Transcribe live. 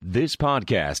This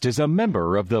podcast is a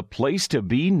member of the Place to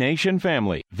Be Nation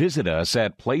family. Visit us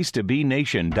at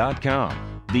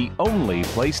placetobenation.com, the only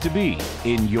place to be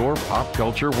in your pop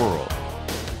culture world.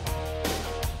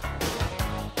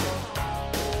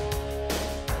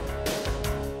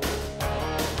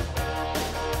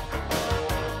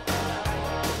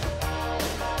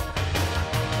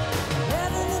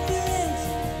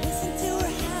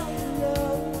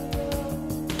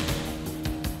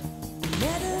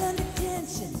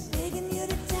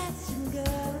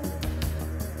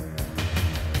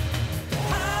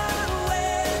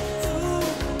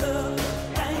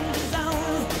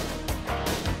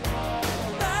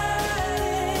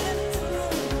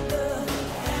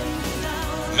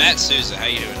 Matt Souza, how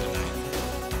you doing tonight?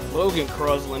 Logan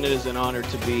Crosland, it is an honor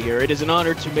to be here. It is an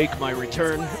honor to make my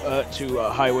return to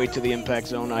Highway to the Impact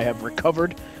Zone. I have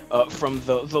recovered from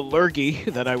the lurgy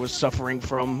that I was suffering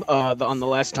from on the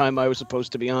last time I was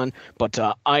supposed to be on, but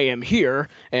I am here,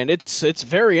 and it's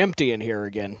very empty in here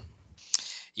again.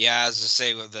 Yeah, as I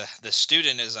say, the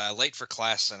student is late for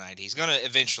class tonight. He's going to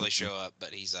eventually show up, but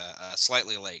he's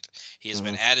slightly late. He has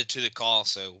been added to the call,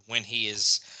 so when he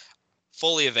is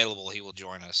fully available, he will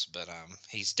join us, but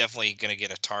he's definitely going to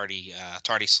get a tardy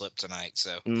slip tonight.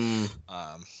 So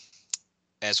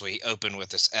as we open with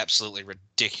this absolutely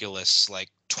ridiculous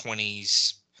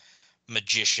 20s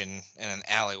magician in an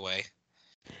alleyway,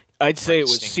 I'd say it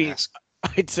was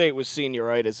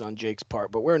senioritis on Jake's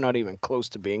part, but we're not even close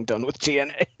to being done with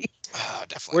TNA. Oh,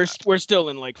 definitely we're still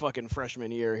in fucking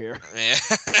freshman year here. Yeah.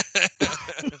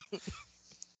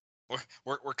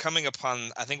 We're coming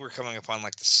upon, I think we're coming upon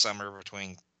the summer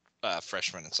between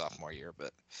freshman and sophomore year,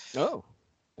 but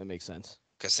that makes sense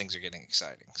because things are getting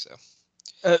exciting.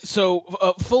 So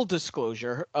full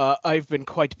disclosure, I've been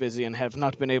quite busy and have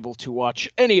not been able to watch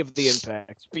any of the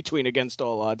impacts between Against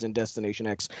All Odds and Destination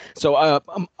X. So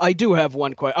I do have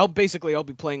one question. I'll be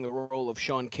playing the role of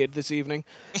Sean Kidd this evening.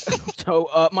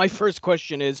 So my first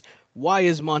question is, why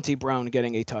is Monty Brown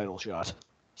getting a title shot?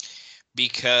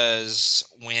 Because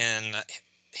when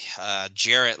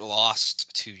Jarrett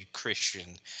lost to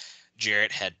Christian,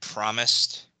 Jarrett had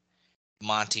promised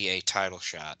Monty a title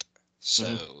shot.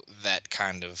 So that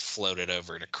kind of floated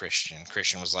over to Christian.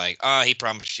 Christian was like, he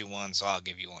promised you one, so I'll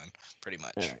give you one, pretty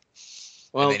much. Right.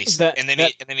 Well, and then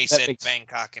he said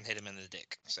Bangkok and hit him in the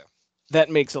dick. So that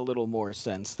makes a little more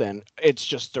sense than it's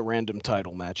just a random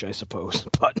title match, I suppose.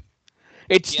 But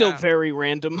it's still very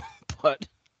random, but...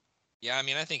 Yeah, I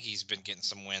mean, I think he's been getting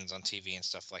some wins on TV and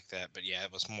stuff like that. But yeah,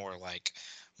 it was more like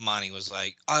Monty was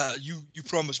like, you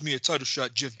promised me a title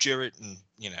shot, Jeff Jarrett. And,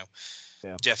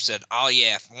 Jeff said, oh,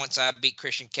 yeah, once I beat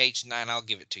Christian Cage tonight, I'll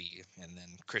give it to you. And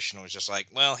then Christian was just like,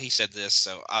 well, he said this,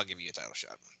 so I'll give you a title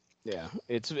shot. Yeah,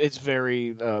 it's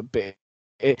very big.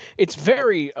 It's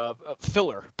very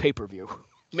filler pay-per-view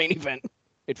main event.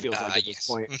 It feels like at this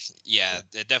point. Yeah,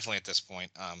 definitely at this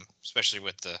point, especially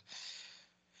with the,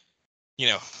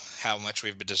 how much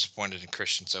we've been disappointed in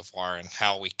Christian so far and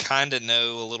how we kind of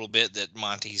know a little bit that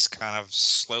Monty's kind of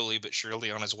slowly but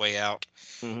surely on his way out.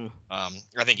 I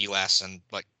think he lasts in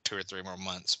 2 or 3 more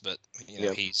months, but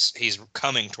he's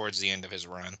coming towards the end of his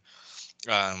run.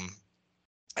 And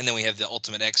then we have the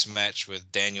Ultimate X match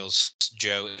with Daniels,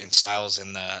 Joe, and Styles,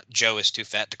 and the Joe is too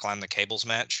fat to climb the cables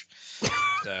match.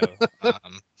 So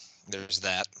there's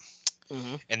that.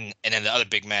 And then the other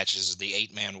big match is the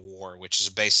 8-man war, which is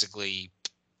basically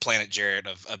Planet Jarrett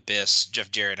of Abyss, Jeff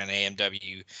Jarrett, and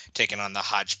AMW taking on the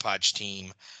hodgepodge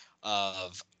team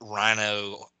of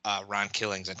Rhino, Ron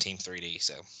Killings, and Team 3D.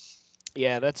 So,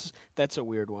 yeah, that's a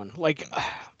weird one.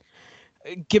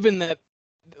 Given that,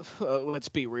 let's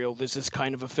be real, this is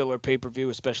kind of a filler pay-per-view,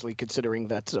 especially considering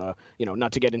that,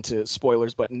 not to get into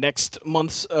spoilers, but next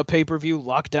month's pay-per-view,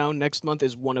 Lockdown next month,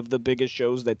 is one of the biggest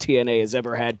shows that TNA has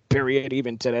ever had, period,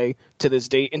 even today, to this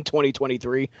date in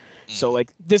 2023. So,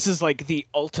 this is the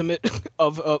ultimate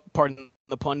of, pardon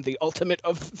the pun, the ultimate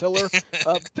of filler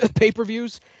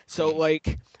pay-per-views. So, I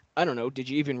don't know, did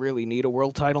you even really need a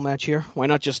world title match here? Why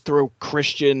not just throw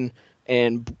Christian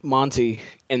and Monty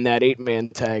in that 8-man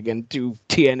tag and do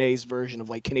TNA's version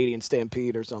of Canadian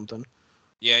Stampede or something?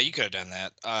 Yeah, you could have done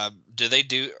that. Do they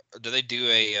do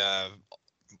a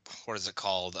what is it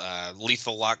called?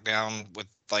 Lethal Lockdown with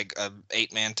a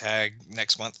 8-man tag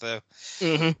next month though?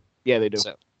 Yeah, they do.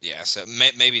 So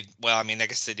maybe. Well, I mean, I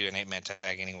guess they do an 8-man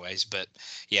tag anyways. But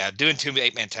yeah, doing 2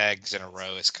 8-man tags in a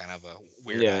row is kind of a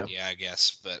weird idea, I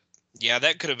guess. But yeah,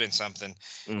 that could have been something.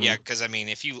 Yeah, because I mean,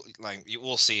 if you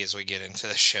we'll see as we get into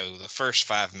the show. The first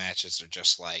 5 matches are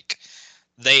just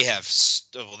they have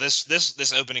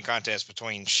this opening contest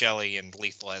between Shelley and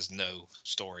Lethal has no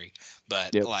story,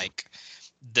 but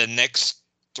the next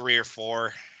 3 or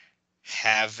 4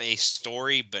 have a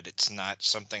story, but it's not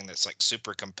something that's like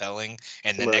super compelling.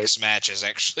 And the Right. next match is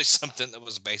actually something that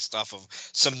was based off of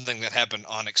something that happened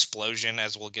on Explosion,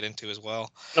 as we'll get into as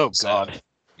well. Oh So, God.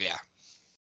 yeah.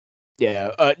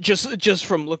 Yeah. Just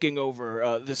from looking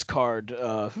over this card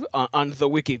on the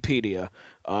Wikipedia,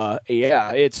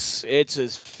 yeah, it's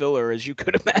as filler as you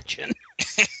could imagine.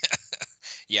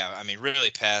 Yeah, I mean,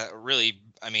 really,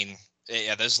 I mean,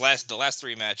 yeah, the last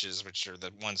three matches, which are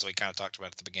the ones we kind of talked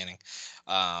about at the beginning,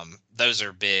 those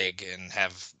are big and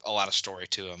have a lot of story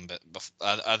to them. But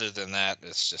other than that,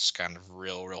 it's just kind of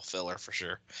real filler for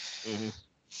sure. Mm-hmm.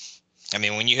 I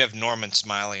mean, when you have Norman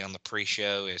Smiley on the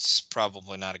pre-show, it's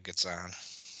probably not a good sign.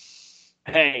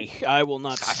 Hey, I will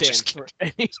not I'm stand just for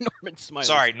any Norman Smiley.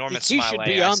 Sorry, Norman He should Smiley.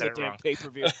 be I on said the it damn wrong.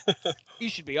 pay-per-view. He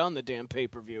should be on the damn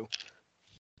pay-per-view.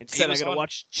 Instead, I was gotta on-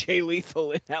 watch Jay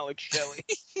Lethal and Alex Shelley.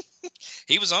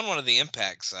 He was on one of the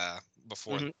Impacts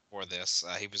before Mhm. this.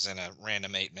 He was in a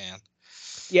random 8-man.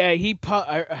 Yeah,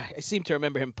 I seem to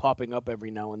remember him popping up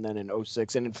every now and then in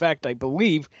 06. And in fact, I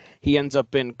believe he ends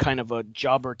up in kind of a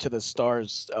Jobber to the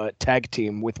Stars tag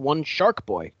team with one Shark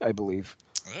Boy, I believe.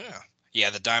 Yeah,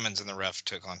 the Diamonds in the Rough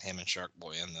took on him and Shark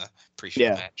Boy in the pre-show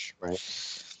Yeah, match.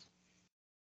 right.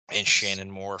 And Shannon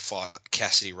Moore fought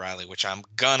Cassidy Riley, which I'm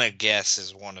gonna guess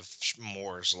is one of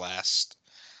Moore's last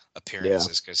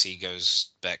appearances because he goes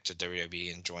back to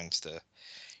WWE and joins the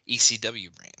ECW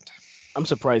brand. I'm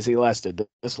surprised he lasted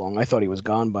this long. I thought he was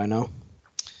gone by now.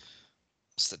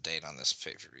 What's the date on this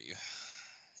pay-per-view?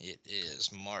 It is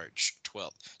March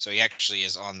 12th. So he actually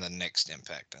is on the next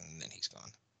Impact, and then he's gone.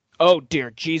 Oh dear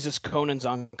Jesus, Conan's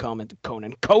on comment.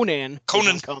 Conan. Is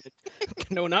on comment.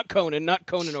 No, not Conan. Not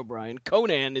Conan O'Brien.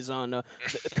 Conan is on the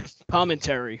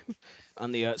commentary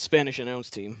on the Spanish announce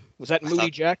team. Was that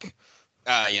Moody Jack?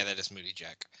 Yeah, that is Moody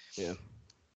Jack. Yeah.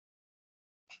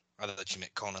 I thought you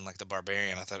meant Conan like the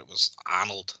Barbarian. I thought it was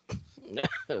Arnold.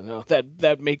 No,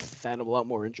 that makes that a lot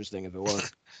more interesting if it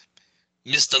was.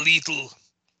 Mr. Lethal.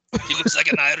 He looks like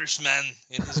an Irishman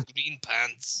in his green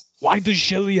pants. Why does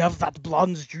Shelley have that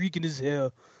blonde streak in his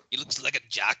hair? He looks like a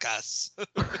jackass.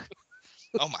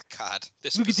 Oh my God!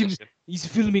 This Look position. at him. He's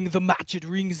filming the match at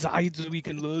ringside so we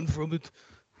can learn from it.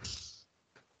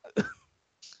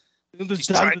 He's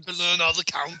trying to learn all the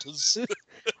counters.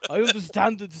 I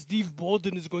understand that Steve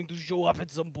Borden is going to show up at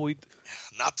some point.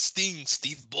 Not Sting,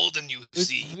 Steve Bolden, you It's-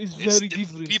 see. it's very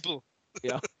different. People.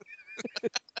 Yeah.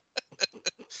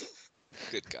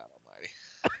 Good God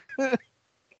Almighty.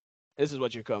 This is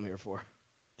what you come here for.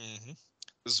 Mm-hmm.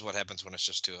 This is what happens when it's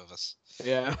just two of us.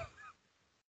 Yeah.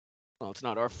 Well, it's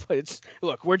not our fight.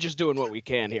 Look, we're just doing what we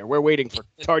can here. We're waiting for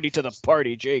tardy to the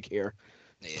party Jake here.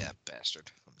 Yeah,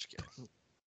 bastard. I'm just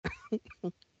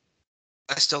kidding.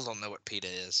 I still don't know what pita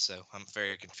is, so I'm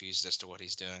very confused as to what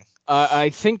he's doing. I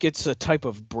think it's a type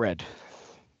of bread.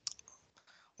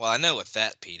 Well, I know what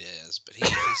that pita is, but he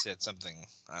said something.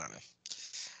 I don't know.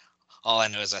 All I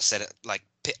know is I said it like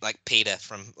pita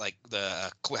from like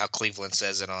the how Cleveland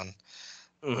says it on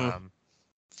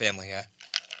Family Guy.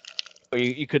 Or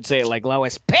you could say it like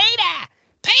Lois. Pita.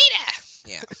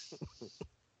 Yeah.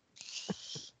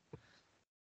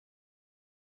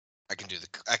 I can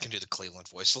do the Cleveland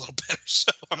voice a little better,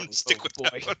 so I'm gonna stick with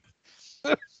that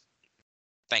one.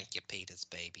 Thank you, Peters,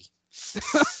 baby.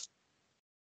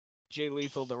 Jay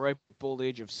Lethal, the ripe old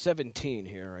age of 17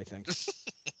 here, I think.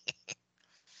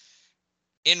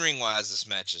 In-ring wise, this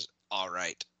match is all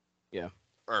right. Yeah.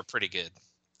 Or pretty good.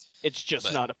 It's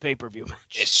just not a pay-per-view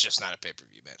match. It's just not a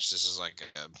pay-per-view match. This is like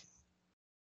a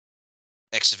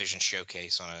X-Division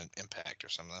showcase on an Impact or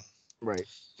something. Right.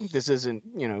 This isn't,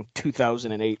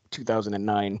 2008,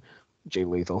 2009 Jay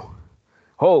Lethal.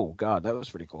 Oh, God, that was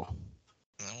pretty cool.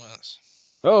 It was.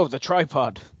 Oh, the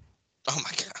tripod. Oh,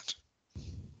 my God.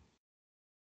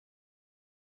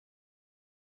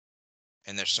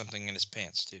 And there's something in his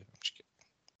pants, too. I'm just kidding.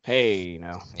 Hey,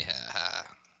 no. Yeah.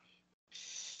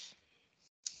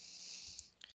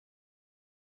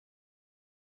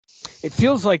 It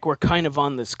feels like we're kind of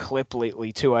on this clip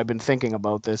lately, too. I've been thinking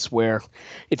about this, where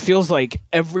it feels like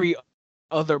every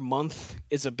other month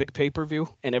is a big pay-per-view,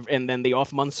 and then the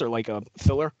off months are like a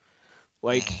filler.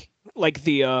 Like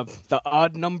the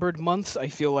odd numbered months, I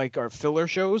feel like are filler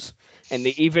shows, and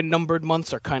the even numbered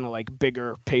months are kind of like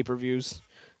bigger pay-per-views.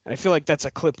 And I feel like that's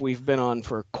a clip we've been on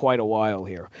for quite a while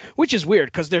here, which is weird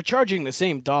because they're charging the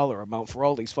same dollar amount for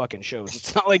all these fucking shows.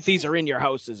 It's not like these are in your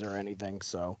houses or anything,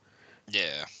 so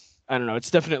Yeah. I don't know.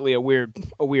 It's definitely a weird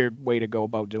way to go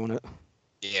about doing it.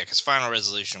 Yeah, because Final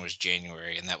Resolution was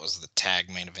January, and that was the tag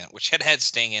main event, which had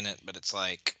Sting in it, but it's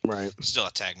like Right. still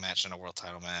a tag match and a world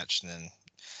title match. And then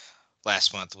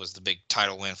last month was the big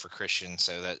title win for Christian,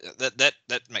 so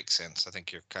that makes sense. I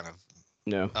think you're kind of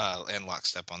in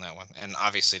lockstep on that one, and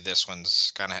obviously this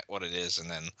one's kind of what it is, and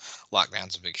then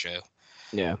Lockdown's a big show.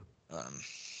 Yeah.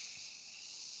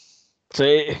 So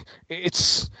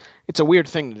it's a weird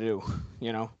thing to do,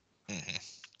 you know. Mm-hmm.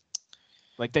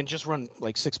 Like then just run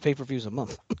like 6 pay-per-views a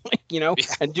month, you know,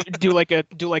 Yeah. and do like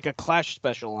a Clash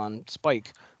special on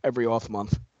Spike every off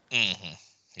month. Mm-hmm.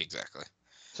 Exactly.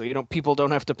 So people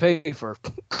don't have to pay for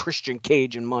Christian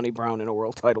Cage and Monty Brown in a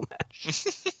world title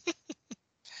match.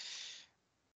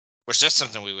 Which that's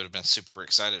something we would have been super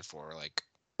excited for, like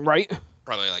right?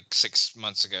 Probably like 6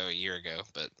 months ago, a year ago,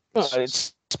 but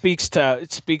it speaks to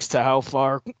how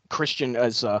far Christian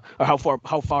or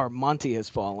how far Monty has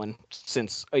fallen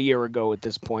since a year ago at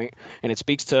this point, and it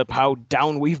speaks to how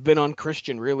down we've been on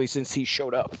Christian really since he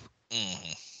showed up.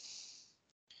 Mm-hmm.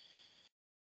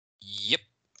 Yep,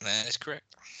 that is correct.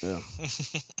 Yeah.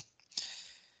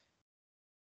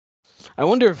 I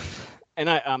wonder if, and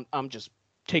I'm just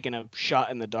taking a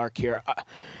shot in the dark here.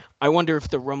 I wonder if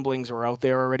the rumblings were out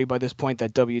there already by this point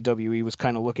that WWE was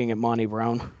kind of looking at Monty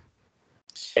Brown,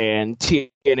 and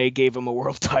TNA gave him a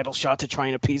world title shot to try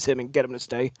and appease him and get him to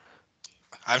stay.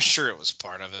 I'm sure it was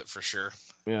part of it for sure.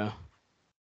 Yeah.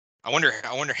 I wonder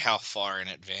how far in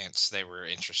advance they were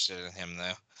interested in him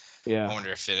though. Yeah. I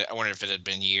wonder if it had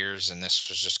been years and this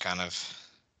was just kind of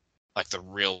like the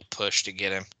real push to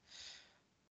get him.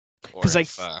 Because I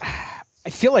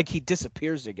feel like he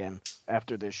disappears again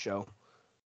after this show.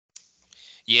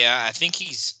 Yeah, I think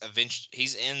he's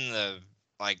in the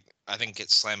I think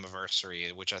it's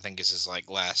Slammiversary, which I think is his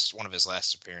one of his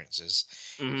last appearances.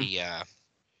 Mm-hmm.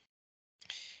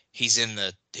 He's in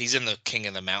the King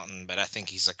of the Mountain, but I think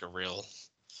he's like a real,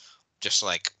 just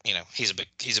like, you know, he's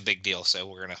a big deal, so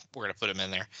we're gonna put him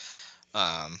in there.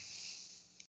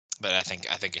 But I think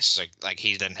it's like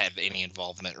he doesn't have any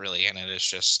involvement really in it. It's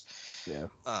just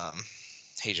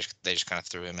they just kind of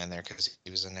threw him in there because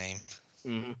he was a name.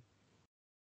 Mm-hmm.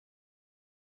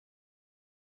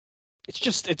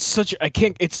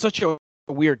 It's such a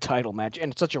weird title match,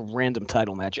 and it's such a random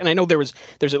title match. And I know there's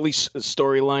at least a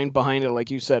storyline behind it,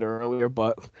 like you said earlier,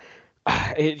 but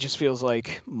it just feels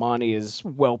like Monty is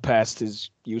well past his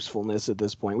usefulness at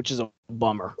this point, which is a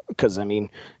bummer because I mean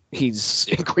he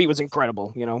was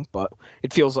incredible, you know, but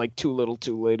it feels like too little,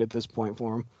 too late at this point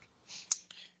for him.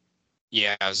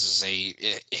 Yeah, I was to say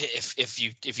if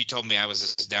you told me I was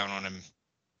as down on him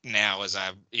now as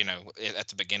I, you know, at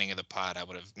the beginning of the pod, I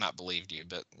would have not believed you,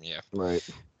 but yeah, right,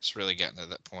 it's really gotten to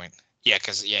that point. Yeah,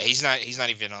 because he's not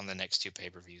even on the next 2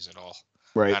 pay-per-views at all.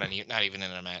 Right, not even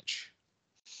in a match.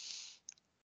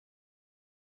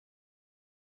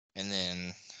 And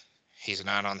then he's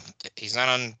not on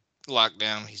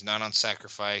Lockdown. He's not on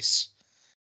Sacrifice.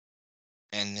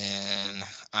 And then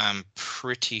I'm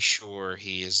pretty sure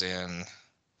he's in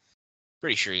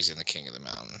the King of the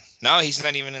Mountain. No, he's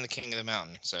not even in the King of the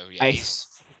Mountain. So yeah,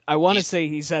 I want to say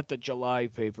he's at the July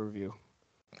pay-per-view.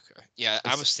 Okay. Yeah,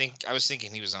 I was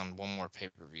thinking he was on one more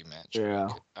pay-per-view match. Yeah.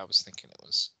 I was thinking it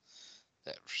was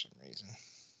that for some reason.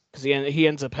 Because he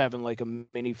ends up having like a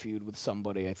mini feud with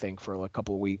somebody, I think, for like a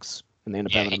couple of weeks, and they end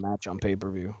up having a match on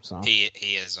pay-per-view. So he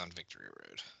is on Victory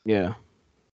Road. Yeah.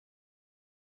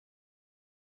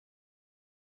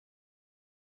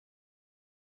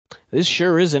 This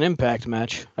sure is an Impact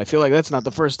match. I feel like that's not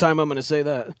the first time I'm going to say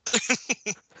that.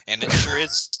 And it sure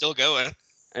is still going.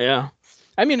 Yeah.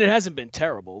 I mean, it hasn't been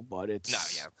terrible, but it's... No,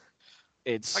 yeah.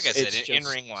 It's... Like I said,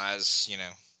 in-ring wise, you know,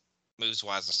 moves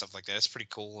wise and stuff like that, it's pretty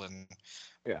cool, and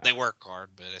they work hard,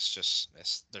 but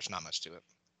there's not much to it.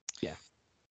 Yeah.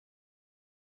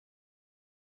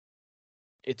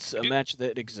 It's a match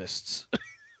that exists.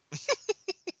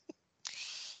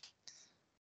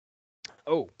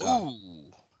 Oh.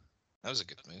 Ooh. That was a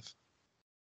good move.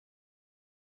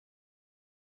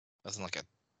 Nothing like a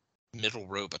middle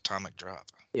rope atomic drop.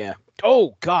 Yeah.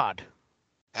 Oh, God.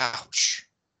 Ouch.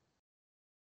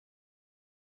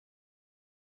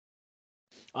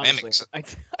 Honestly,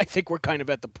 I think we're kind of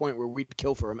at the point where we'd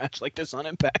kill for a match like this on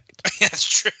Impact. That's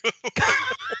true.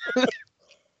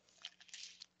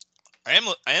 I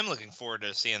am looking forward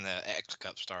to seeing the X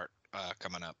Cup start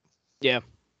coming up. Yeah.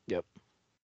 Yep.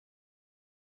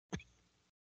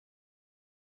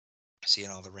 Seeing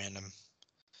all the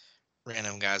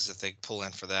random guys that they pull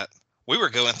in for that. We were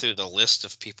going through the list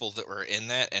of people that were in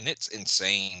that, and it's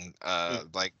insane.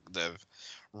 Like the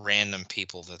random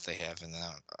people that they have in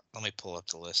that. Let me pull up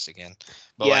the list again.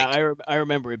 But yeah, I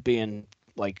remember it being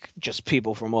like just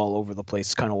people from all over the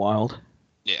place. Kind of wild.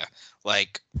 Yeah,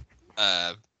 like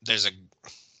there's a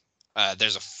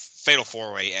Fatal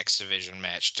 4-Way X Division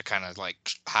match to kind of like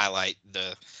highlight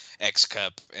the X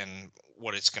Cup and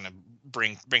what it's going to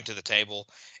bring to the table.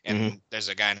 And there's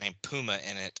a guy named Puma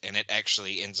in it, and it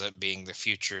actually ends up being the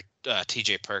future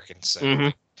T.J. Perkins. So,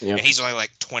 and he's only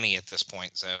like 20 at this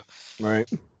point. So, right.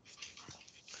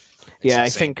 Yeah, I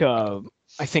think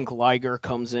Liger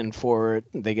comes in for it.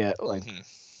 They get like,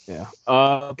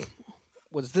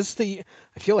 was this the?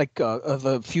 I feel like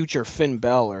the future Finn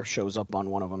Balor shows up on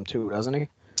one of them too, doesn't he?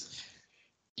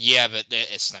 Yeah, but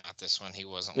it's not this one. He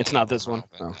wasn't. It's not this one.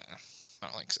 I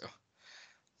don't think so.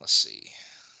 Let's see.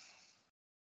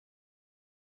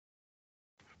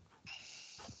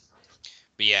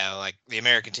 But yeah, like the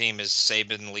American team is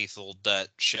Sabin, Lethal, Dutt,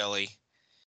 Shelley.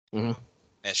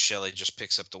 As Shelley just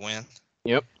picks up the win.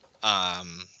 Yep.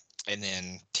 And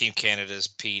then Team Canada's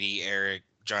Petey, Eric,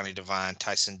 Johnny Devine,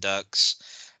 Tyson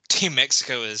Ducks. Team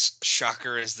Mexico is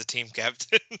Shocker as the team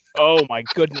captain. Oh my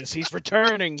goodness, he's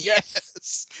returning!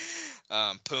 Yes.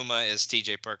 Puma is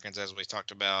T.J. Perkins, as we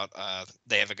talked about.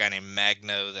 They have a guy named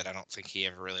Magno that I don't think he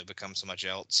ever really becomes so much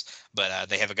else. But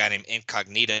they have a guy named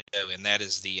Incognito, and that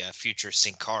is the future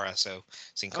Sin Cara. So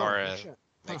Sin Cara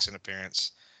makes an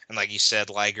appearance. And like you said,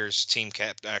 Liger's team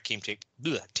captain of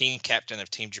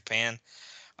Team Japan.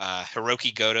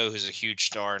 Hiroki Goto, who's a huge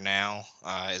star now,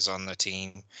 is on the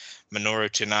team. Minoru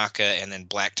Tanaka, and then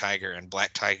Black Tiger. And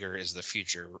Black Tiger is the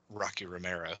future Rocky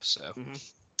Romero. So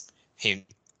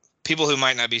people who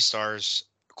might not be stars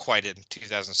quite in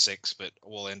 2006, but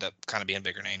will end up kind of being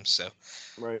bigger names. So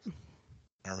right.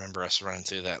 I remember us running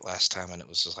through that last time, and it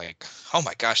was just like, oh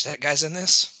my gosh, that guy's in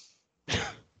this.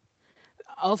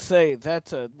 I'll say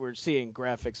that we're seeing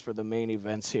graphics for the main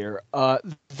events here.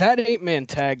 That 8-man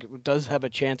tag does have a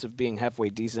chance of being halfway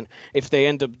decent if they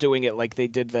end up doing it like they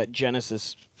did that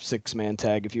Genesis 6-man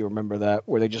tag, if you remember that,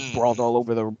 where they just brawled all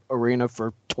over the arena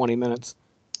for 20 minutes.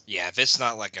 Yeah, if it's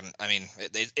not like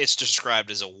it's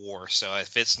described as a war, so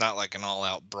if it's not like an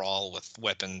all-out brawl with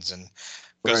weapons and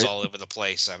goes all over the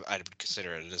place, I'd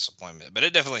consider it a disappointment. But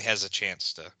it definitely has a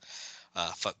chance to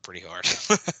fuck pretty hard.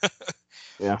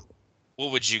 Yeah.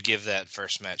 What would you give that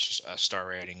first match a star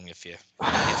rating if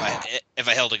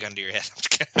I held a gun to your head?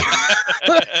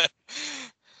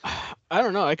 I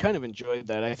don't know. I kind of enjoyed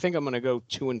that. I think I'm gonna go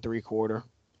 2 3/4 for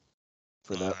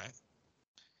that. Right.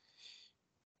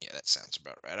 Yeah, that sounds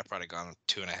about right. I've probably gone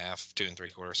 2.5, 2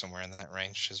 3/4, somewhere in that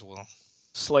range as well.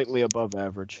 Slightly above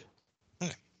average.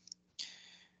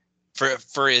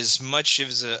 For as much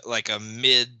as a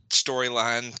mid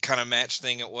storyline kind of match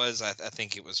thing it was, I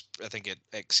think it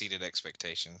exceeded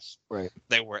expectations. Right.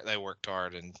 They worked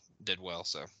hard and did well.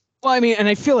 So. Well, I mean, and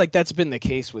I feel like that's been the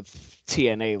case with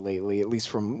TNA lately, at least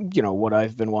from what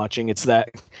I've been watching. It's that,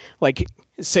 like,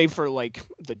 save for like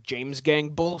the James Gang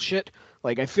bullshit.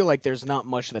 Like, I feel like there's not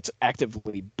much that's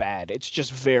actively bad. It's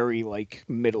just very like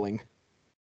middling.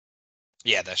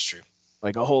 Yeah, that's true.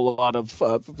 Like a whole lot of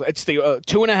it's the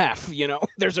 2.5.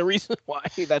 There's a reason why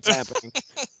that's happening.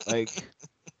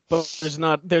 But there's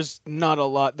not a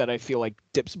lot that I feel like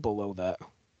dips below that.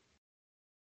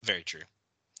 Very true.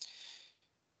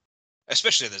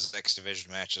 Especially those X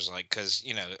Division matches, because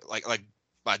like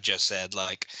I just said,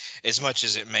 like as much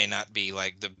as it may not be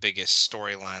like the biggest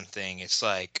storyline thing, it's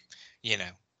like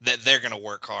that they're going to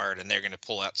work hard and they're going to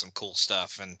pull out some cool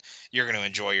stuff and you're going to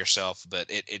enjoy yourself, but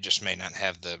it just may not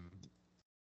have that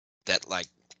like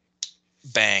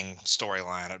bang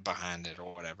storyline behind it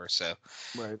or whatever. So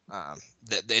right.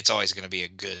 It's always going to be a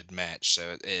good match.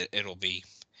 So it'll be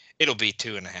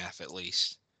 2.5 at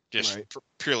least, just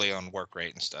purely on work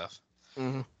rate and stuff.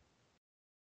 Mm-hmm.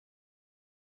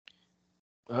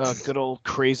 Good old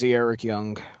crazy Eric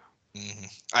Young. Mm-hmm.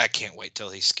 I can't wait till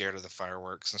he's scared of the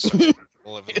fireworks and starts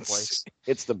all over the place.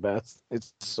 It's the best.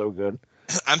 It's so good.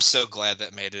 I'm so glad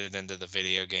that made it into the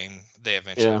video game. They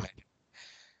eventually made it.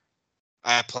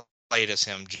 I played as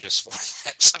him just for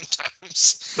that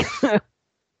sometimes.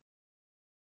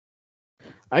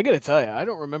 I gotta tell you, I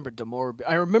don't remember D'Amore.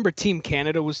 I remember Team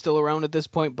Canada was still around at this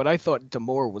point, but I thought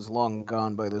D'Amore was long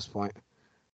gone by this point.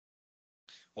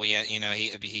 Well, yeah,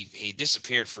 he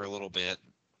disappeared for a little bit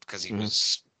because he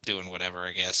was doing whatever,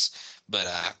 I guess. But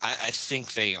I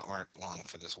think they aren't long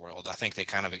for this world. I think they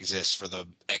kind of exist for the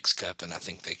X Cup, and I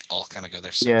think they all kind of go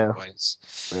their separate ways.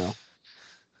 Yeah.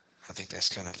 I think that's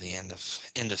kind of the end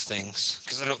of things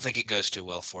because I don't think it goes too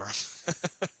well for him.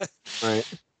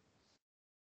 Right.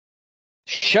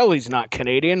 Shelley's not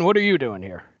Canadian. What are you doing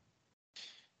here?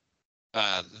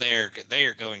 They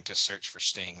are going to search for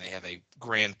Sting. They have a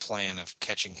grand plan of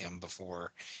catching him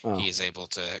before he is able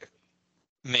to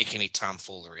make any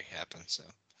tomfoolery happen. So.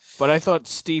 But I thought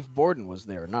Steve Borden was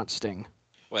there, not Sting.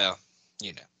 Well,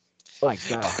 My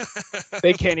God.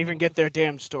 They can't even get their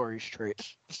damn story straight.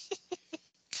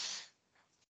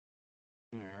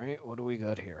 All right, what do we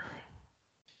got here?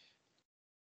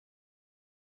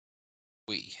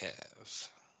 We have.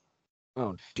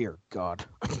 Oh dear God.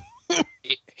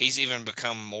 He's even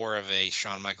become more of a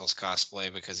Shawn Michaels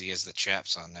cosplay because he has the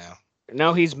chaps on now.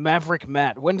 Now he's Maverick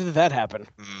Matt. When did that happen?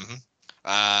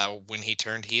 When he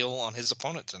turned heel on his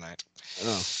opponent tonight.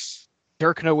 Oh.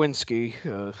 Dirk Nowinski.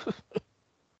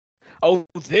 Oh,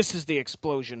 this is the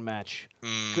explosion match.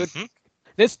 Good.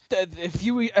 This, if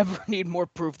you ever need more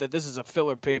proof that this is a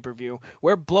filler pay-per-view,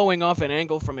 we're blowing off an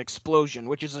angle from Explosion,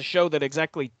 which is a show that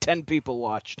exactly 10 people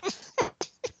watched.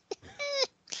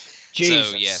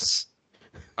 Jesus. So yes,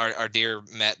 our dear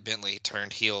Matt Bentley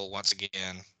turned heel once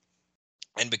again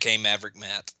and became Maverick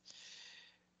Matt.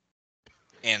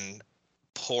 And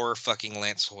poor fucking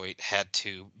Lance Hoyt had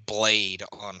to blade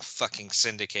on fucking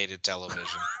syndicated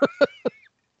television.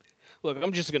 Look,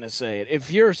 I'm just going to say it. If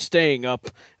you're staying up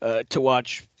to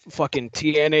watch fucking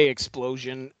TNA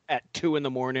Explosion at 2 in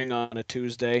the morning on a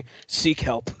Tuesday, seek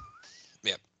help.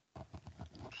 Yep.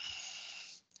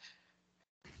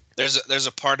 There's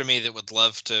a part of me that would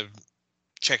love to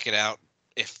check it out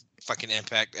if fucking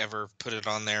Impact ever put it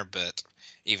on there, but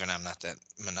even I'm not that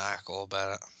maniacal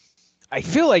about it. I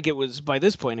feel like it was, by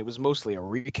this point, it was mostly a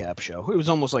recap show. It was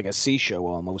almost like a C show,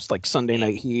 almost like Sunday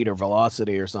Night Heat or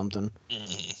Velocity or something.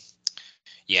 Mm-hmm.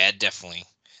 Yeah, it definitely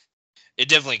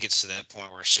gets to that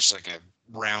point where it's just like a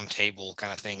round table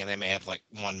kind of thing, and they may have like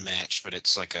one match, but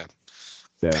it's like an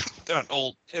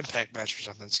old Impact match or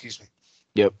something. Excuse me.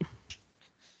 Yep.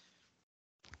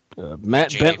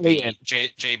 Matt Bentley and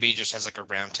JB just has like a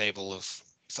round table of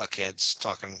fuckheads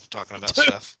talking about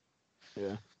stuff.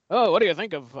 Yeah. Oh, what do you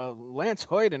think of Lance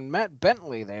Hoyt and Matt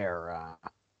Bentley there?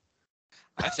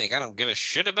 I think I don't give a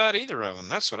shit about either of them.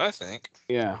 That's what I think.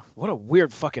 Yeah. What a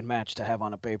weird fucking match to have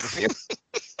on a pay-per-view.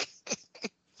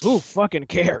 Who fucking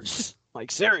cares? Like,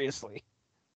 seriously.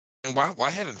 And why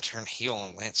have him turn heel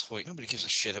on Lance Hoyt? Nobody gives a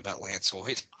shit about Lance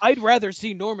Hoyt. I'd rather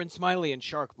see Norman Smiley and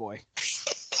Shark Boy.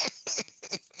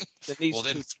 Well,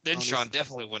 then Sean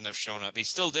definitely wouldn't have shown up. He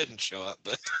still didn't show up,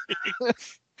 but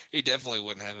he definitely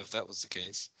wouldn't have if that was the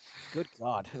case. Good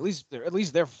God. At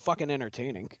least they're fucking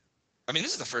entertaining. I mean,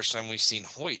 this is the first time we've seen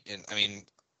Hoyt, and I mean,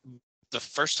 the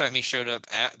first time he showed up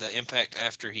at the Impact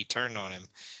after he turned on him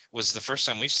was the first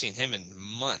time we've seen him in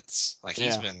months. Like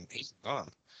he's gone.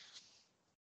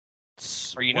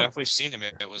 Or if we've seen him,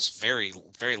 it was very,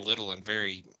 very little and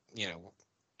very,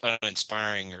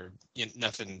 uninspiring or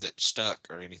nothing that stuck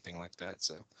or anything like that.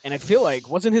 So. And I feel like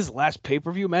wasn't his last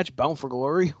pay-per-view match Bound for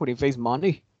Glory when he faced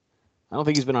Monty? I don't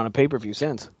think he's been on a pay-per-view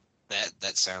since.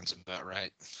 That sounds about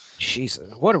right.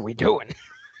 Jesus, what are we doing?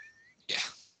 Yeah.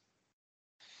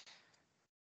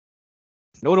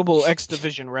 Notable X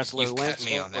Division wrestler Lance cut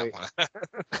me on that one.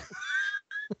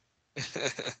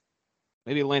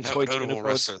 Maybe Lance Hoyt. Notable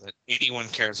wrestler that anyone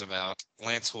cares about,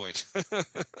 Lance Hoyt.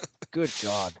 Good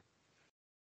God.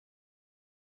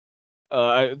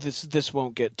 This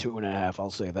won't get 2.5. I'll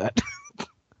say that.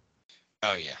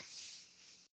 Oh yeah.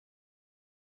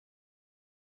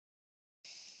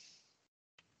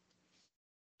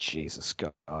 Jesus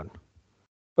God.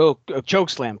 Oh,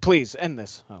 chokeslam! Please end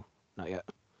this. Oh, not yet.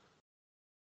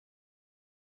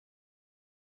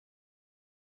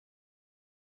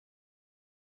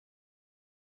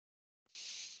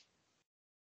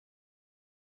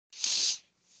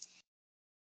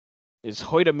 Is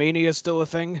Hoytomania still a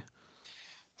thing?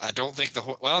 I don't think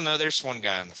no, there's one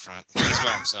guy in the front. He's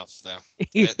by himself, though.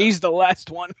 He's the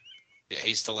last one. Yeah,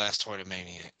 he's the last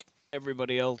Hoytomaniac.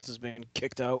 Everybody else has been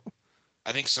kicked out.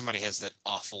 I think somebody has that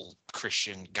awful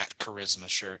Christian Got Charisma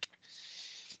shirt.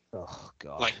 Oh,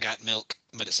 God. Like Got Milk,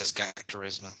 but it says Got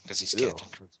Charisma because he's Captain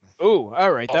Charisma. Oh,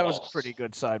 all right. That was a pretty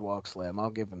good sidewalk slam.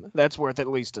 I'll give him that. That's worth at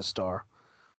least a star.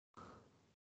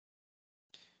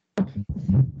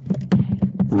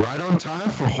 Right on time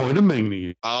for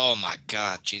Hoytomania. Oh my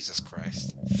God, Jesus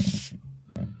Christ!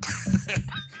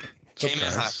 Came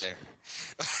in hot there.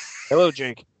 Hello,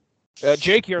 Jake.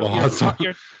 Jake,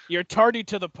 you're tardy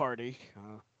to the party.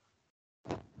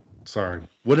 Sorry.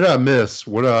 What did I miss?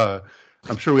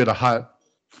 I'm sure we had a hot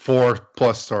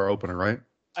 4+ star opener, right?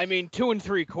 I mean, 2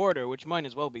 3/4, which might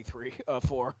as well be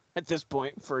 4 at this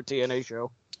point for a TNA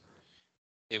show.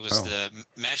 It was the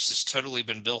match that's totally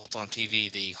been built on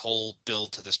TV, the whole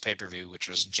build to this pay-per-view, which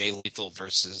was Jay Lethal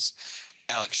versus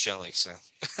Alex Shelley. So.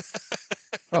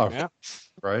 Yeah.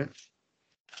 Right.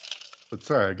 But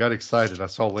sorry, I got excited. I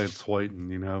saw Lance Hoyt, and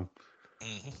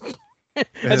Mm-hmm.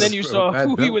 and then you saw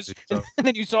who he was. And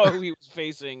then you saw who he was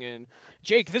facing. And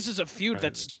Jake, this is a feud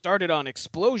that started on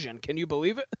Explosion. Can you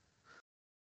believe it?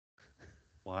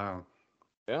 Wow.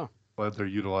 Yeah. Glad they're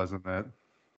utilizing that.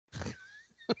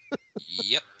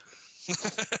 Yep.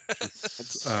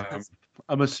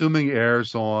 I'm assuming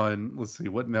airs on. Let's see,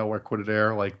 what network would it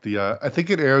air? Like I think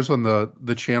it airs on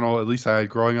the channel. At least I had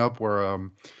growing up, where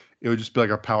it would just be like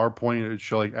a PowerPoint. It would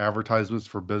show like advertisements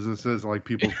for businesses and like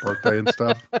people's birthday and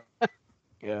stuff.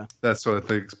 Yeah, that's what I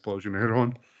think Explosion aired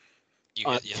on. You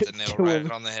hit the nail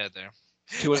right on the head there.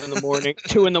 2 in the morning.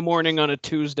 2 in the morning on a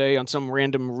Tuesday on some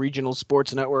random regional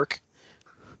sports network.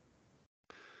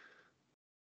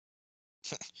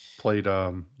 Played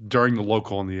during the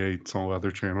local on the 8th on the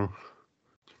other channel.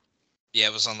 Yeah,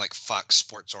 it was on like Fox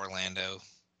Sports Orlando,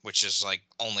 which is like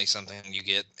only something you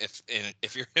get if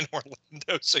you're in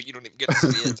Orlando, so you don't even get to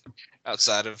see it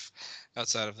outside of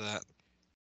that.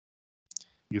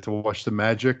 You get to watch the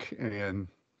Magic and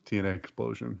TNA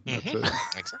Explosion. That's it.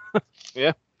 Exactly.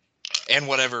 Yeah. And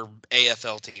whatever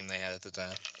AFL team they had at the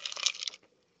time.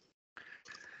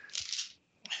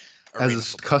 As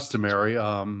is customary,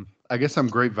 I guess I'm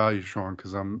great value, Sean,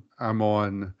 because I'm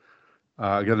on.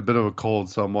 I got a bit of a cold,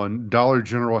 so I'm on Dollar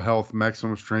General Health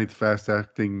Maximum Strength Fast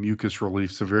Acting Mucus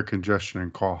Relief Severe Congestion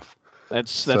and Cough.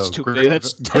 That's too great.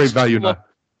 That's great value now.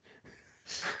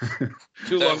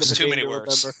 Too long. Too many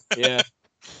words. Yeah.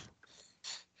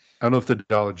 I don't know if the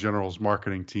Dollar General's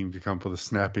marketing team could come up with a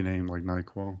snappy name like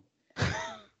NyQuil.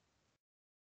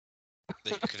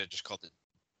 They could have just called it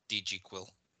DG Quill.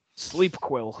 Sleep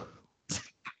Quill.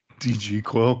 DG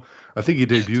Quill. I think he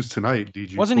debuts tonight.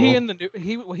 DG. Wasn't Quill. he in the new?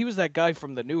 He was that guy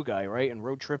from the New Guy, right? In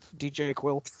Road Trip, DJ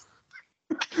Quill.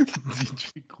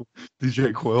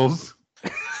 DJ Quills.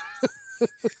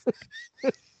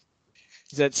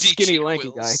 He's that skinny,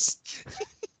 lanky guy.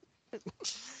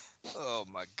 Oh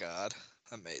my God!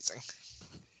 Amazing.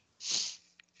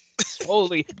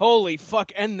 Holy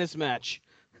fuck! End this match.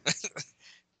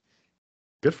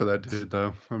 Good for that dude,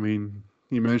 though. I mean,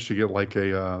 he managed to get like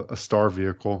a star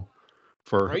vehicle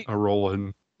for a role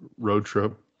in Road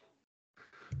Trip.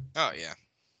 Oh yeah.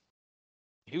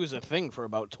 He was a thing for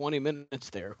about 20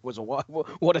 minutes there. Was a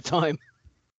what a time.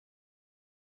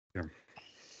 Yeah.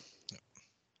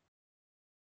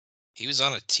 He was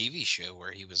on a TV show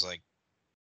where he was like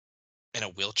in a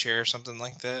wheelchair or something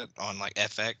like that on like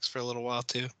FX for a little while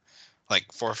too, like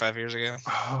 4 or 5 years ago.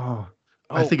 Oh,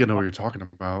 I think I know what you're talking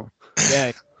about.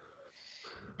 Yeah.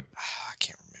 I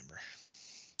can't remember.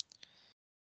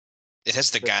 It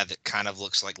has the guy that kind of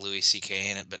looks like Louis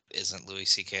C.K. in it, but isn't Louis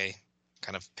C.K.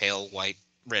 Kind of pale, white,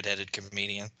 redheaded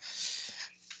comedian.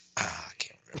 I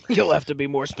can't remember. You'll have to be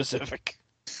more specific.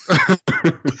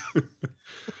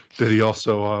 Did he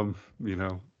also, you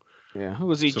know? Yeah.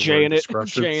 Was he jaying it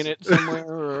somewhere?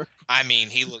 Or... I mean,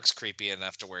 he looks creepy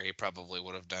enough to where he probably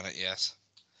would have done it. Yes.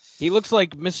 He looks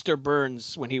like Mr.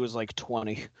 Burns when he was like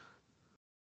 20.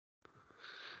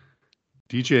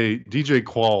 DJ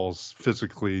Qualls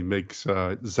physically makes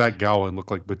Zach Gowen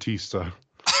look like Batista.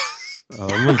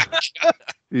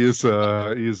 He is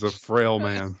a frail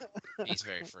man. He's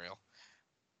very frail.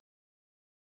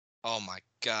 Oh my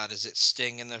God! Is it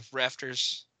Sting in the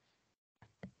rafters?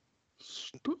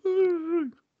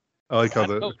 I like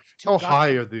how high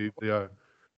are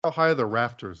the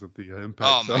rafters at the Impact?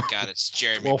 Oh my God! It's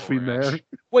Jeremy 12 feet in the air.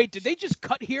 Wait, did they just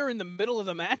cut here in the middle of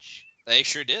the match? They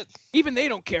sure did. Even they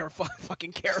don't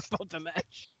fucking care about the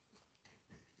match.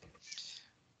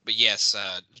 But yes,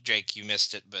 Jake, you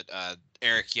missed it. But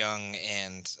Eric Young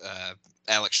and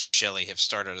Alex Shelley have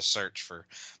started a search for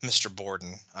Mr.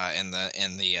 Borden in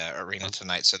the arena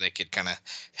tonight, so they could kind of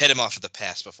head him off at the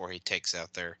pass before he takes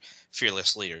out their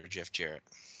fearless leader, Jeff Jarrett.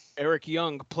 Eric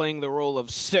Young playing the role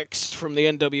of Six from the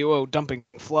NWO, dumping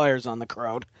flyers on the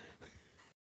crowd.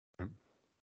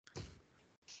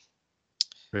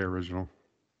 Very original.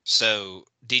 So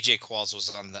DJ Qualls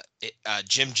was on the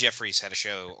Jim Jeffries had a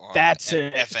show on That's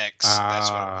it. FX. That's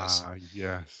what it was.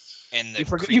 Yes. And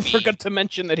you forgot to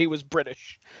mention that he was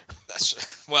British.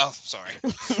 Sorry.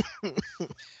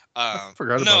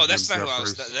 Forgot about no, that's Jim not who I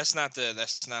was. Jeffries. That's not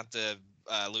the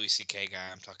Louis C.K.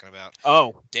 guy I'm talking about.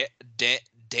 Oh,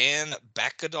 Dan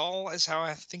Bacadol is how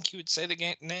I think you would say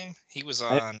the name. He was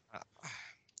on. I'm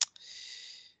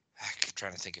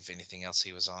trying to think if anything else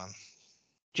he was on.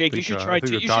 Jake, you should try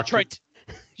taking. Yeah.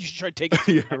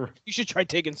 You should try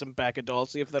taking some Bacadol.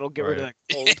 See if that'll get rid of that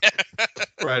cold.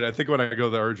 Right. I think when I go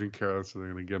to the urgent care, that's what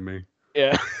they're gonna give me.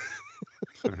 Yeah.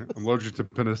 I'm allergic to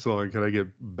penicillin. Can I get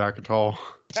Bacadol?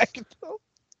 Bacadol.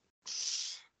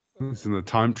 It's in the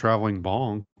time traveling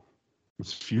bong.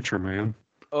 It's Future Man.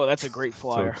 Oh, that's a great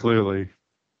flyer. So clearly.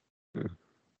 Yeah.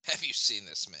 Have you seen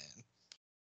this man?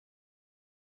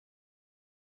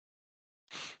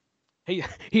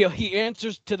 He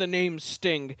answers to the name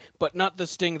Sting, but not the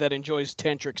Sting that enjoys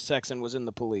tantric sex and was in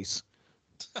the police.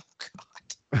 Oh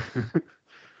God.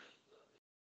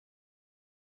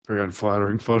 Very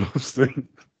unflattering photos thing.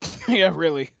 Yeah,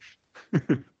 really.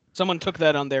 Someone took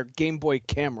that on their Game Boy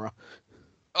camera.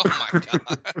 Oh my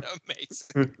god,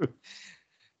 amazing.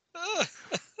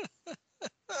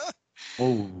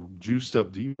 Oh, juiced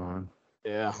up Devon.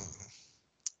 Yeah.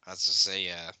 I was to say,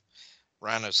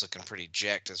 Rhino's looking pretty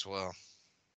jacked as well.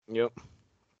 Yep.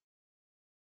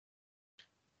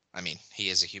 I mean, he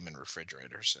is a human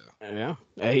refrigerator, so. Yeah.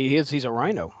 He is. He's a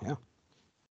rhino. Yeah.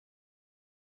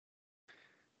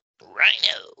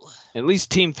 Rhino. At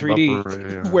least Team 3D Bumper,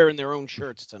 yeah. wearing their own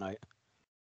shirts tonight.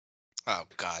 Oh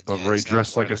God. But Ray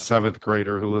dressed like a 7th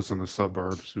grader who lives in the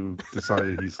suburbs who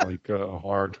decided he's like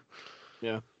hard.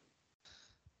 Yeah.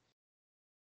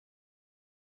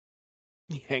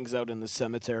 He hangs out in the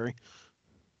cemetery.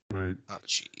 Right. Oh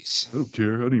jeez. I don't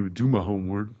care. I don't even do my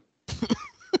homework.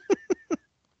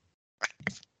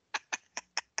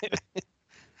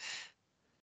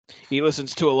 He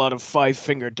listens to a lot of Five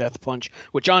Finger Death Punch,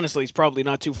 which honestly is probably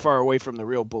not too far away from the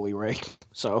real Bully Ray.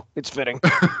 So it's fitting.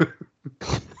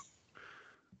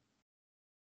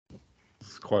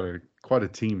 It's quite a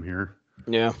team here.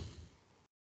 Yeah.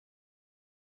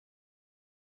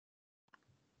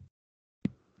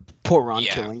 Poor Ron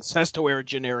Killings has to wear a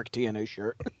generic TNA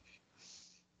shirt.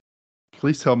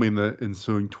 Please tell me in the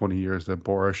ensuing 20 years that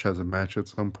Borash has a match at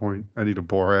some point. I need a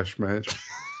Borash match.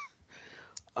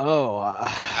 Oh,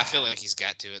 I feel like he's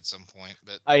got to at some point,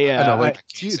 but yeah, I know, like I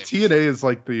can't say TNA is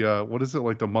like the what is it,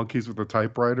 like the monkeys with the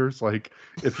typewriters? Like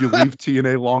if you leave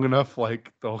TNA long enough,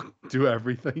 like they'll do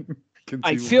everything.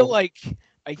 I feel like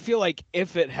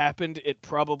if it happened, it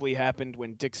probably happened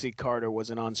when Dixie Carter was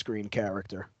an on-screen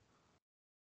character.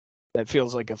 That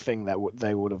feels like a thing that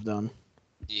they would have done.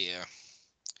 Yeah.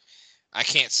 I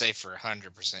can't say for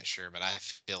 100% sure, but I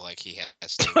feel like he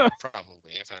has to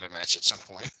probably have had a match at some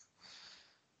point.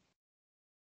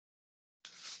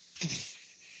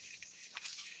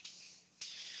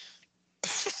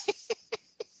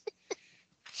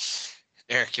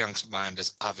 Eric Young's mind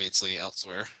is obviously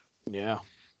elsewhere. Yeah.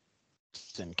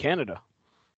 It's in Canada.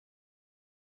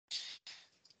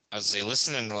 I was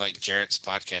listening to like Jarrett's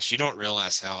podcast. You don't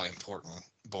realize how important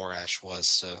Borash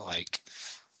was to like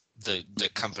the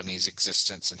company's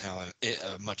existence and how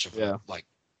much of a like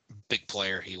big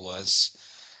player he was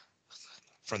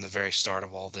from the very start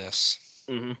of all this.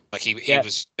 Mm-hmm. Like he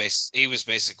was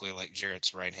basically like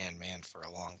Jarrett's right hand man for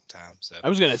a long time. So I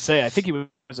was gonna say I think he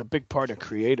was a big part of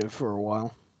creative for a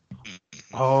while.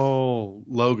 Oh,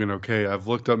 Logan. Okay, I've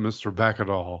looked up Mr.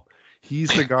 Backadall. He's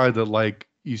the guy that like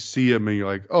you see him and you're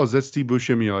like, oh, is that Steve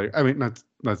Buscemi? You're like, I mean, not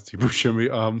Steve Buscemi.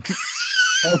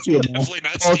 definitely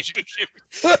not Steve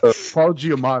Buscemi. Paul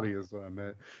Giamatti is what I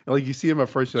meant. And like you see him at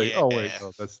first, you're like, Yeah. oh wait,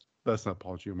 no, that's not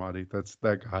Paul Giamatti. That's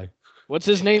that guy. What's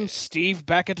his name? Steve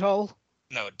Backatall?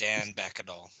 No, Dan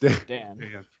Backadall.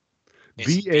 Dan.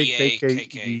 It's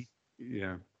Bakke.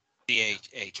 Yeah.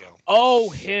 DAHL. Oh,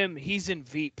 him. He's in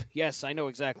Veep. Yes, I know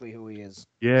exactly who he is.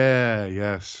 Yeah.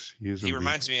 Yes. He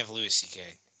reminds me of Louis C.K.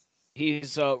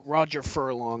 He's Roger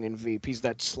Furlong in Veep. He's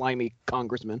that slimy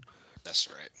congressman. That's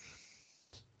right.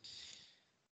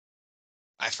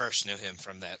 I first knew him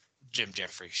from that Jim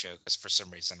Jeffries show because for some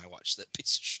reason I watched that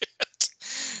piece of shit.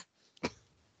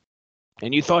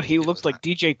 And you thought he looked like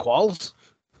DJ Qualls?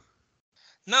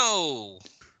 No.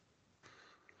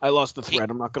 I lost the thread.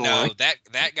 I'm not gonna lie. No,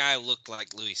 that guy looked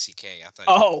like Louis C.K. I thought.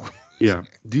 Oh. Yeah.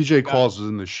 DJ Qualls was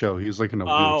in the show. He was like in a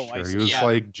wheelchair. He was Yeah.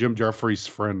 like Jim Jeffries'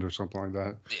 friend or something like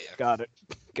that. Yeah. Got it.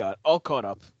 All caught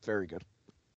up. Very good.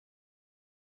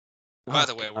 By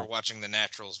the way, we're watching the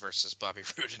Naturals versus Bobby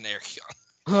Roode and Eric Young.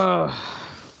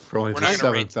 For only We're the not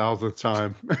gonna 7,000th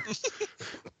time.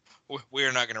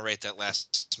 We're not going to rate that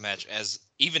last match as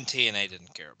even TNA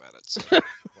didn't care about it. So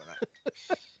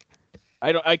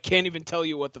I can't even tell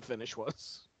you what the finish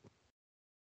was.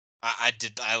 I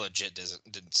legit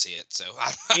didn't see it. So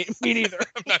Me neither.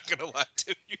 I'm not going to lie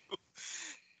to you.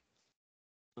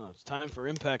 Oh, it's time for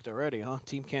Impact already, huh?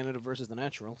 Team Canada versus the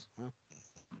Naturals. Huh?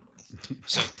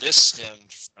 So this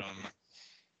stemmed from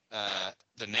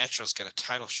the Naturals got a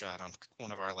title shot on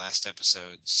one of our last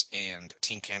episodes, and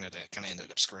Team Canada kind of ended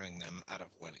up screwing them out of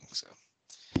winning. So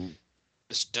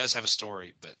this does have a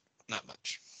story, but not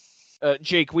much.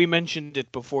 Jake, we mentioned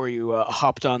it before you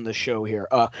hopped on the show here.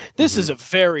 This is a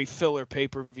very filler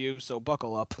pay-per-view, so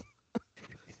buckle up.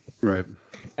 Right.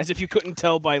 As if you couldn't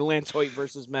tell by Lance Hoyt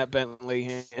versus Matt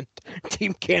Bentley and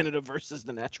Team Canada versus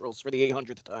the Naturals for the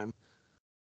 800th time.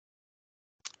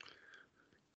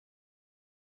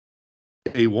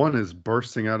 A1 is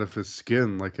bursting out of his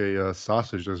skin like a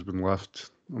sausage that's been left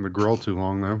on the grill too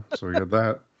long now. So we got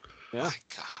that. Yeah. My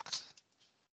God.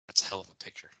 That's a hell of a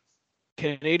picture.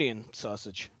 Canadian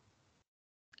sausage.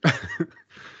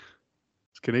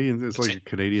 Canadian. It's like a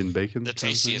Canadian bacon. The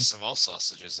tastiest of all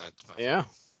sausages. Yeah.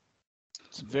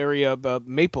 It's very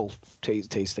maple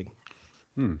tasting.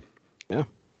 Yeah.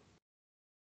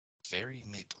 Very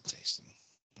maple tasting.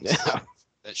 Yeah.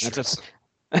 That's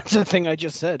the thing I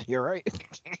just said. You're right.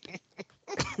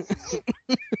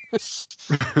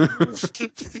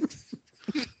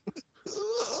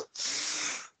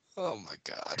 Oh my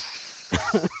God.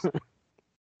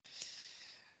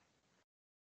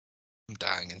 I'm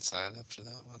dying inside after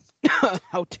that one.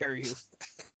 How dare you?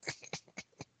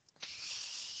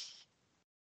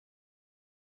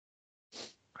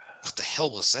 What the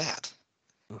hell was that?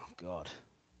 Oh God.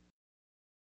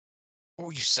 What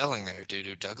were you selling there,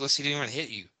 dude? Douglas, he didn't even hit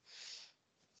you.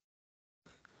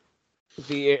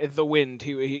 The wind.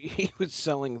 He was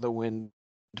selling the wind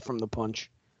from the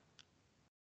punch.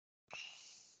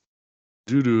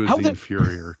 Doo-doo is the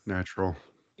inferior natural.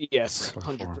 Yes,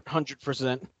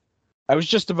 100%. I was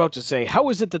just about to say, how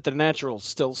is it that the naturals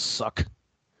still suck?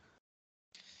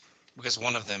 Because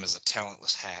one of them is a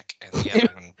talentless hack, and the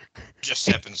other one just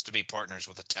happens to be partners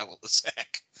with a talentless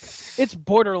hack. It's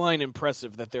borderline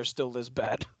impressive that they're still this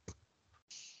bad.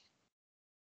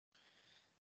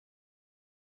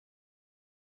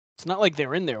 It's not like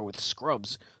they're in there with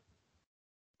scrubs.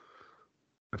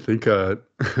 I think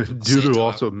Doo-doo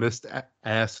also missed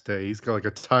ass day. He's got like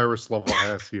a Tyrus level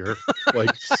ass here.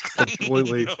 Like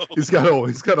completely. No. He's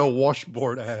got a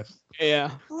washboard ass. Yeah.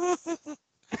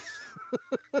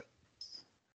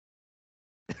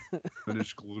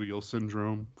 Finished gluteal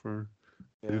syndrome for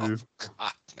Doo-doo. Oh,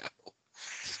 God,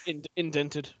 no.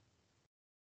 Indented.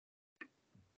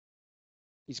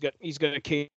 He's got a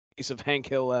case of Hank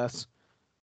Hill ass.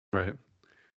 Right.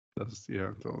 Those.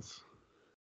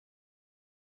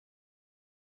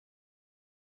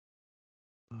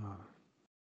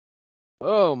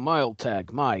 Oh, mild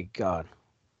tag. My God.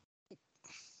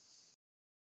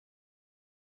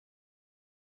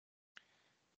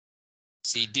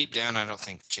 See, deep down, I don't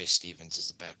think Chase Stevens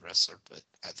is a bad wrestler, but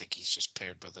I think he's just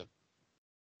paired with a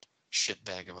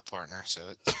shitbag of a partner, so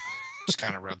it just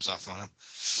kind of rubs off on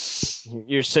him.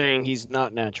 You're saying he's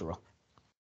not natural?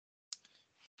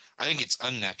 I think it's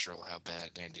unnatural how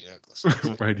bad Andy Douglas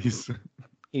is. Right,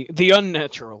 the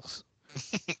unnaturals.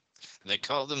 They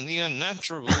call them the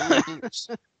unnaturals.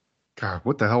 God,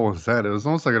 what the hell was that? It was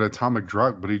almost like an atomic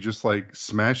drug, but he just like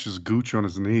smashed his gooch on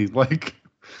his knee. Like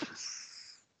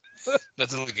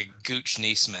nothing like a gooch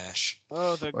knee smash.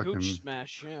 Oh, the gooch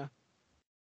smash, yeah.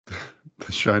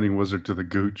 The Shining Wizard to the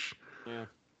gooch. Yeah.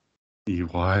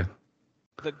 EY.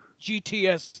 The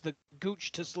GTS, the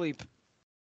gooch to sleep.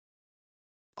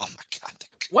 Oh my God.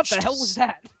 What the hell was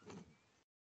that?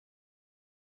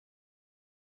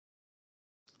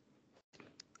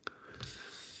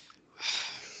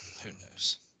 Who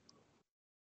knows?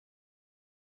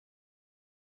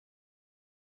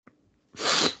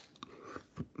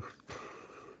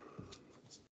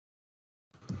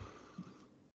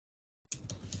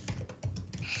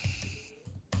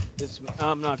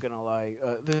 I'm not gonna lie.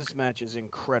 This match is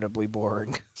incredibly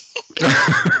boring.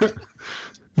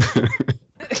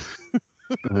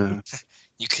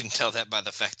 You can tell that by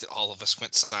the fact that all of us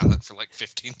went silent for like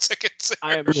 15 seconds.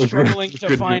 I am struggling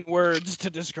to find words to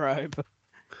describe.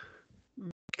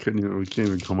 We can't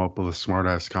even come up with a smart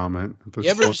ass comment.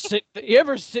 You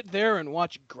ever sit there and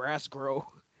watch grass grow?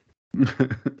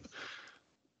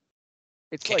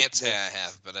 It's can't like say this. I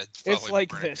have, but it's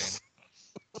like this.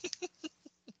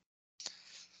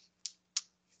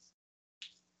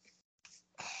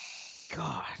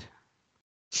 God.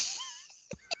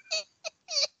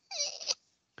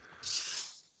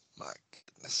 My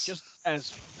goodness. Just as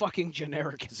fucking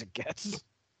generic as it gets.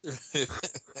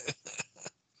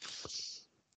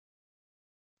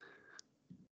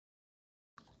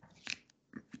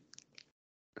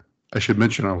 I should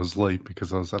mention I was late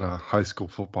because I was at a high school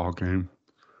football game.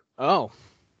 Oh.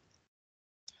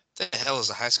 What the hell is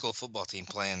a high school football team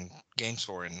playing games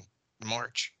for in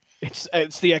March? It's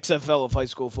the XFL of high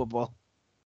school football.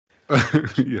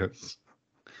 Yes.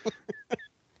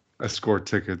 I scored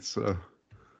tickets. Gotcha.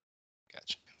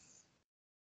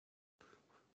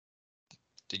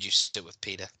 Did you sit with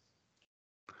PETA?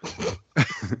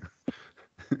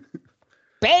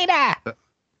 PETA!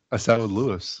 I sat with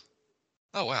Lewis.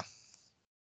 Oh, wow.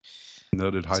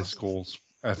 Noted high school's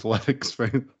athletics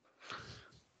fan.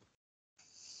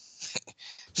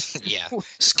 Yeah.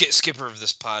 Skipper of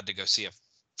this pod to go see a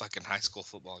fucking high school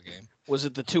football game. Was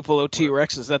it the Tupelo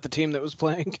T-Rex? Is that the team that was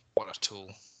playing? What a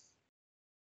tool.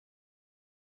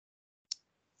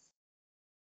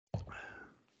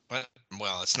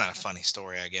 Well, it's not a funny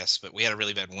story, I guess, but we had a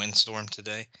really bad windstorm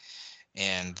today,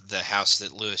 and the house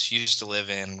that Lewis used to live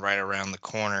in, right around the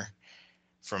corner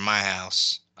from my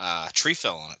house, a tree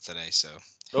fell on it today. So,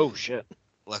 Oh shit.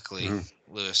 luckily,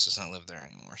 Lewis does not live there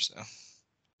anymore. So,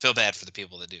 feel bad for the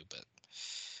people that do, but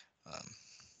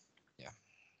yeah,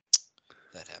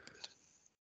 that happened.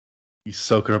 He's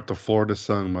soaking up the Florida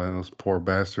sun, man. Those poor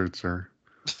bastards are.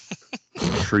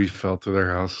 Tree fell to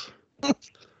their house.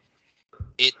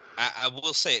 I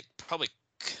will say it probably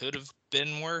could have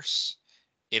been worse.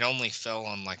 It only fell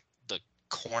on like the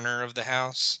corner of the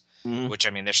house, which, I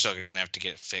mean, they're still gonna have to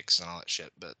get it fixed and all that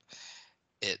shit, but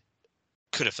it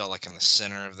could have felt like in the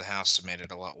center of the house and made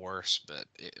it a lot worse, but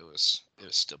it was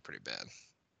still pretty bad.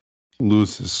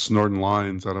 Lewis is snorting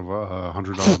lines out of a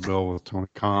 $100 bill with Tony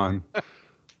Khan.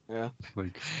 Yeah.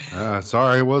 Like,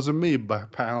 sorry, it wasn't me,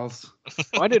 pals.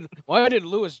 Why did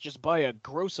Lewis just buy a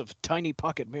gross of tiny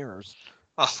pocket mirrors?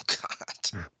 Oh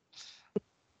God.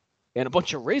 And a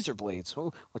bunch of razor blades.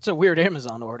 Well, what's a weird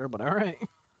Amazon order, but all right.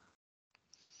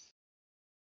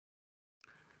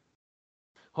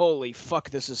 Holy fuck,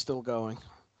 this is still going.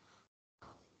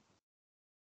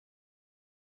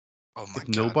 Oh my If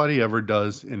God. nobody ever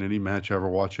does in any match I ever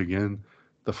watch again,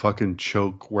 the fucking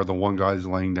choke where the one guy's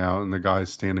laying down and the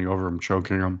guy's standing over him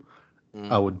choking him,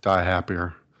 I would die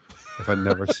happier if I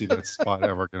never see that spot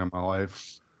ever again in my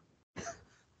life.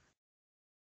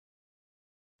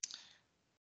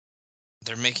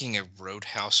 They're making a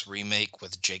Roadhouse remake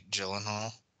with Jake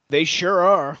Gyllenhaal. They sure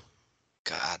are.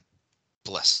 God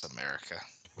bless America.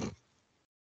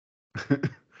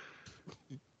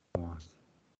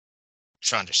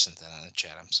 Sean just sent that in the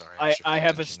chat. I'm sorry. I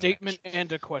have a statement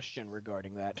and a question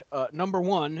regarding that. Number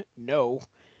one, no.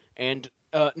 And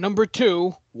number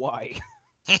two, why?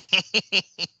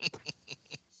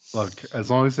 Look, as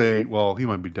long as he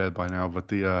might be dead by now, but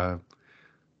the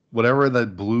whatever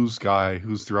that blues guy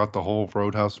who's throughout the whole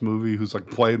Roadhouse movie, who's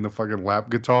like playing the fucking lap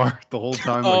guitar the whole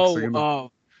time, like singing. God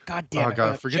damn it!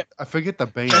 God, I forget the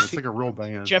band. It's like a real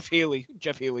band. Jeff Healey.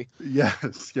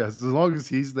 Yes. As long as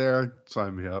he's there,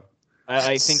 sign me up.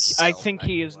 I think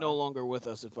he is no longer with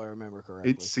us, if I remember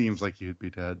correctly. It seems like he'd be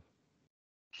dead.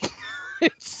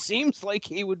 It seems like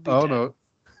he would be. Oh no!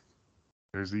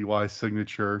 There's EY's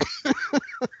signature.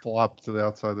 Flop to the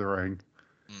outside of the ring.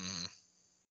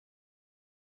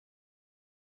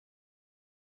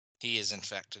 He is in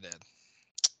fact dead.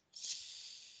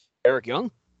 Eric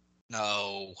Young?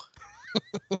 No.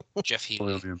 Jeff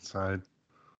Healey. On the inside.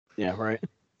 Yeah, right.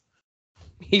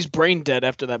 He's brain dead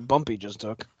after that bump he just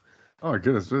took. Oh my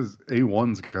goodness, this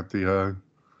A1's got the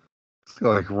it's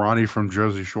got like Ronnie from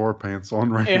Jersey Shore pants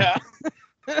on right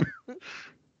now.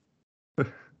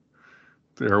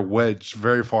 They're wedged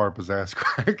very far up his ass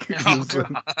crack.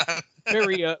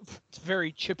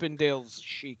 Very Chippendales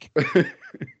chic.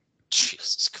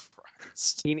 Jesus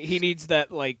Christ. He needs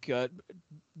that like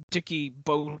dicky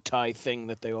bow tie thing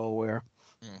that they all wear.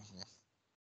 Mm-hmm.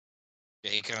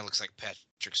 Yeah, he kind of looks like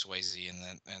Patrick Swayze in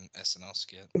that SNL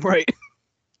skit. Right.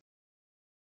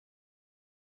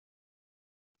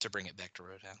 To bring it back to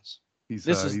Roadhouse.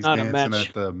 This is not a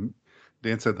match.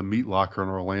 Dance at the meat locker in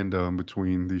Orlando in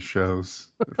between these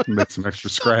shows. Make some extra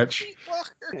scratch.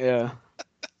 Yeah.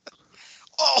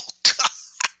 Oh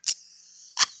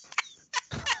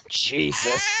God.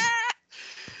 Jesus.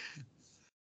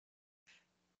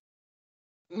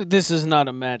 This is not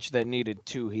a match that needed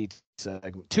two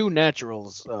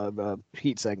naturals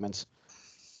heat segments.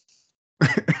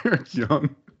 Eric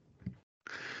Young.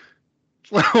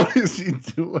 What is he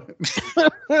doing?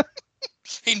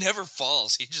 He never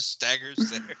falls. He just staggers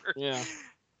there. Yeah.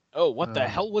 Oh, what the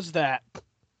hell was that?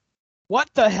 What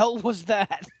the hell was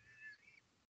that?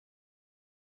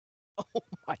 Oh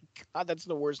my God, that's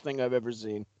the worst thing I've ever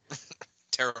seen.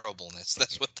 Terribleness.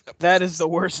 That's what that is the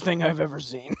worst thing I've ever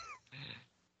seen.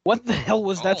 What the hell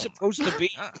was that supposed to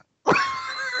be?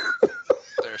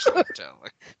 There's no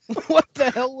telling. What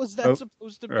the hell was that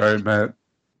supposed to be? All right, Matt.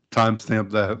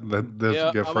 Timestamp that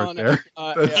gift right there.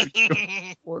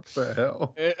 Yeah. What the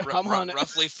hell? I'm on it.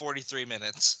 Roughly 43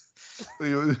 minutes.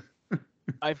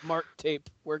 I've marked tape.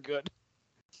 We're good.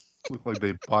 Looked like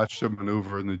they botched a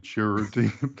maneuver in the cheer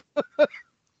routine.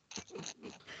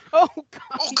 Oh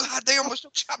God! Oh God! They almost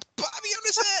chopped Bobby on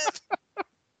his head.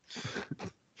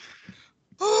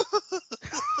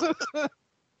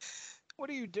 What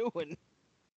are you doing?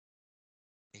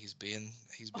 He's being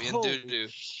doo-doo.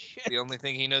 The only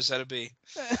thing he knows how to be.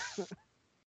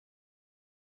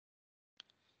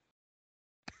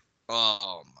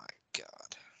 Oh my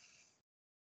God.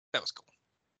 That was cool.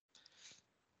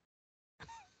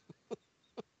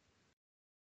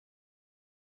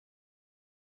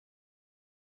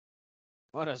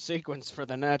 What a sequence for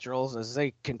the Naturals as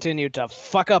they continue to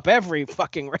fuck up every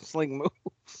fucking wrestling move.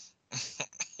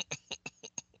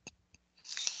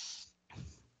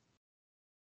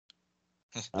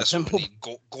 That's what we need.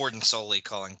 Gordon Soley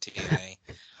calling TNA.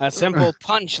 A simple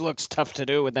punch looks tough to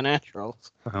do with the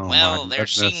Naturals. Oh, Well, my there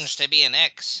goodness. seems to be an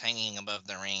X hanging above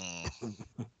the ring.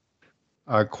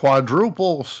 A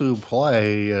quadruple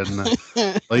suplex, and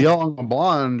the young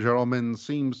blonde gentleman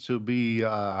seems to be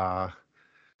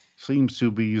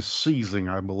seizing,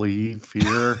 I believe,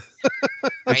 here.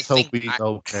 Let's hope he's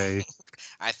okay.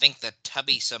 I think the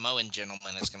tubby Samoan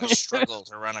gentleman is going to struggle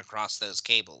to run across those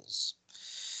cables.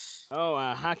 Oh,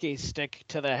 a hockey stick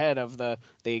to the head of the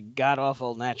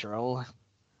god-awful Natural.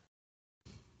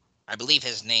 I believe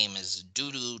his name is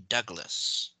Doodoo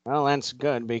Douglas. Well, that's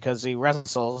good because he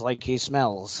wrestles like he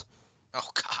smells. Oh,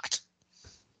 God.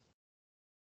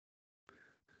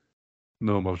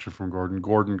 No emotion from Gordon.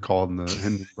 Gordon called in the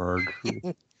Hindenburg.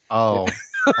 Oh,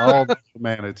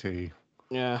 humanity.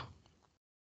 Yeah.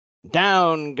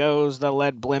 Down goes the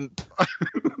lead blimp.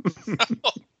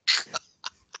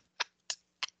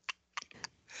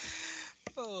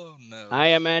 Oh, no. I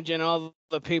imagine all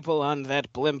the people on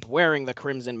that blimp wearing the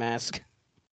crimson mask.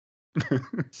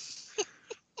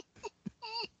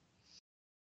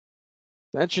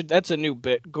 That's a new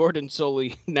bit. Gordon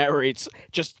Soley narrates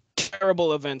just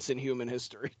terrible events in human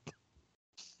history.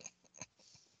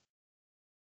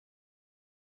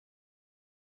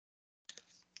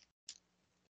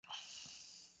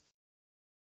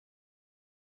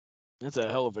 That's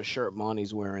a hell of a shirt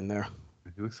Monty's wearing there.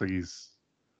 He looks like he's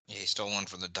Yeah, he stole one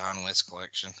from the Don West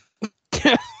collection.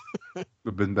 the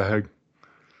bin bag.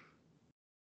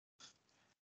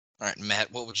 All right,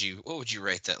 Matt, what would you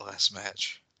rate that last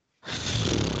match?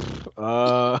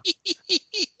 I'll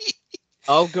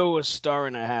go a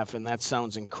 1.5, and that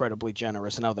sounds incredibly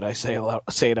generous now that I say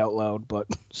it out loud, but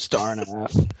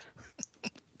 1.5.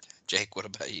 Jake, what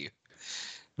about you?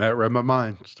 Matt read my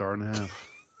mind. 1.5.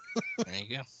 There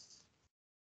you go.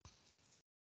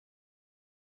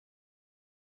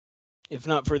 If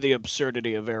not for the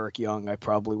absurdity of Eric Young, I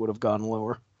probably would have gone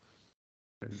lower.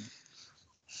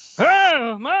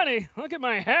 Oh, Monty, look at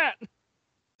my hat.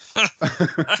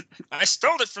 I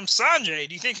stole it from Sanjay.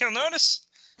 Do you think he'll notice?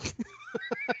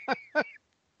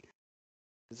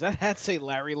 Does that hat say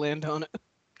Larry Land on it?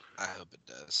 I hope it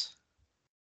does.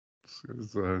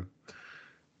 It's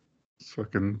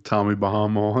fucking Tommy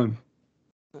Bahama on.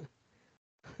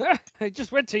 I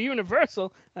just went to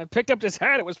Universal. I picked up this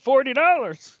hat. It was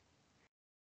 $40.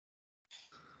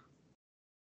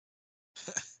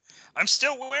 I'm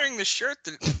still wearing the shirt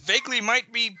that vaguely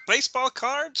might be baseball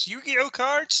cards, Yu-Gi-Oh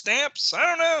cards, stamps. I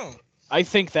don't know. I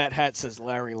think that hat says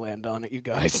Larry Land on it, you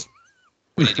guys.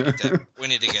 We need to get that. We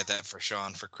need to get that for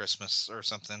Sean for Christmas or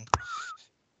something.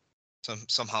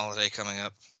 Some holiday coming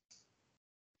up.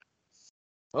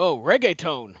 Oh,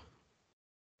 reggaeton.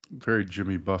 Very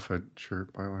Jimmy Buffett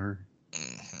shirt by Larry.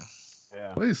 Mm-hmm.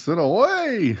 Yeah. Place it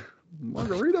away.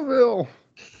 Margaritaville.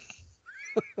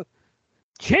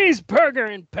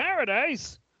 Cheeseburger in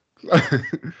paradise.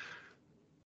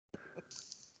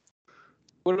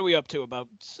 What are we up to? About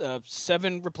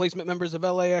 7 replacement members of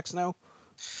LAX now?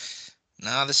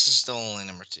 No, this is still only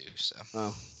number 2. So.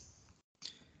 Oh.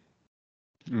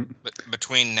 But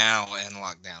between now and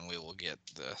lockdown, we will get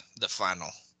the final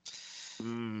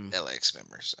LAX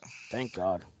members. So. Thank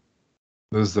God.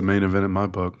 This is the main event in my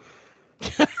book.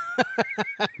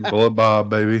 Bullet Bob,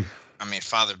 baby. I mean,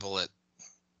 Father Bullet.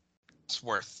 It's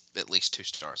worth at least 2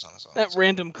 stars on his own. That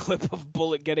random clip of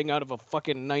Bullet getting out of a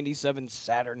fucking 97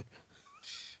 Saturn.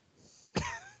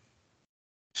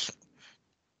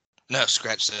 No,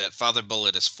 scratch that. Father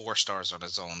Bullet is 4 stars on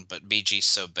his own, but BG's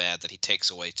so bad that he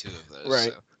takes away 2 of those.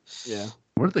 Right. So. Yeah.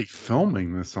 What are they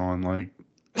filming this on? Like,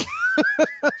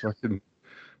 fucking.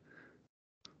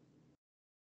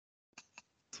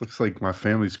 This looks like my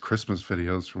family's Christmas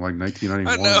videos from like 1991.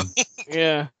 I know.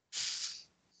 Yeah.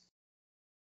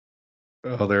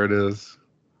 Oh, there it is.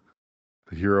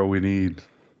 The hero we need.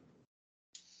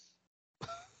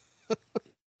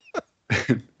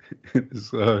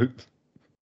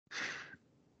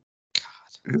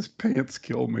 His pants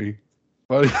kill me.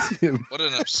 What an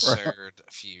absurd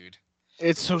feud.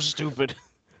 It's so stupid.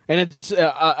 And it's,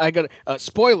 I got,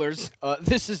 spoilers,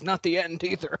 this is not the end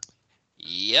either.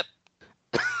 Yep.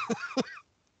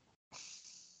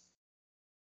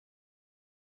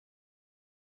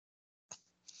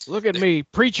 Look at me,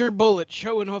 Preacher Bullet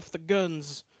showing off the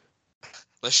guns.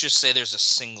 Let's just say there's a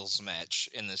singles match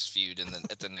in this feud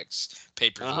at the next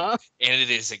pay-per-view, Uh-huh. and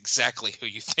it is exactly who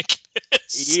you think it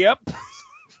is. Yep.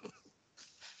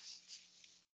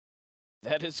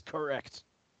 That is correct.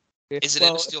 Is it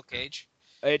in a steel cage?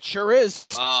 It sure is.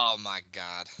 Oh my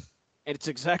god. And it's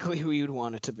exactly who you'd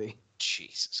want it to be.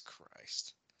 Jesus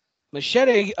Christ.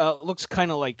 Machete looks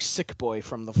kind of like Sick Boy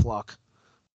from The Flock.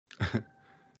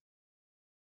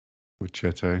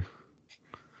 Machete.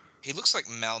 He looks like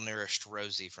malnourished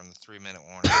Rosie from the 3-Minute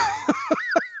Warning.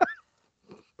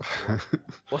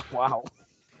 Wow.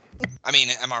 I mean,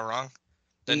 am I wrong?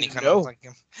 Doesn't he kind No. of look like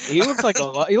him? He looks like a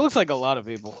lot. He looks like a lot of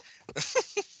people.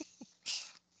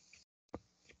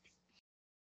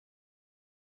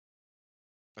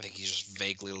 I think he's just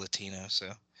vaguely Latino,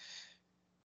 so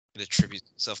it attributes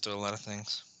itself to a lot of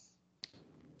things.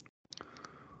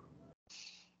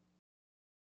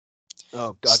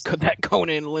 Oh God, that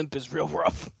Conan limp is real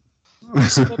rough.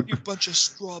 Listen up, you bunch of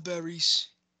strawberries.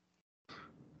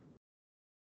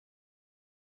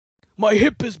 My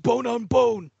hip is bone on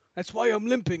bone. That's why I'm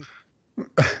limping.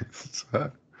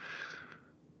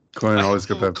 Conan always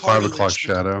got that 5 o'clock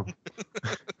shadow.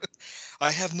 I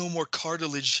have no more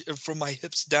cartilage from my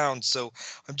hips down, so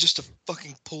I'm just a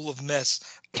fucking pool of mess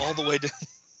all the way down.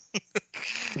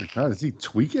 God, is he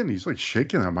tweaking? He's like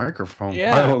shaking that microphone.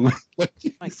 Yeah.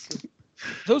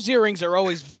 Those earrings are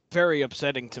always very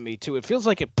upsetting to me too. It feels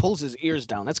like it pulls his ears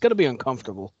down. That's got to be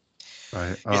uncomfortable.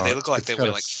 Right. Yeah, they look like they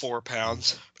weigh like 4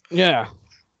 pounds. Yeah.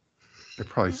 It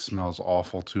probably smells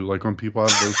awful too. Like when people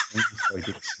have those things, like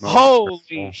it smells Holy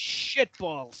terrible.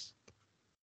 shitballs!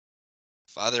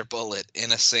 Father Bullet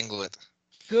in a singlet.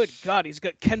 Good God, he's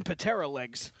got Ken Patera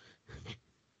legs.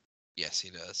 Yes,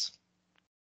 he does.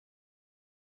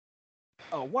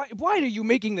 Oh, why are you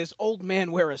making this old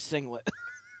man wear a singlet?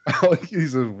 Like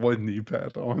he's a one knee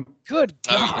pad on. Good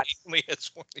Oh, God, he only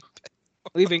has one knee pad.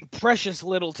 leaving precious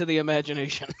little to the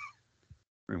imagination.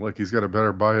 I mean, look, he's got a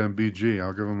better buy in BG.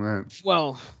 I'll give him that.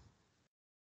 Well,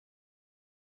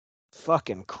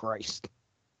 fucking Christ.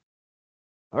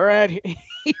 All right,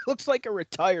 he looks like a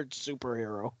retired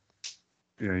superhero.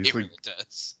 Yeah, he's He like really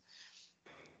does.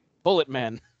 Bullet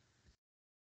Man.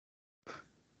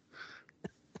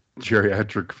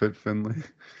 geriatric Fit Finley.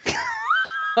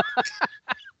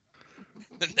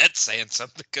 And that's saying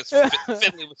something because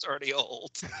Finley was already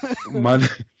old. My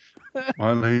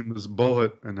name is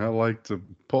Bullet, and I like to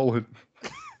pull it.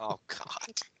 Oh,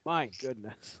 God. My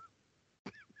goodness.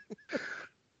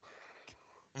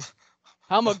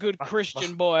 I'm a good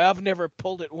Christian boy. I've never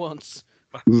pulled it once.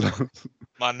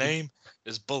 My name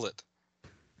is Bullet.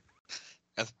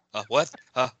 What?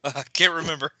 I can't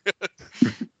remember.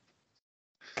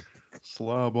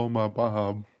 Slob on my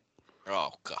bob.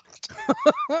 Oh,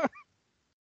 God.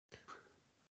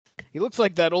 He looks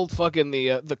like that old fucking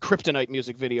the Kryptonite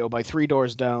music video by Three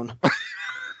Doors Down.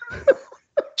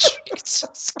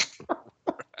 Jesus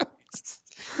Christ.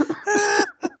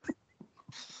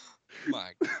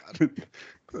 My God.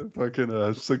 The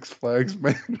fucking Six Flags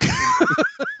man.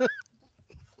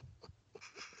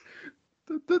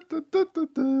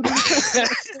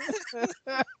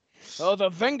 Oh, the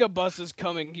Venga bus is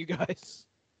coming, you guys.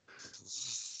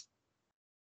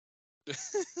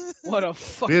 What a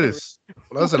fucking...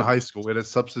 When I was in high school, we had a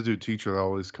substitute teacher that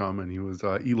always come, and he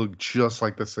looked just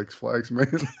like the Six Flags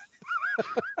man.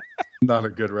 Not a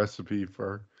good recipe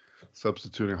for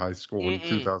substituting high school in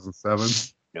 2007.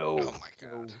 No. Oh, my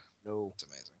God. No. It's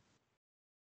amazing.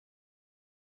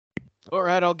 All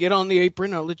right, I'll get on the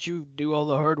apron. I'll let you do all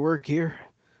the hard work here.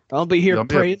 I'll be here Yeah,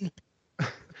 praying.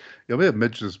 Yeah, we had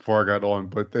mentioned this before I got on,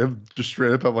 but they have just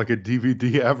straight up have like a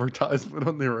DVD advertisement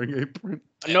on their ring apron.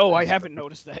 No, I haven't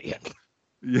noticed that yet.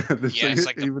 Yeah, It's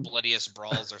like the bloodiest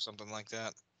brawls or something like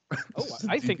that. Oh,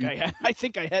 I think I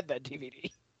had that DVD.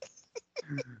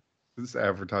 This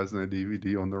advertising a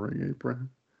DVD on the ring apron.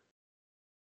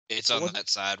 It's on that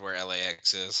side where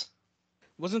LAX is.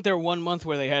 Wasn't there one month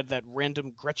where they had that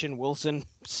random Gretchen Wilson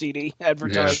CD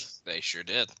advertised? Yes, they sure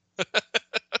did.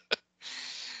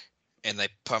 And they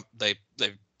pimped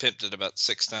it about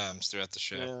 6 times throughout the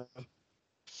show. Yeah.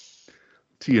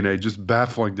 TNA just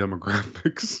baffling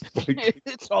demographics. Like,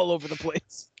 It's all over the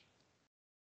place.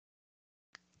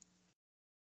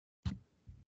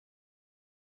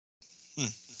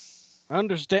 I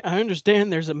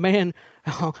understand there's a man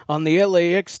on the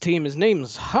LAX team. His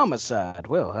name's Homicide.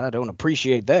 Well, I don't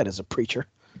appreciate that as a preacher.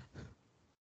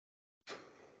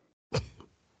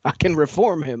 I can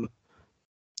reform him.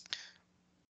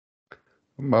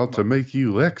 I'm about to make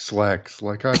you X-Lax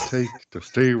like I take to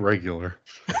stay regular.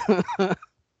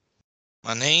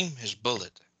 My name is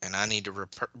Bullet, and I need to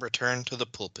return to the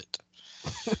pulpit.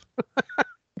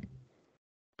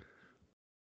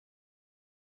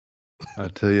 I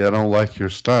tell you, I don't like your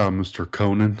style, Mr.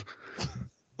 Conan.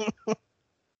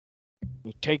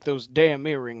 You take those damn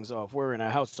earrings off. We're in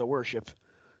a house of worship.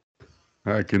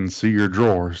 I can see your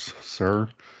drawers, sir.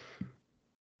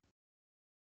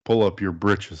 Pull up your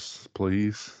breeches,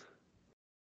 please.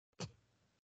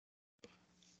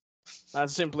 I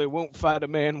simply won't fight a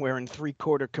man wearing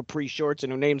 3/4 capri shorts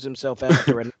and who names himself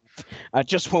after an. I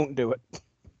just won't do it.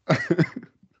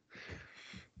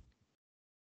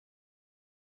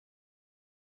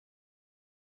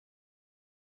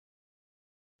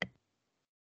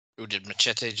 Ooh, did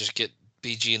Machete just get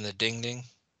BG in the ding ding?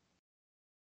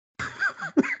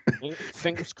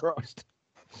 Fingers crossed.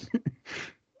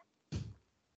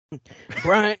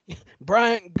 Bryant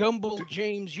Gumbel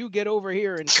James, you get over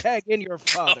here and tag in your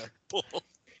father.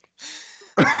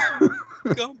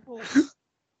 Gumbel.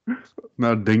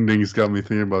 Now Ding Ding's got me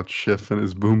thinking about Schiff and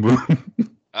his boom boom.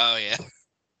 Oh yeah.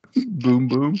 Boom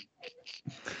boom.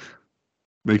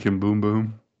 Make him boom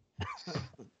boom.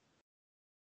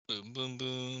 Boom boom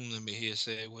boom. Let me hear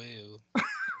say well.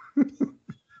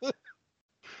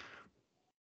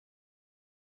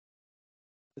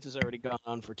 This has already gone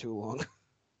on for too long.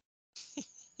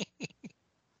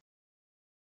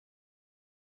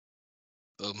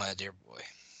 Oh my dear boy.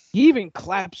 He even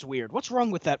claps weird. What's wrong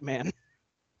with that man?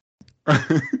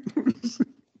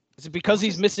 Is it because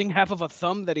he's missing half of a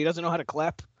thumb that he doesn't know how to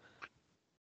clap?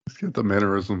 He's got the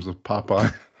mannerisms of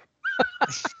Popeye.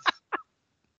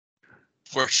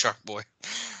 Where's Shark Boy?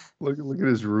 Look at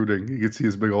his rooting. You can see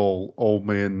his big old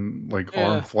man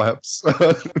arm flaps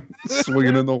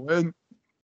swinging in the wind.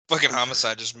 Fucking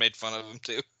Homicide just made fun of him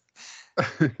too.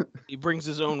 He brings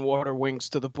his own water wings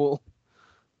to the pool.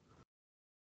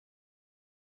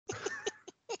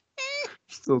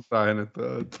 Still dying at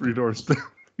the 3 doors down.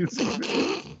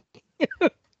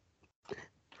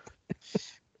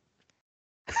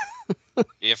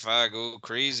 If I go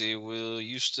crazy, will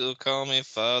you still call me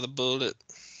Father Bullet?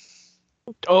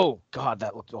 Oh God,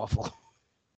 that looked awful.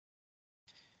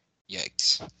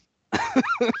 Yikes.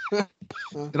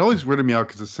 It always weirded me out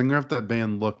because the singer of that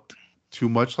band looked too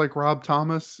much like Rob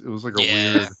Thomas. It was like a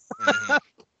weird, Mm-hmm.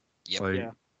 Yep.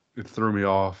 like it threw me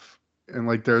off. And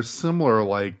like they're similar,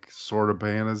 like sort of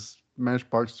band as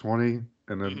Matchbox 20,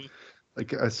 and then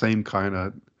like a same kind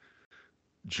of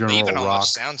general They even rock.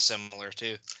 almost sound similar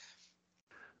too.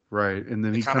 Right, and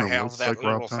then They he kind of have looks that like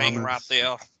little Rob thing Thomas. right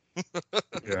there.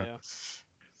 Yeah.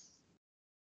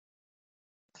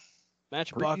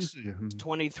 Matchbox Crazy.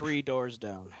 23 doors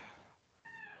down.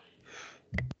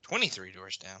 23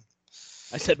 doors down.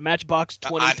 I said Matchbox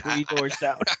 23 doors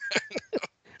down.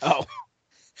 Oh.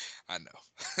 I know.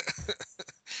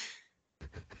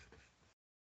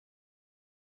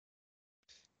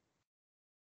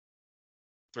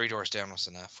 3 doors down was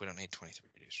enough. We don't need 23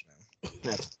 doors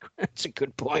down. That's a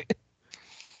good point.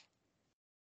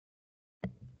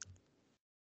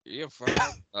 Yeah, fine.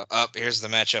 Up here's the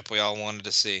matchup we all wanted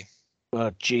to see.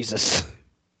 Oh Jesus.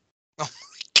 Oh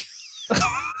my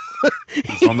God.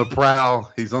 He's on the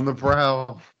prowl. He's on the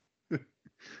prowl. He's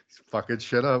fucking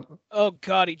shit up. Oh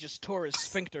God, he just tore his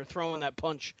sphincter throwing that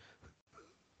punch.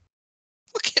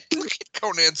 Look at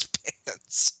Conan's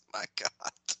pants. My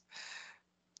God.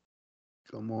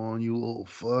 Come on, you little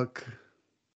fuck.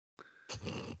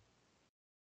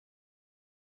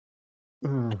 Oh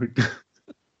my God.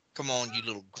 Come on, you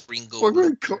little gringo.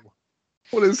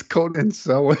 What is Conan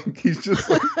selling? He's just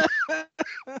like,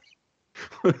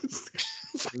 what is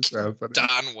happening?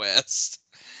 Don West.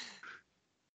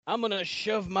 I'm gonna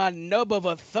shove my nub of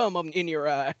a thumb in your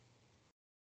eye.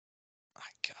 My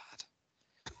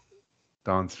God.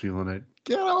 Don's feeling it.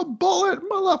 Get a bullet,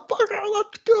 motherfucker.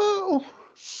 Let's go.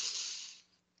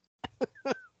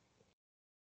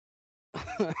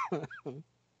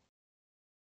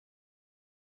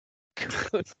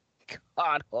 Good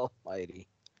God Almighty.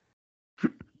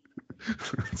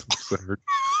 That's absurd.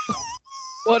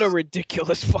 What a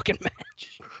ridiculous fucking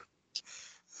match.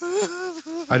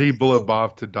 I need Bullet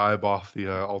Bob to dive off the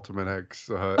Ultimate X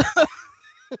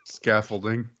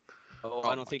scaffolding. Oh,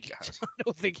 I don't think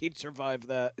he'd survive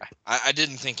that. I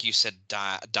didn't think you said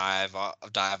dive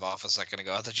off a second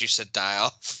ago. I thought you said die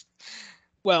off.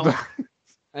 Well,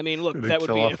 I mean, look, that'd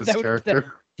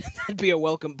be a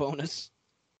welcome bonus.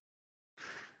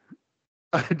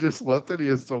 I just love that he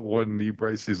has the one knee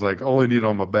brace. He's like, all I need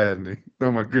on my bad knee,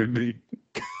 not my good knee.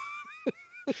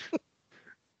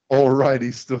 All right,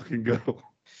 he still can go.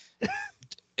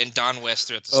 And Don West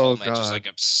throughout this whole match is like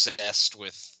obsessed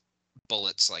with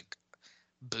Bullet's like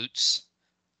boots.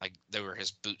 Like they were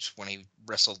his boots when he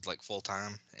wrestled like full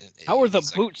time. How are the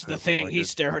boots the thing he's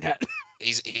staring at?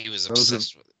 He was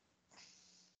obsessed with it.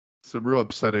 Some real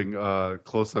upsetting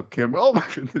close up camera. Oh my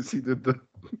goodness, he did like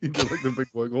the big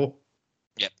wiggle.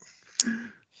 Yep.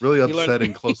 Really You learn-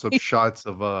 upsetting close-up shots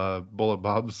of Bullet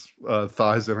Bob's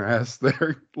thighs and ass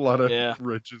there. A lot of Yeah.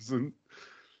 ridges and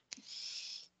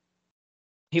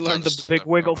He learned the Just big stuff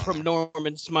wiggle going from on.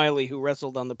 Norman Smiley, who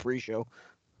wrestled on the pre-show.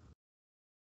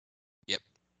 Yep.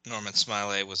 Norman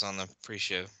Smiley was on the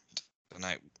pre-show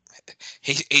tonight.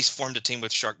 He's formed a team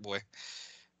with Shark Boy.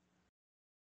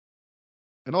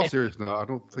 in all seriousness, no, I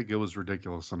don't think it was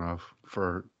ridiculous enough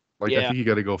for like. I Yeah. think you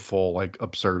got to go full like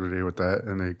absurdity with that,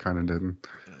 and they kind of didn't.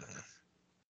 Mhm.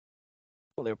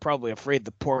 Well, they were probably afraid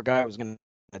the poor guy was going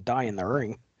to die in the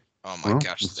ring. Oh my Well,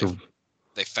 gosh! it's a-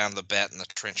 They found the bat in the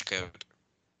trench coat.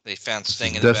 They found it's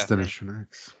Sting in the bathroom. Destination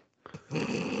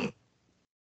X.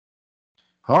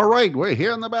 All right, we're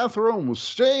here in the bathroom.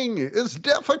 Sting is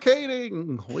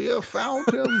defecating. We have found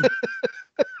him.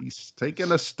 He's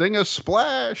taking a Stinger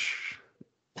splash.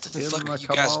 What the In fuck the are you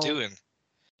guys commode. doing?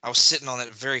 I was sitting on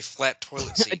that very flat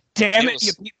toilet seat. Damn It it, you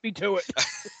was- beat me to it.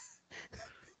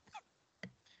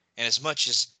 And as much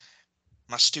as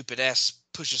my stupid ass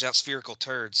pushes out spherical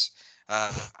turds,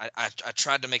 I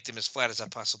tried to make them as flat as I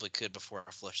possibly could before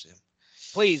I flushed them.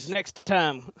 Please, next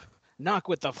time, knock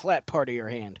with the flat part of your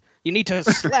hand. You need to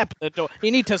slap the door.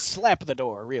 You need to slap the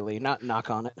door, really, not knock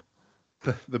on it.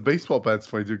 The baseball bat's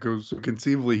funny too, because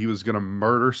conceivably he was gonna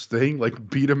murder Sting, like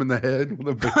beat him in the head with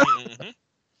a baseball, Mhm.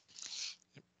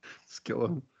 kill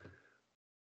him.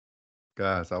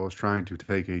 Guys, I was trying to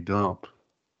take a dump.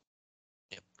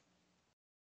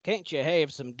 Can't you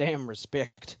have some damn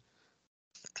respect?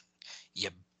 You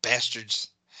bastards.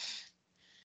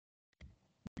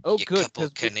 Oh, You good, couple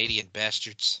because Canadian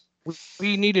bastards.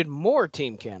 we needed more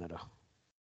Team Canada.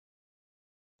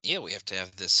 Yeah, we have to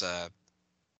have this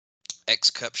X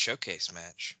Cup showcase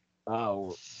match.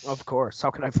 Oh, of course.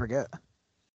 How could I forget?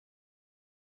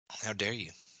 How dare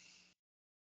you?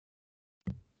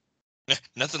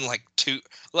 Nothing like two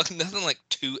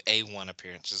A1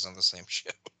 appearances on the same show.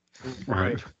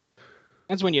 Right.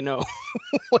 That's when you know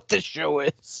what this show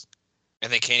is.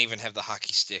 And they can't even have the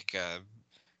hockey stick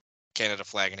Canada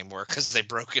flag anymore because they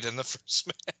broke it in the first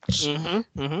match.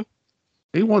 Mm-hmm. Mm-hmm.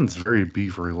 A1's very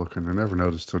beavery looking. I never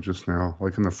noticed till just now.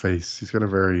 Like in the face. He's got a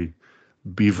very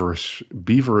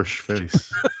beaverish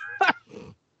face.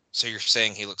 So you're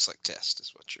saying he looks like Test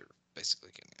is what you're basically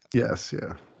getting at. Yes,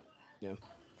 yeah.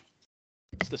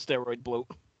 It's the steroid bloat.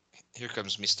 Here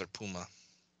comes Mr. Puma.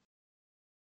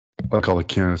 Like all the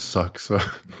Canada sucks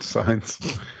signs.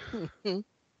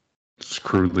 Just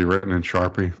crudely written in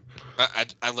Sharpie.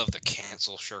 I love the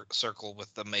cancel circle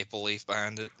with the maple leaf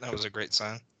behind it. That was a great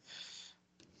sign.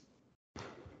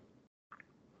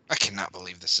 I cannot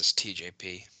believe this is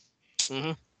TJP.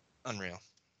 Mm-hmm. Unreal.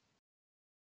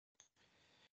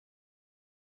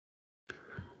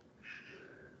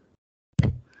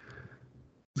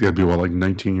 He's got to be what, like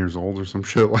 19 years old or some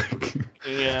shit. Like,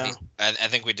 Yeah. I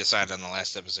think we decided on the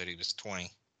last episode he was 20.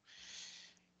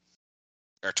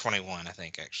 Or 21, I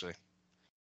think, actually.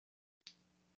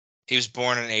 He was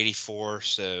born in 84,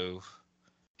 so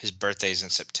his birthday's in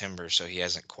September, so he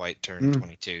hasn't quite turned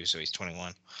 22, so he's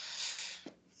 21.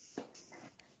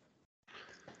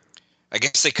 I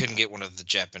guess they couldn't get one of the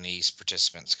Japanese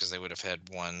participants because they would have had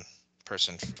one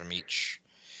person from each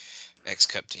X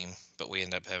Cup team, but we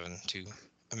end up having 2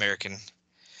 American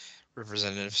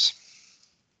representatives.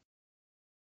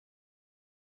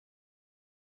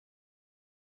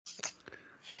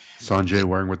 Sanjay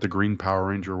wearing what the Green Power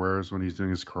Ranger wears when he's doing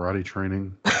his karate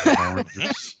training. Power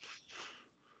Rangers.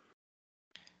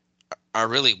 I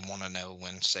really want to know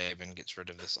when Saban gets rid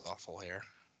of this awful hair.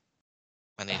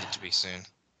 I need it to be soon.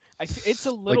 It's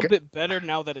a little Like- bit better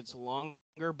now that it's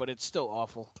longer, but it's still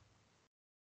awful.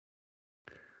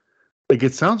 Like,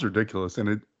 it sounds ridiculous,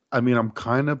 and I mean, I'm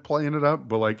kind of playing it up,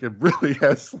 but like, it really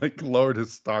has like lowered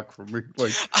his stock for me.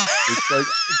 Like,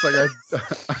 it's like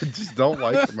I just don't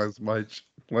like him as much.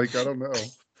 Like, I don't know.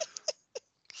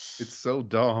 It's so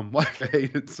dumb. Like, I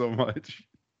hate it so much.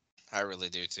 I really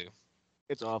do too.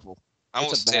 It's awful. I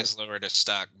won't It's a say bad- it's lowered his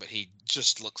stock, but he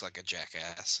just looks like a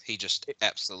jackass. He just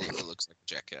absolutely looks like a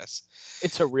jackass.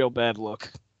 It's a real bad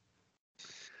look.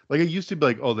 Like, it used to be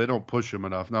like, oh, they don't push him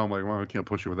enough. Now I'm like, well, I can't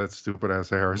push you with that stupid ass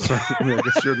hair. So I, mean, I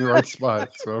guess you're in the right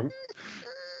spot. So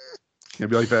can't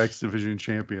be like the X Division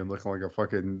champion looking like a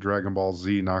fucking Dragon Ball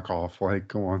Z knockoff. Like,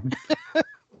 come on.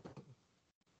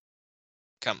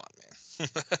 Come on, man.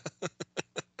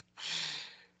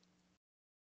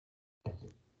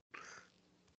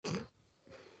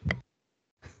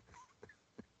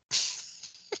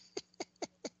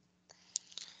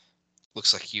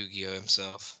 Looks like Yu-Gi-Oh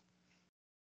himself.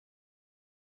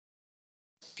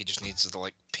 He just needs the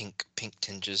like pink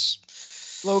Tinges.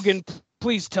 Logan,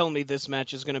 please tell me this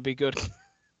match is going to be good.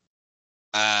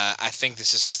 I think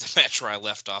this is the match where I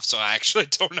left off, so I actually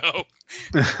don't know.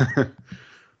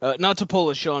 Not to pull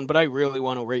a Sean, but I really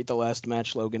want to rate the last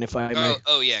match, Logan, if I may.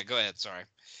 Oh yeah, go ahead. Sorry.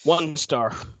 1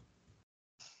 star.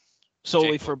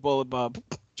 Solely Jake, for Bullet Bob.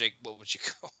 Jake, what would you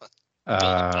call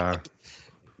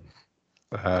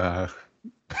it?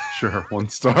 Sure, 1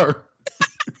 star.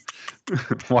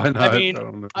 Why not? I mean,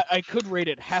 don't know. I could rate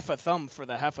it half a thumb for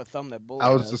the half a thumb that Bullet I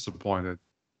was has. disappointed.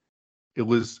 It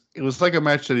was like a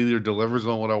match that either delivers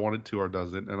on what I wanted to or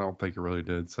doesn't, and I don't think it really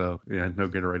did. So yeah, no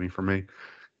good rating for me.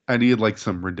 I needed like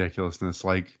some ridiculousness,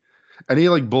 like I need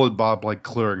like Bullet Bob like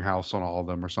clearing house on all of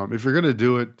them or something. If you're gonna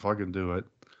do it, fucking do it.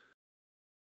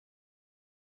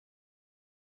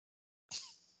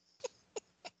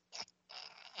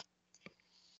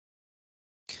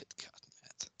 Good God,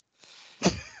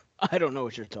 Matt. I don't know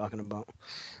what you're talking about.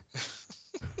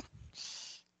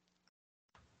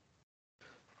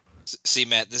 See,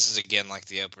 Matt, this is again like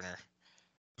the opener.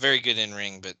 Very good in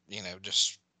ring, but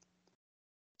just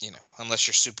unless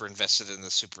you're super invested in the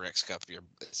Super X Cup,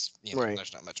 Right.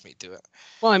 there's not much meat to it.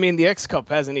 Well, I mean, the X Cup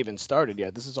hasn't even started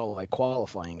yet. This is all like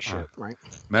qualifying shit, right?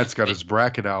 Matt's got his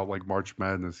bracket out like March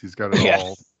Madness. He's got it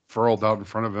all furled out in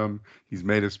front of him. He's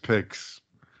made his picks.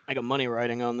 I got money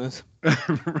riding on this.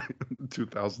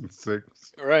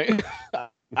 2006. Right.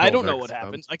 I don't know X what Cup.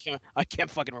 happens. I can't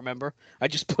fucking remember. I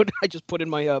just put in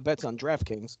my bets on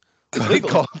DraftKings.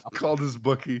 Called his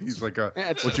bookie. He's like,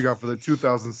 Yeah, what you got for the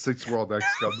 2006 World X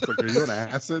Cup? It's like, are you on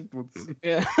acid?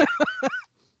 Yeah.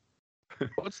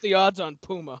 What's the odds on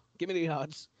Puma? Give me the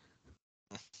odds.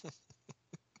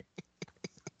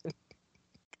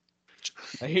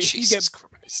 Jesus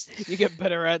Christ. You get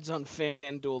better odds on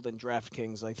FanDuel than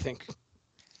DraftKings, I think,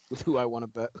 with who I want to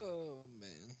bet. Oh man.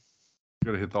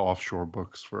 Gotta hit the offshore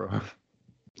books for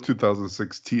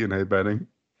 2006 TNA betting.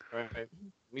 Right.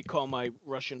 We call my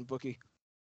Russian bookie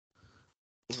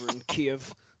over in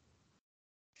Kiev.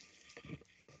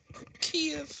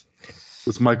 Kiev.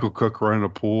 Was Michael Cook running a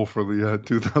pool for the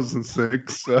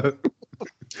 2006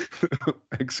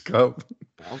 X Cup?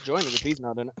 I'll join it if he's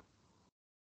not in it.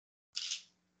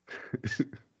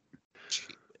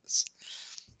 Jeez.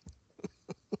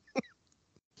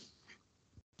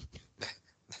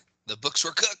 The books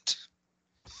were cooked.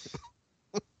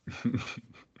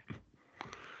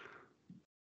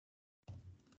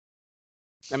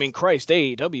 I mean, Christ,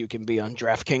 AEW can be on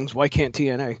DraftKings. Why can't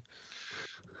TNA?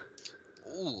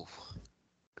 Ooh.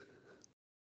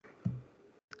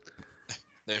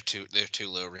 They're too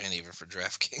low rent even for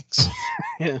DraftKings.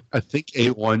 Yeah. I think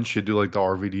 8-1 should do like the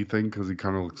RVD thing because he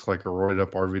kind of looks like a roided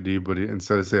up RVD, but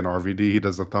instead of saying RVD, he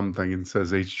does a thumb thing and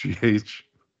says HGH.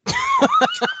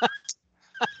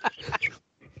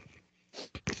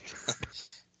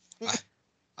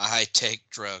 I take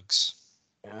drugs.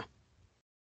 Yeah.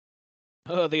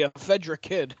 Oh, the Ephedra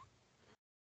Kid.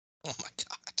 Oh my God.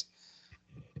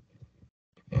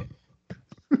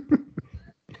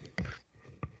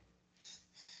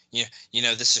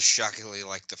 This is shockingly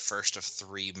like the first of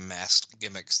 3 masked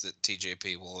gimmicks that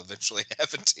TJP will eventually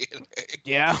have in TNA.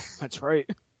 Yeah, that's right.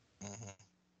 Mm-hmm.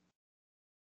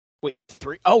 Wait,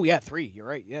 3? Oh, yeah, 3. You're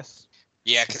right. Yes.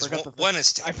 Yeah, because one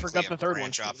is I forgot the third one.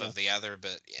 branch off of the other,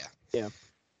 but yeah. Yeah.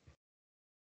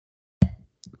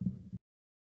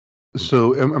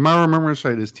 So, am I remembering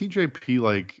right? Is TJP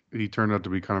like he turned out to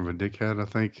be kind of a dickhead? I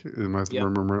think. Am I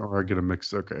remembering, or I get a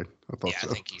mix? Okay, I thought so.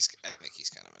 I think he's kind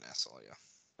of an asshole. Yeah.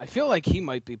 I feel like he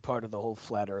might be part of the whole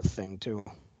flat Earth thing too.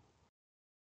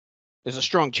 There's a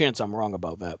strong chance I'm wrong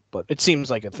about that, but it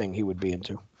seems like a thing he would be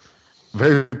into.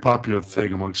 Very popular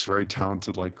thing amongst very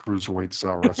talented like cruiserweight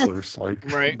style wrestlers, like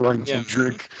Right. Brian Yeah.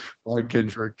 Kendrick,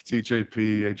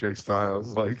 TJP, AJ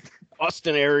Styles, like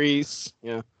Austin Aries.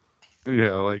 Yeah.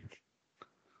 yeah, like.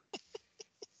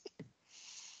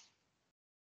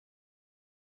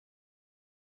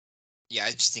 Yeah,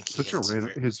 I just think Such a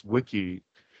random, his wiki.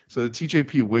 So the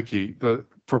TJP wiki,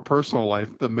 for personal life,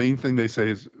 the main thing they say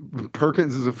is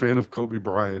Perkins is a fan of Kobe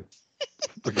Bryant.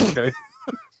 Okay,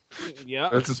 Yeah.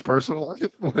 that's his personal life.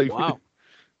 Like, Wow.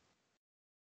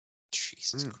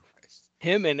 Jesus Christ.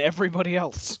 Him and everybody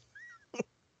else.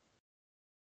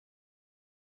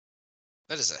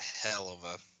 That is a hell of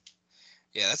a.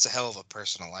 Yeah, that's a hell of a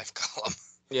personal life column.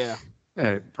 Yeah.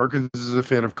 Hey, Perkins is a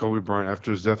fan of Kobe Bryant.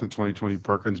 After his death in 2020,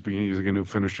 Perkins began using a new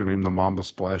finisher named the Mamba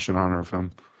Splash in honor of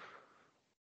him.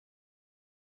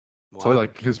 Wow. So,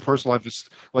 like, his personal life is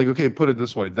like, okay, put it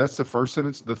this way. That's the first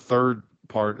sentence. The third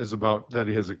part is about that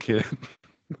he has a kid.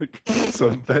 Like,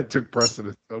 so that took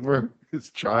precedence over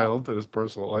his child and his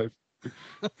personal life.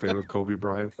 Fan of Kobe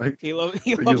Bryant. Like, He loves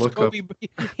look Kobe.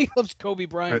 He loves Kobe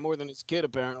Bryant more than his kid,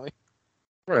 apparently.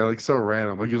 Right, like so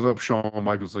random. Like he's up Shawn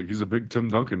Michaels, like he's a big Tim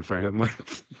Duncan fan. Like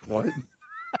what?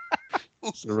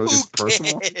 Is it really Who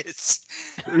personal? cares?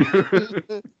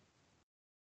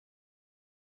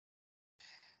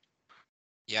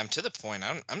 Yeah, I'm to the point.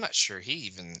 I'm not sure he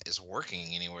even is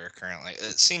working anywhere currently.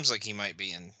 It seems like he might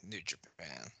be in New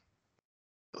Japan.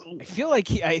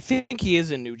 I think he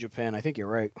is in New Japan. I think you're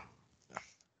right.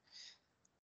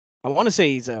 I want to say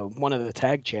he's one of the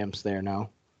tag champs there now,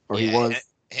 or he was.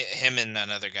 Him and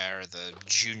another guy are the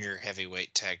junior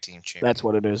heavyweight tag team champions. That's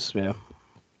what it is. Yeah.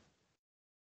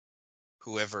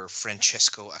 Whoever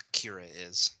Francesco Akira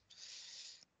is.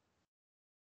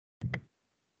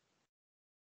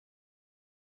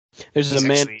 There's a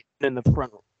man in the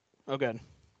front. Oh, good.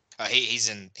 He's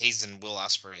in Will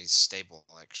Ospreay's stable,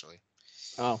 actually.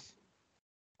 Oh,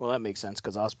 well, that makes sense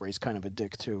because Ospreay's kind of a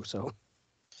dick too. So.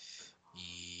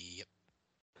 Yep.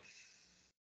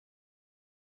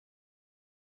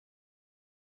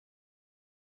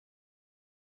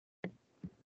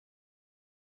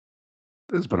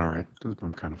 This has been all right. This has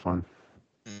been kind of fun.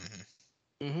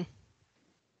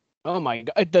 Oh my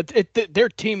God! They're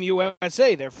Team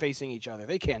USA. They're facing each other.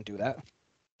 They can't do that.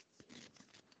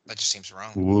 That just seems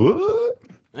wrong. What?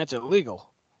 That's illegal.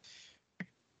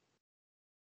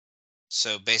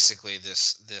 So basically,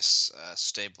 this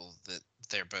stable that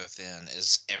they're both in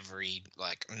is every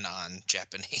like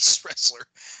non-Japanese wrestler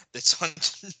that's on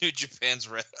New Japan's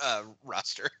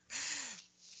roster.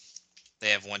 They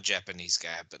have one Japanese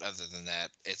guy, but other than that,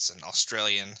 it's an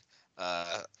Australian,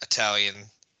 Italian,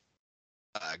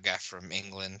 guy from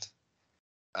England,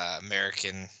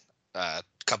 American, a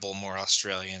couple more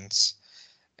Australians,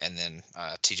 and then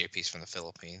TJP's from the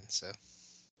Philippines. So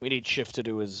we need Schiff to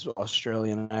do his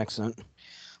Australian accent.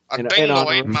 Ate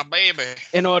my baby.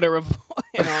 In honor of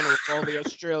all the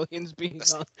Australians being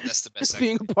that's the best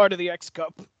being a part of the X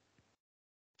Cup.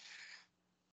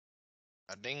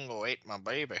 A dingo ate my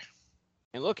baby.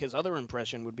 And look, his other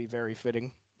impression would be very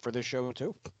fitting for this show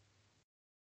too.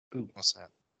 Ooh, what's that?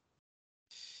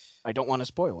 I don't want to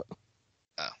spoil it.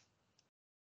 Oh.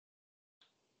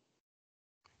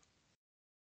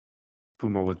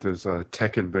 Puma with his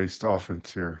Tekken-based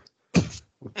offense here.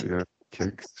 With the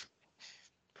kicks.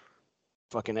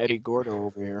 Fucking Eddie Gordo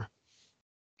over here.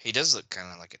 He does look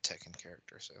kind of like a Tekken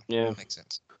character, so yeah, that makes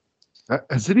sense.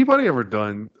 Has anybody ever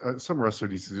done some wrestler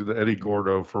used to do the Eddie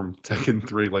Gordo from Tekken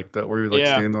 3 like that, where he like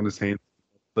stand on his hand,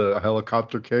 the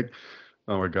helicopter kick?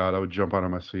 Oh my God, I would jump out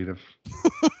of my seat if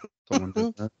someone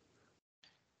did that.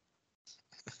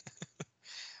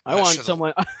 I want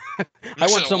someone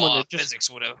to just physics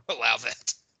would allow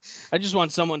that. I just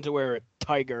want someone to wear a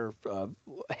tiger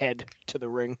head to the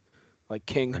ring, like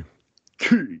King.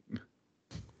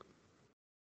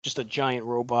 Just a giant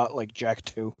robot like Jack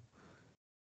 2.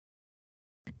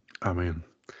 I mean,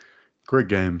 great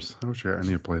games. I wish I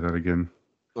need to play that again.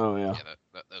 Oh yeah.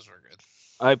 Yeah, those were good.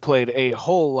 I played a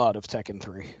whole lot of Tekken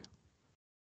 3.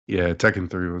 Yeah, Tekken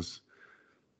 3 was.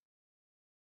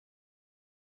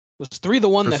 Was 3 the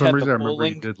one For that some had reason, the I remember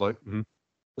bowling? he did like.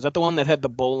 Was that the one that had the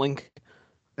bowling?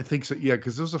 I think so. Yeah,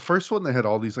 because it was the first one that had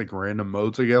all these like random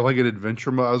modes. Like, yeah, like an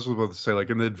adventure mode. I was about to say, like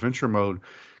in the adventure mode,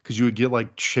 because you would get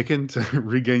like chicken to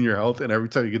regain your health, and every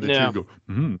time you get the chicken,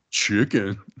 you go,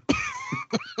 chicken.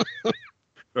 I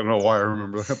don't know why I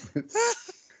remember that.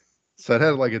 So it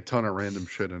had like a ton of random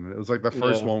shit in it. It was like the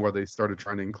first one where they started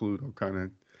trying to include all kind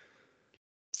of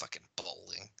fucking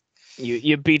bowling.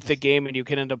 You beat the game and you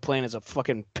can end up playing as a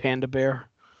fucking panda bear.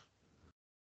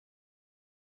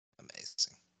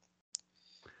 Amazing.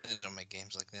 They don't make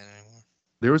games like that anymore.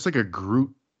 There was like a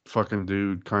Groot fucking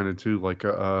dude kind of too. Like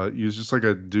he was just like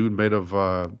a dude made of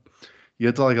you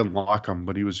had to like unlock him,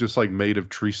 but he was just like made of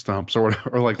tree stumps or whatever,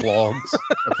 or like logs.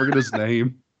 I forget his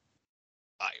name.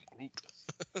 I'm Groot.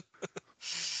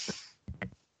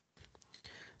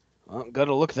 Well,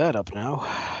 gotta look that up now.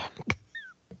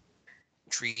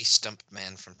 Tree stump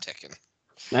man from Tekken.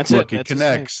 That's look, it. It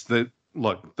connects the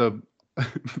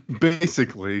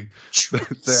basically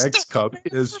the X Cup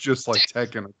is just like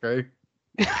Tekken, okay?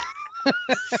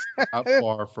 Not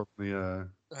far from the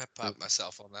I popped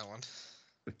myself on that one.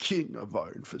 The King of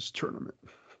Iron Fist tournament.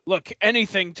 Look,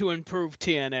 anything to improve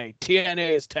TNA.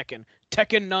 TNA is Tekken.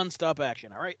 Tekken nonstop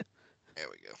action, all right? There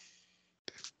we go.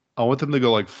 I want them to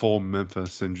go like full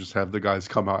Memphis and just have the guys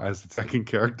come out as the Tekken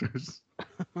characters.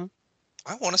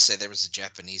 I want to say there was a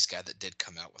Japanese guy that did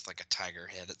come out with like a tiger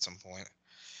head at some point.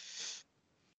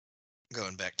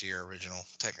 Going back to your original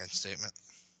Tekken statement.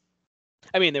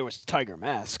 I mean, there was Tiger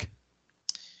Mask.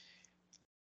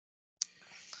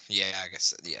 Yeah, I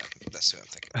guess. Yeah, that's what I'm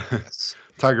thinking.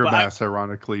 Tiger Mask,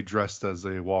 ironically dressed as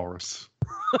a walrus.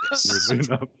 Weirdly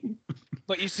enough.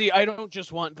 But you see, I don't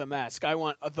just want the mask. I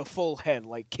want the full head,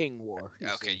 like King wore.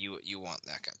 Okay, see. you want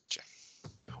that, gotcha.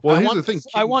 Well, I here's want the thing.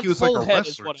 I want he was full like a head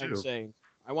is wrestler what I'm too. saying.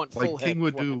 I want Like full head. King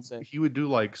would is what I'm do, saying. he would do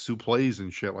like suplees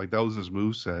and shit. Like that was his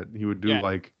moveset. He would do Yeah,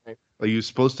 like right. he was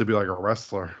supposed to be like a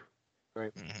wrestler.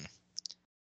 Right. Mm-hmm.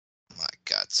 My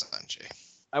God, Sanjay.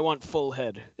 I want full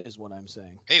head is what I'm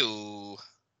saying. Hey-oo.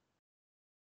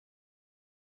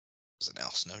 Was an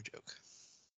Al Snow joke.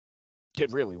 It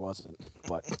really wasn't,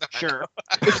 but sure.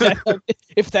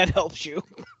 if that helps you.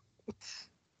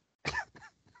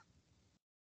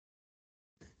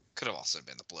 Could have also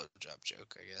been the blowjob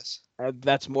joke, I guess.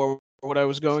 That's more what I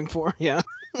was going for. Yeah.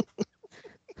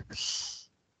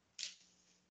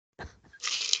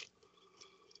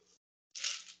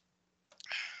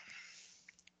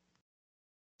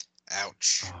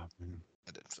 Ouch. Oh, man.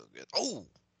 That didn't feel good. Oh!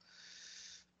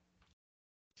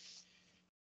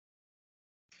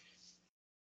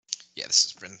 Yeah,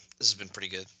 this has been pretty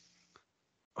good.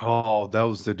 Oh, that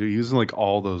was the dude. He was in like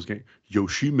all those games.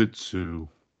 Yoshimitsu.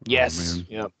 Yes. Oh, man.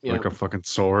 Yep. Like a fucking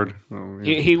sword. Oh, man.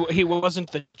 He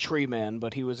wasn't the tree man,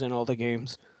 but he was in all the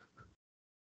games.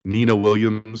 Nina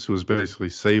Williams, who was basically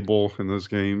Sable in those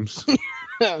games.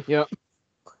 Yep.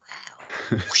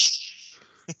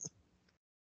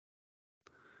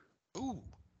 Ooh.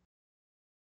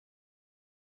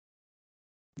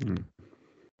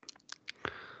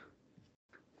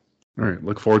 All right.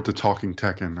 Look forward to talking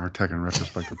Tekken, our Tekken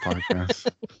retrospective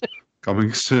podcast.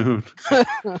 Coming soon.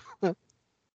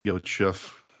 Yo,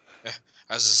 Chiff.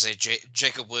 I was going to say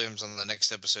Jacob Williams on the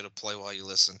next episode of Play While You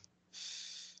Listen.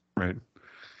 Right.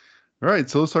 All right.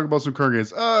 So let's talk about some card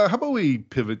games. How about we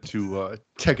pivot to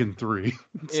Tekken 3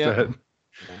 instead?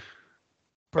 Yeah.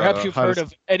 Perhaps you've heard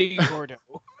of Eddie Gordo.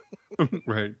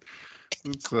 Right.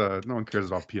 Let's, no one cares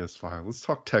about PS5. Let's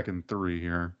talk Tekken 3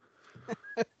 here.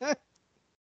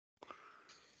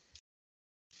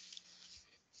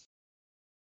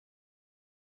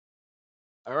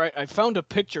 All right, I found a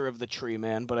picture of the tree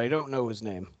man, but I don't know his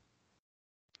name.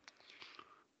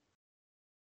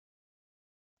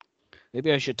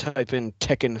 Maybe I should type in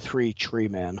Tekken 3 tree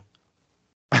man.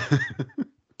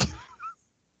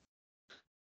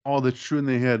 Oh, that's true. And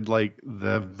they had like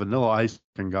the Vanilla Ice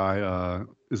guy.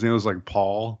 His name was like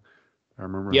Paul. I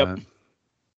remember Yep.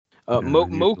 that.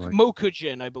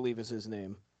 Mokujin, I believe, is his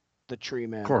name. The tree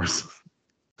man. Of course.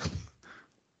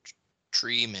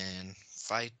 Tree Man,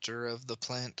 fighter of the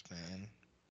plant man.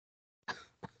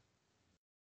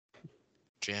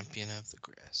 Champion of the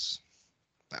grass.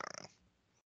 I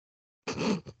don't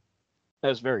know. That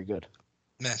was very good.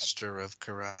 Master of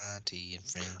karate and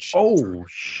friendship. Oh,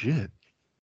 shit.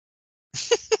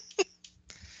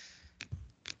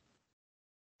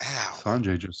 Ow.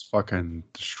 Sanjay just fucking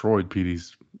destroyed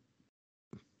Petey's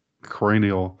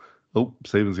cranial. Oh,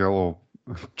 Saban's got a little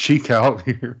cheek out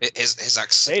here. His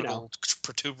occipital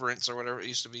protuberance, or whatever it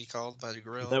used to be called by the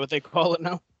gorilla. Is that what they call it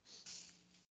now?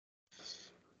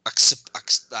 I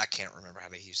can't remember how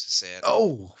they used to say it.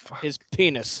 Oh, fuck. His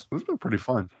penis. It's been pretty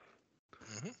fun.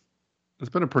 Mm-hmm. It's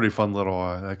been a pretty fun little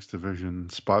X Division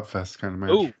Spot Fest kind of match.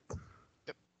 Ooh.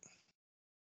 Yep.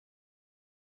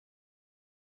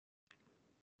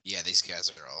 Yeah, these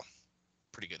guys are all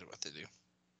pretty good at what they do.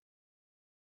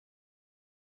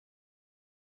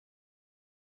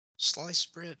 Slice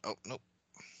bread? Oh, nope.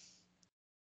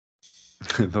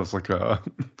 That was like a...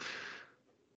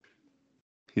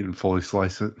 He didn't fully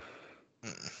slice it.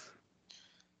 Mm-mm.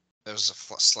 That was a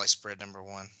slice bread number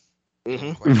one.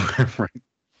 Mm-hmm. Right.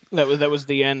 That was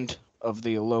the end of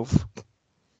the loaf.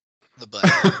 The butt.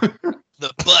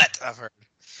 The butt, I've heard.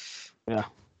 Yeah.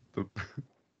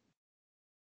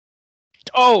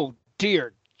 Oh,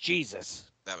 dear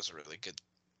Jesus. That was a really good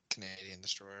Canadian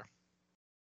destroyer.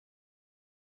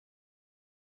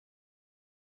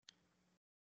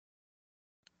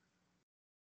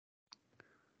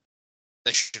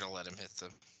 They should have let him hit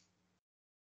the...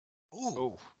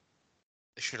 Ooh.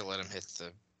 They should have let him hit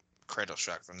the cradle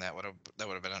shock from that. That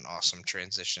would have been an awesome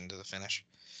transition to the finish.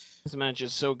 This match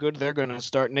is so good, they're going to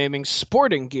start naming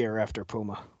sporting gear after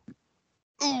Puma.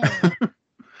 Ooh.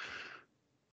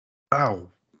 Ow.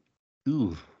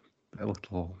 Ooh. That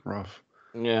looked a little rough.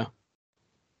 Yeah.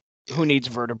 Who needs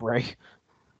vertebrae?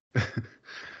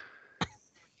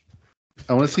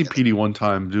 I want to see PD one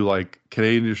time do like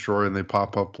Canadian Destroyer and they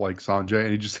pop up like Sanjay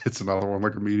and he just hits another one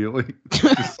like immediately.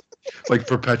 Just, like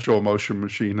perpetual motion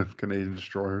machine of Canadian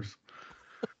Destroyers.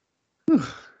 The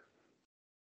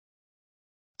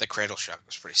cradle shock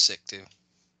was pretty sick too.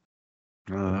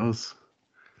 That was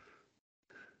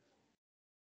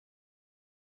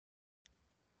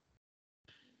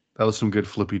some good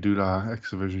flippy doodah X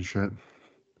Division shit.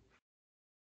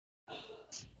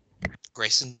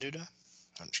 Grayson Duda?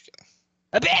 I'm just kidding.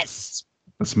 Abyss!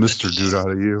 That's Mr. Dude out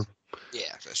of you.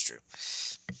 Yeah, that's true.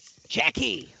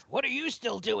 Jackie, what are you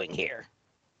still doing here?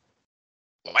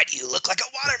 Why do you look like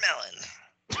a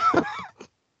watermelon?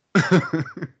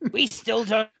 We still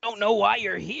don't know why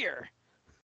you're here.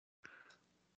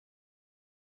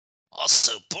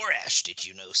 Also, poor Ash, did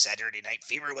you know Saturday Night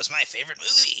Fever was my favorite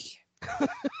movie?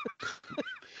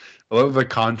 I love the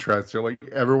contrast. They're like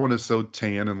everyone is so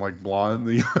tan and like blonde.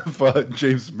 The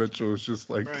James Mitchell is just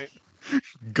like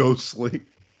ghostly.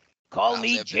 Call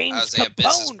me James Isaiah Capone.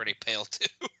 Abyss is pretty pale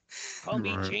too. Call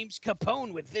me James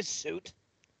Capone with this suit.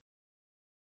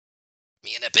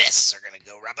 Me and Abyss are gonna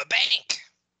go rob a bank.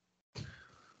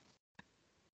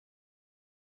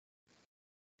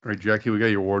 All right, Jackie, we got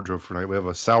your wardrobe for tonight. We have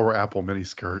a sour apple mini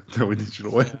skirt that we need you to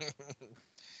wear.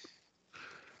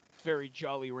 Very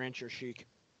Jolly Rancher chic.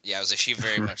 Yeah, she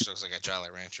very much looks like a Jolly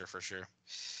Rancher for sure.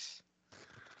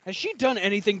 Has she done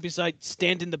anything besides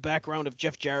stand in the background of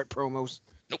Jeff Jarrett promos?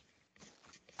 Nope.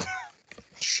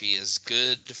 She is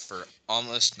good for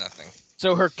almost nothing.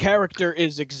 So her character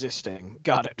is existing.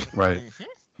 Got it. Right.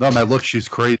 No, man, look, she's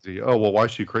crazy. Oh, well, why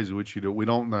is she crazy? What'd she do? We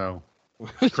don't know.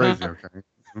 She's crazy, okay?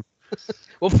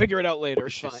 We'll figure it out later.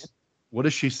 It's fine. What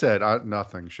has she said?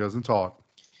 Nothing. She doesn't talk.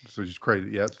 So she's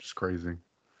crazy. Yeah, she's crazy.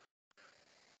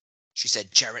 She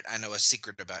said, Jarrett, I know a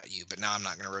secret about you, but now I'm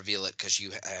not going to reveal it because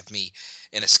you have me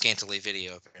in a scantily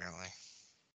video, apparently.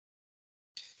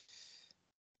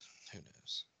 Who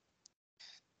knows?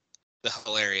 The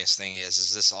hilarious thing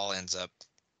is this all ends up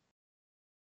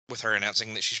with her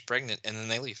announcing that she's pregnant, and then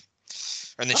they leave.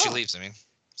 And then she leaves, I mean.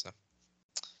 So.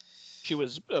 She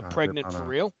was pregnant for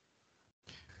real?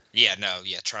 Yeah, no,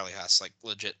 yeah, Charlie Haas, like,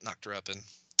 legit knocked her up, and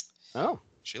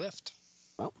she left.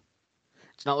 Well,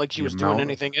 it's not like she was doing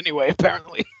anything anyway,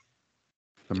 apparently.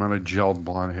 The amount of gelled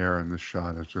blonde hair in this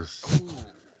shot is just...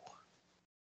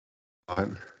 I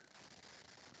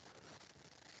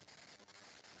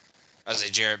say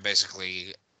Jarrett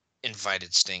basically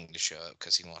invited Sting to show up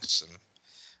because he wants him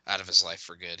out of his life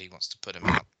for good. He wants to put him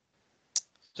out.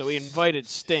 So he invited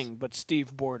Sting, but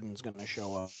Steve Borden's going to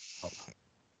show up.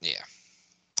 Yeah,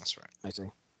 that's right. I see.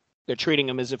 They're treating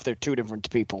him as if they're two different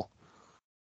people.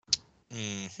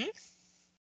 Mm-hmm.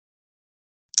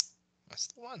 That's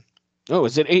the one. Oh,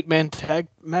 is it 8-man tag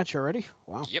match already?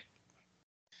 Wow. Yep.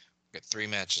 We've got 3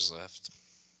 matches left.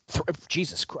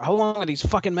 Jesus Christ. How long are these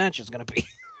fucking matches going to be?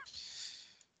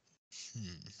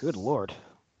 Good Lord.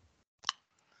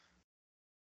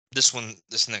 This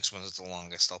next one is the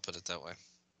longest, I'll put it that way.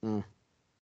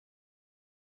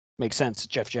 Makes sense.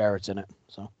 Jeff Jarrett's in it,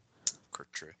 so.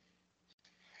 True.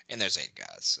 And there's 8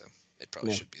 guys, so it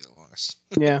probably should be the longest.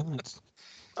 Yeah.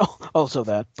 Also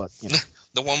that, but, you know.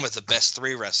 The one with the best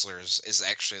 3 wrestlers is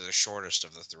actually the shortest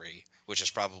of the 3, which is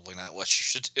probably not what you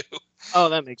should do. Oh,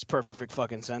 that makes perfect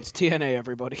fucking sense. TNA,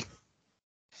 everybody.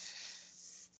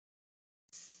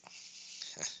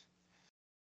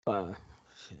 Par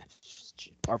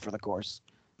for the course.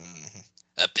 Mm-hmm.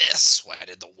 Abyss, why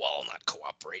did the wall not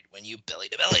cooperate when you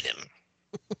belly-to-bellied him?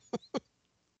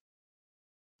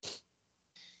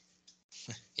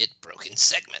 It broke in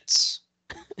segments.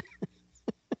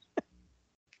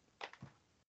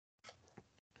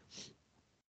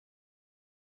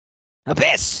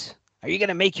 Abyss, are you going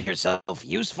to make yourself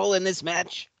useful in this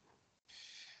match?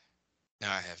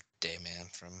 Now I have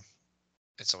Dayman from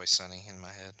It's Always Sunny in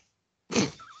my head.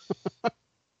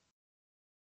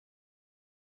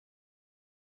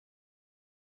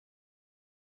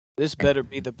 This better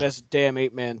be the best damn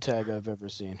 8-man tag I've ever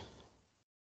seen.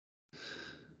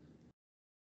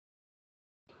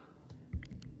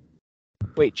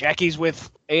 Wait, Jackie's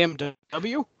with AMW?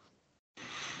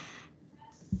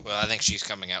 Well, I think she's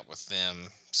coming out with them,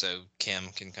 so Kim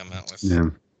can come out with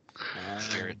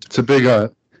Jarrett. It's a big,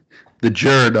 the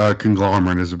Jarrett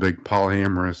conglomerate is a big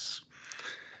polyamorous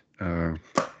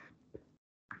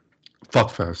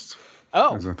fuckfest.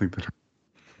 Oh. I think that,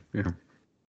 yeah.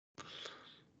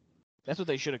 That's what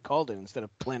they should have called it instead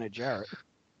of Planet Jarrett.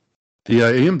 The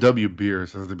AMW beer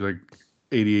says they'd be like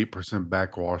 88%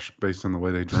 backwash based on the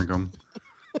way they drink them.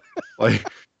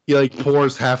 Like he like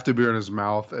pours half the beer in his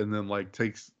mouth and then like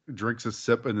drinks a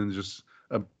sip and then just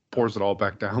pours it all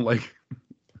back down. Like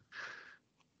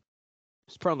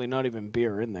it's probably not even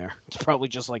beer in there. It's probably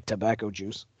just like tobacco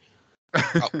juice.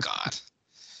 Oh God,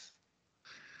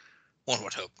 one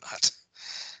would hope not.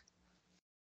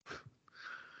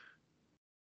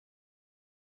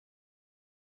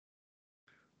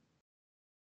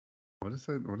 What is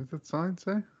that? What does that sign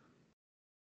say?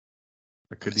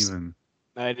 I couldn't even.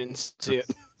 I didn't see it.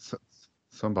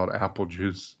 Something about apple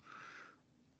juice.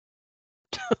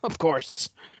 Of course,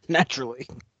 naturally.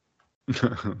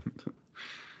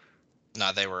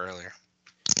 No, they were earlier.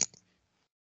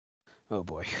 Oh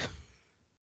boy.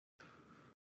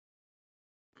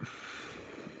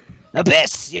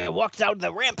 Abyss, you walked out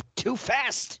the ramp too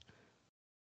fast.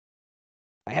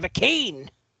 I have a cane.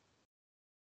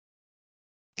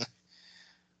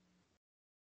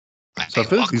 So I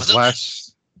feel like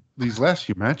these last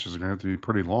few matches are gonna have to be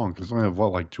pretty long because we only have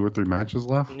like 2 or 3 matches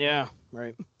left. Yeah,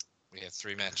 right. We have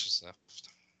 3 matches left.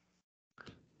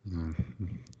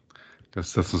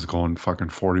 Guess this is going fucking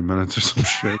 40 minutes or some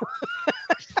shit.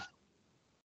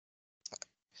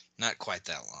 Not quite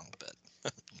that long, but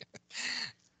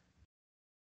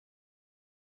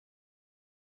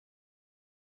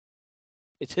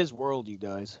It's his world, you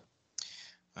guys.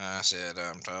 I said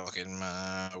I'm talking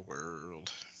my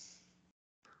world.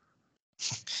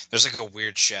 There's like a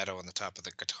weird shadow on the top of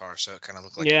the guitar, so it kind of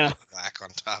looked like black on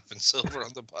top and silver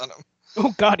on the bottom.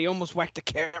 Oh god, he almost whacked the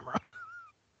camera.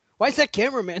 Why is that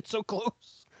cameraman so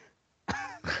close?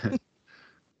 I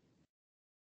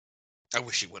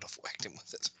wish he would have whacked him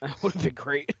with it. That would have been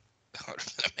great. That would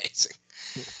have been amazing.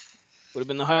 Would have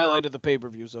been the highlight of the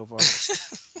pay-per-view so far.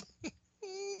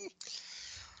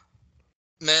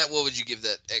 Matt, what would you give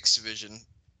that X Division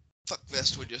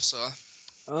fuckfest we just saw?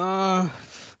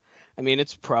 I mean,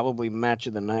 it's probably match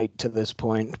of the night to this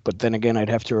point, but then again, I'd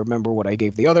have to remember what I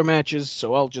gave the other matches,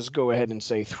 so I'll just go ahead and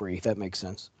say 3. That makes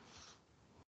sense.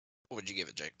 What would you give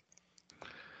it, Jake?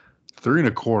 3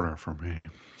 1/4 for me.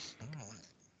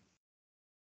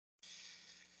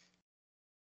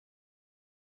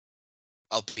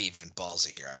 I'll be even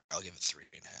ballsy here. I'll give it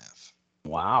 3.5.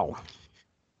 Wow.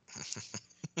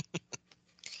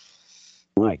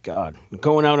 My God.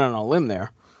 Going out on a limb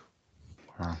there.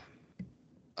 Wow.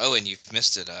 Oh, and you've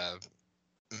missed it,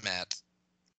 Matt.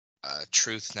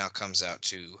 Truth now comes out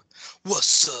to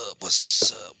what's up,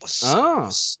 what's up, what's up,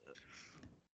 what's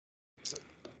up.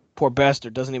 Poor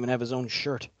bastard doesn't even have his own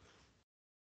shirt.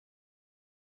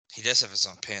 He does have his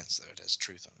own pants, though. It has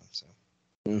Truth on them, so.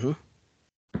 Mm-hmm.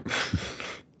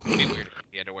 It'd be weird if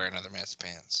he had to wear another man's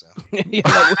pants, so. Yeah,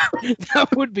 that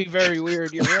would be very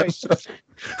weird. You're right.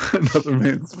 Another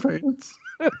man's pants.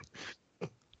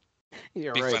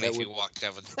 You're It'd be right. funny if he walked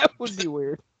out with that would be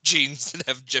weird. jeans that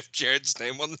have Jeff Jarrett's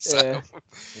name on the side.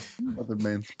 Another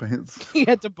man's pants. He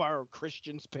had to borrow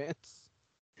Christian's pants.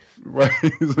 Right,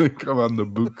 he's gonna come on the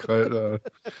bootcut,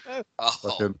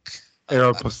 fucking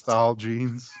Aeropostale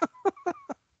jeans.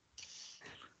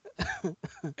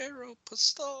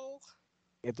 Aeropostale.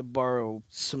 He had to borrow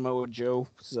Samoa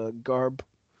Joe's garb.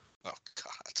 Oh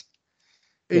God.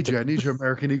 AJ, I need your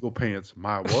American Eagle pants.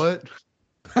 My what?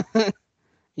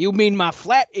 You mean my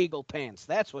flat eagle pants?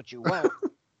 That's what you want.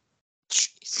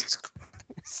 Jesus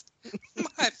Christ.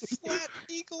 My flat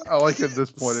eagle. I like at this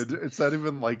point, it's not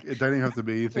even like, it doesn't even have to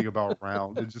be anything about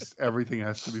round. It just, everything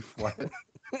has to be flat.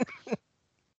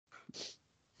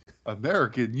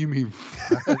 American, you mean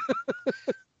flat?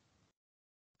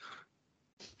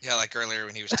 Yeah, like earlier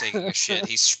when he was taking a shit,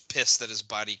 he's pissed that his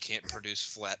body can't produce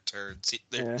flat turds.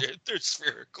 They're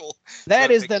spherical.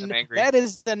 That is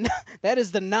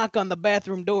the knock on the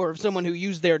bathroom door of someone who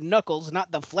used their knuckles,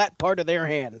 not the flat part of their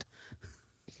hand.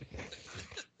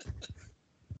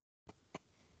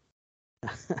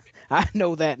 I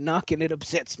know that knock and it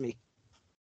upsets me.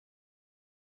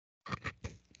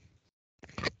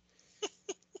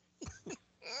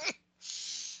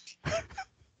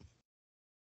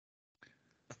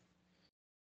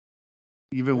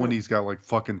 Even when he's got like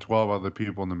fucking 12 other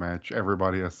people in the match,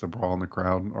 everybody has to brawl in the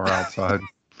crowd or outside.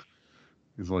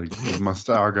 He's like, "This is my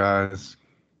style, guys."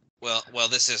 Well,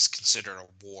 this is considered a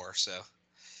war, so.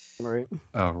 Right.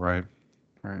 Oh, right.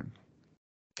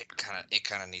 It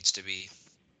kind of needs to be.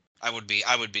 I would be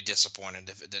disappointed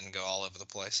if it didn't go all over the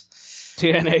place.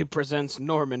 TNA presents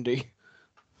Normandy.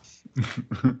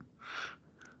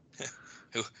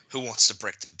 Who wants to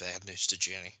break the bad news to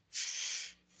Jenny?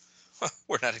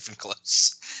 We're not even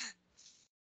close.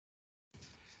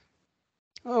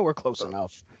 Oh, we're close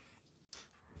enough.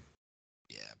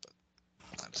 Yeah, but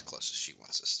not as close as she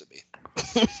wants us to be.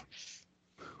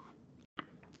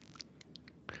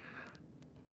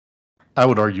 I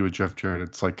would argue with Jeff Jarrett.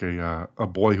 It's like a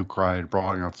boy who cried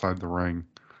brawling outside the ring,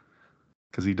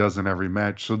 because he does in every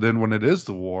match. So then when it is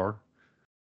the war,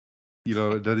 it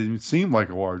doesn't even seem like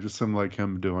a war. It just seems like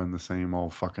him doing the same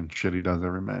old fucking shit he does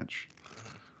every match.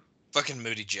 Fucking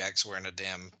Moody Jack's wearing a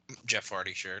damn Jeff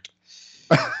Hardy shirt.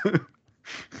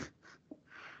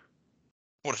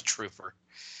 What a trooper.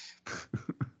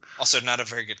 Also, not a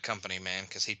very good company man,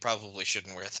 because he probably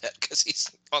shouldn't wear that because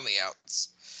he's on the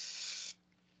outs.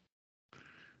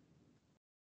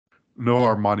 No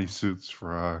Armani suits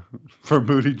for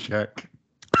Moody Jack.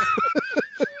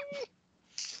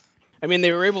 I mean,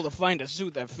 they were able to find a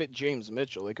suit that fit James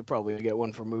Mitchell. They could probably get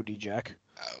one for Moody Jack.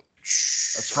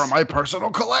 Ouch. That's from my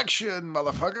personal collection,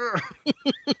 motherfucker.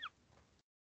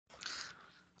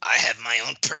 I have my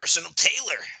own personal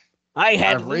tailor. I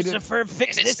had I've rated- Lucifer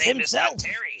fix And his this name himself. is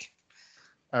not Terry.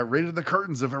 I raided the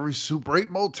curtains of every Super 8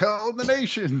 motel in the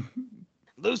nation.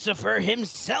 Lucifer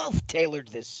himself tailored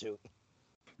this suit.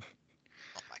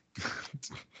 Oh my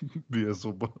God.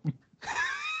 Beelzebub.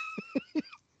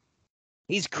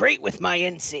 He's great with my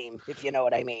inseam, if you know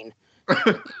what I mean.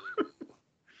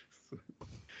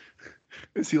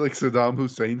 Is he like Saddam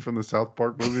Hussein from the South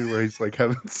Park movie where he's like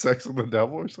having sex with the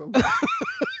devil or something?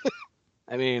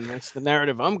 I mean, that's the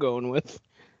narrative I'm going with.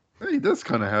 He does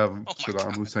kind of have Oh my Saddam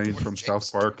God, Hussein poor from James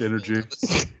South Park energy.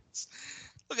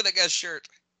 Look at that guy's shirt.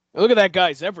 Look at that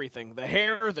guy's everything. The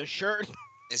hair, the shirt.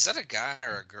 Is that a guy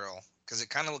or a girl? Because it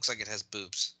kind of looks like it has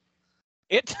boobs.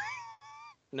 It.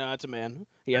 No, it's a man.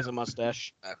 He has a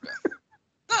mustache. Okay.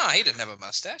 No, he didn't have a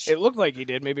mustache. It looked like he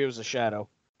did. Maybe it was a shadow.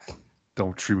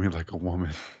 Don't treat me like a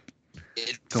woman.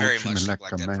 It Don't very treat me much looked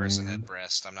like like a that person man. had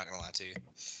breasts. I'm not gonna lie to you.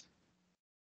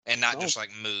 And not Oh. just like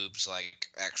moobs, like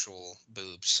actual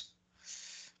boobs.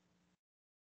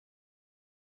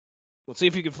 We'll see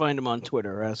if you can find him on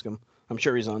Twitter. Ask him. I'm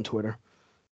sure he's on Twitter.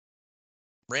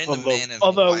 Random Although- man in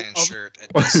although- Hawaiian shirt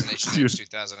at Destination Dude. X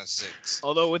 2006.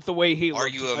 Although with the way he Are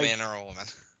looked, you a man or a woman?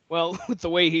 well, with the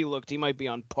way he looked, he might be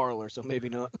on Parlor, so maybe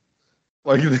not.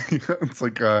 Like it's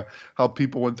like how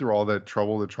people went through all that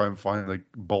trouble to try and find like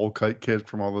bowl cut kits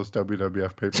from all those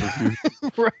WWF pay-per-views.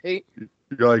 Right.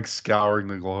 You're like scouring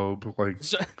the globe. Like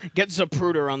Get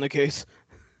Zapruder on the case.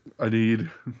 I need.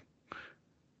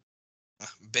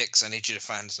 Bix, I need you to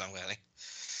find somebody.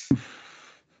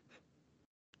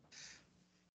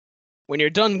 When you're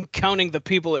done counting the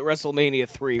people at WrestleMania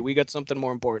 3, we got something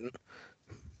more important.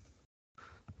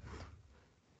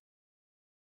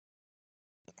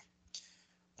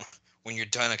 When you're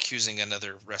done accusing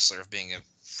another wrestler of being a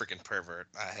freaking pervert,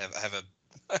 I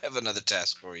have another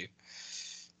task for you.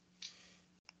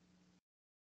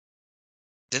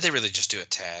 Did they really just do a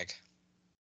tag?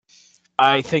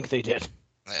 I think they did.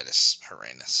 That is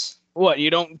horrendous. What, you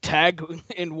don't tag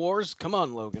in wars? Come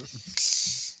on, Logan.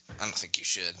 I don't think you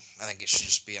should. I think it should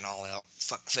just be an all-out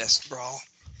fuckfest brawl.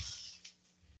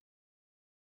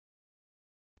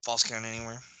 False count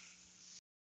anywhere?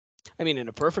 I mean, in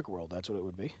a perfect world, that's what it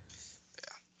would be.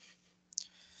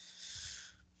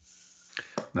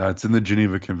 No, it's in the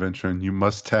Geneva Convention. You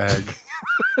must tag.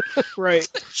 Right.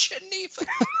 Geneva.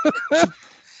 Right.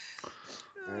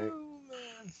 Oh,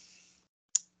 man.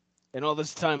 And all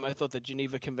this time, I thought the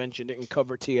Geneva Convention didn't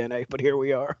cover TNA, but here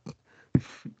we are.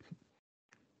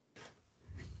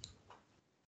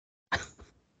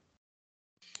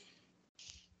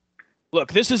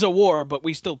 Look, this is a war, but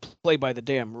we still play by the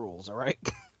damn rules, all right?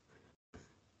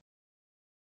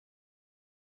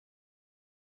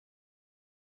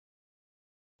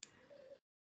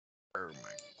 Oh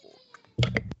my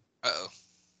god. Uh-oh.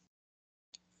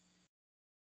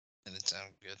 Didn't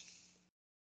sound good.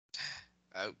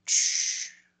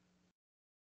 Ouch.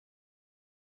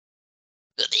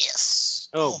 This.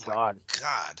 Oh, my God.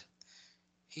 God.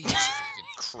 He just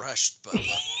freaking crushed Bubba.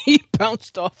 He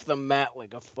bounced off the mat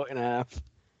like a foot and a half.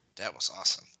 That was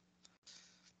awesome.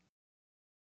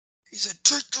 He said,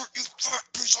 "Take that, you fat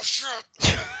piece of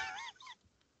shit."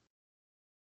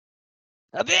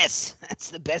 Abyss! That's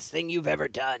the best thing you've ever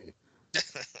done.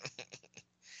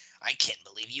 I can't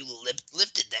believe you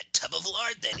lifted that tub of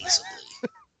lard that easily.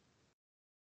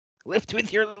 Lift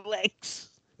with your legs,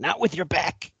 not with your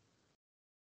back.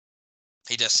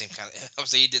 He does seem kind of. I would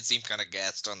say he did seem kind of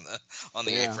gassed on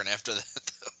the Yeah. apron after that,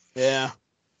 though. Yeah.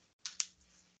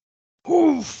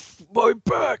 Oof, my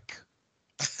back.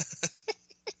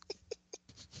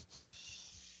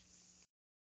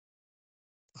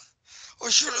 I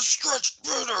should have stretched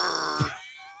better.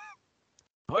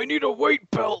 I need a weight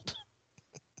belt.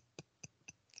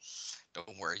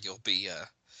 Don't worry, you'll be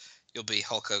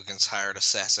Hulk Hogan's hired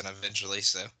assassin eventually.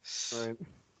 So Right.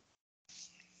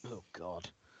 Oh God.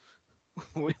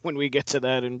 When we get to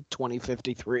that in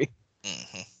 2053.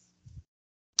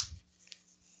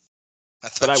 I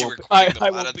But thought I you won't. were I quoting a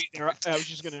lot won't of- be there. I was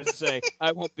just gonna say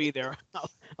I won't be there.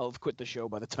 I'll have quit the show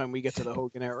by the time we get to the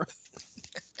Hogan era.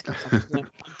 I'm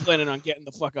planning on getting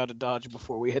the fuck out of Dodge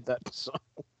before we hit that. So,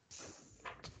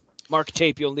 Mark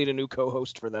Tape, you'll need a new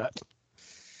co-host for that,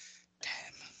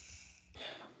 Damn.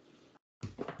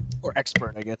 or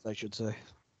expert, I guess I should say.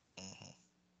 Mhm.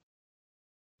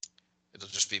 It'll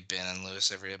just be Ben and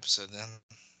Lewis every episode then.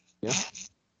 Yeah.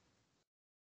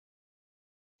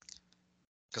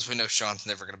 Because we know Sean's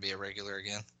never going to be a regular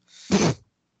again.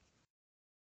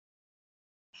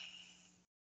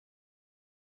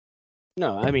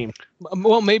 No, I mean,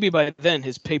 well, maybe by then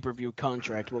his pay-per-view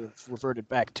contract will have reverted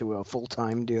back to a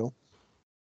full-time deal.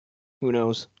 Who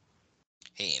knows?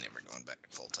 He ain't ever going back to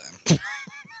full time.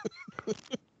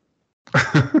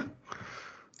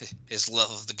 His love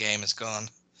of the game is gone.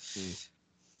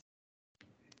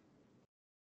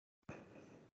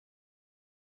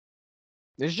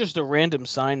 There's just a random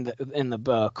sign in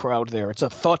the crowd there. It's a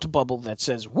thought bubble that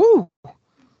says "Woo."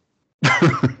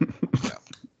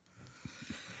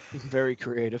 Very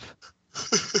creative.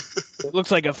 It looks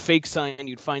like a fake sign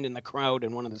you'd find in the crowd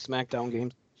in one of the SmackDown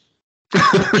games. Yeah,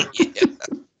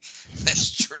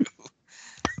 that's true.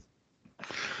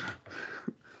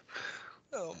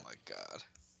 Oh my god.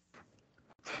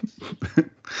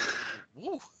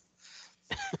 Woo.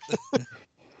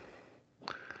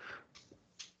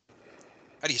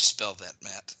 How do you spell that,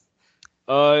 Matt?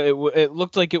 It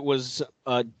looked like it was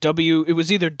W. It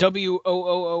was either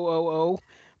WOOOOO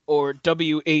or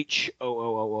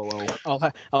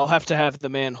WHOOOOO. I'll have to have the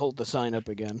man hold the sign up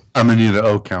again. I'm gonna need an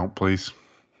O count, please.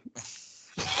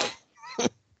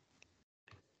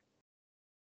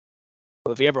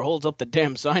 Well, if he ever holds up the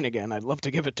damn sign again, I'd love to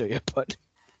give it to you, but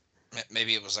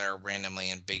Maybe it was our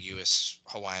randomly ambiguous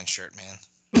Hawaiian shirt man.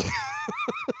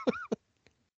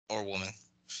 Or woman.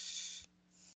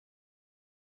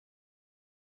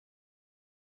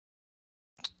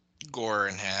 Gore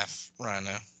in half,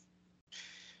 Rhino.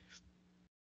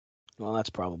 Well, that's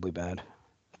probably bad.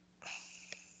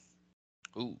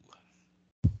 Ooh.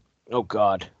 Oh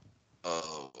God.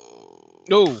 Oh.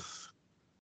 No.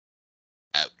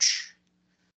 Ouch.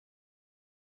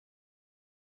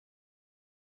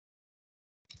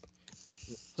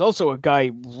 There's also a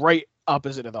guy right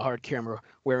opposite of the hard camera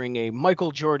wearing a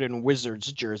Michael Jordan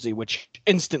Wizards jersey, which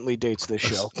instantly dates this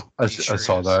show. I Sure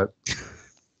saw is. that.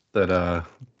 The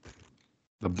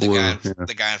blue.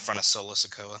 The guy in front of Solo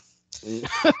Sikoa.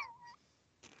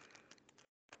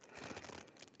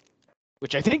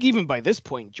 Which I think even by this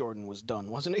point Jordan was done,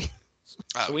 wasn't he?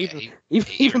 Oh, So yeah,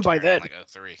 even by retired in then, like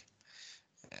 03.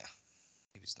 Yeah,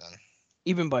 he was done.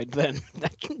 even by then,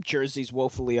 that jersey's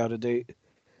woefully out of date.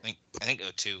 I think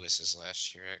 02 was his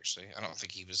last year. Actually, I don't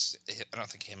think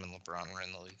him and LeBron were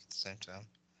in the league at the same time.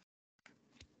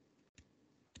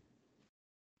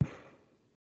 Let's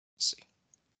see.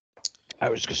 I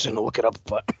was just gonna look it up,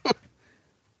 but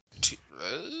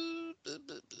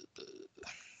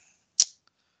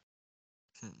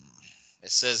It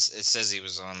says he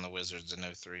was on the Wizards in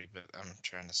 03, but I'm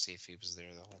trying to see if he was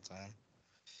there the whole time.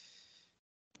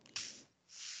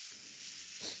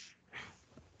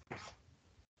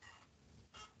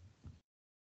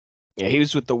 yeah, he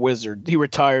was with the Wizard. He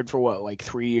retired for what, like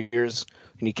 3 years,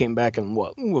 and he came back in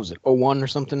what was it, 01 or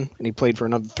something, and he played for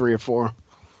another 3 or 4.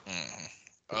 Mm-hmm.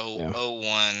 Yeah.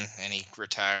 01, and he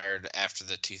retired after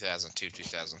the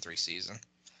 2002-2003 season.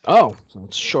 Oh, so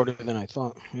it's shorter than I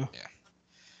thought. Yeah.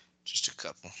 Just a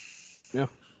couple. Yeah.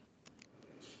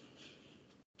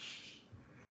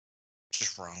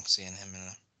 Just wrong seeing him in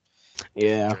a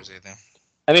Yeah. jersey there.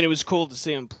 I mean, it was cool to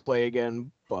see him play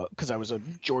again, but because I was a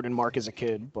Jordan mark as a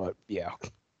kid. But yeah,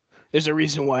 there's a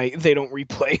reason why they don't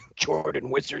replay Jordan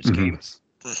Wizards games.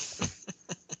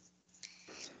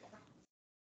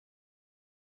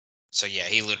 So yeah,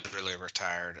 he literally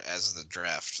retired as the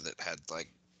draft that had like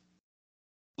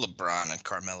LeBron and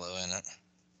Carmelo in it.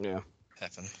 Yeah.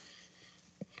 Happened.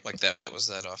 Like that was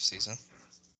that off season.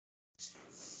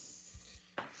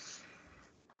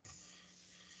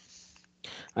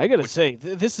 I gotta say,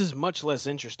 this is much less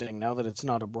interesting now that it's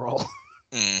not a brawl.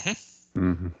 It's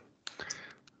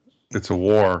a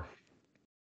war.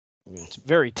 It's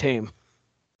very tame.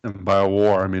 And by a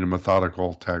war, I mean a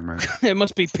methodical tag match. It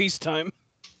must be peacetime.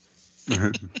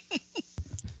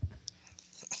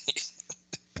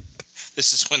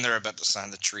 This is when they're about to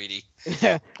sign the treaty.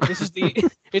 Yeah, it's the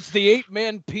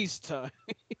 8-man peacetime.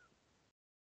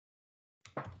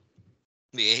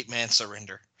 The 8-man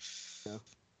surrender. Yeah.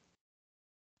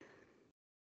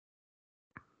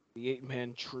 The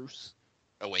 8-man truce.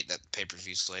 Oh wait, that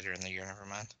pay-per-view's later in the year. Never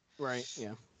mind. Right.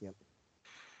 Yeah. Yep.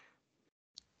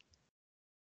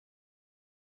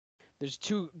 There's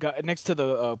two guys next to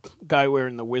the guy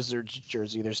wearing the Wizards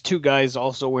jersey. There's two guys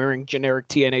also wearing generic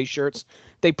TNA shirts.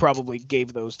 They probably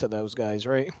gave those to those guys,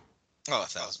 right? Oh,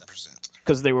 1,000%.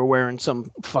 Because they were wearing some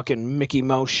fucking Mickey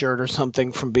Mouse shirt or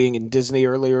something from being in Disney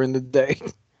earlier in the day.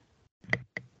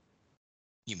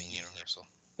 You mean Universal?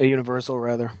 A Universal,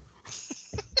 rather.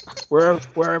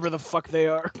 Wherever the fuck they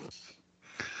are.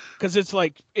 Because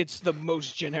it's the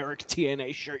most generic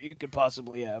TNA shirt you could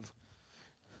possibly have.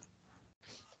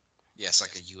 Yeah, it's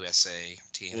like a USA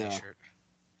TNA shirt.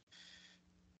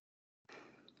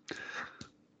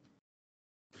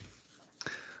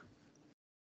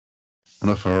 don't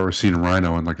know if I've ever seen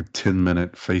Rhino in like a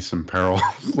 10-minute face in peril.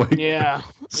 Like Yeah,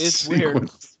 it's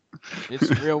weird. It's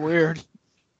real weird.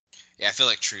 Yeah, I feel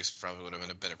like Truth probably would have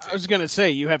been a better pick. I was gonna say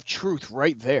you have Truth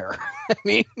right there. I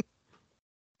mean,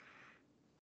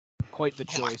 quite the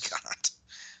choice. Oh my god.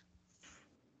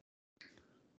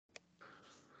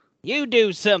 You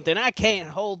do something. I can't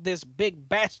hold this big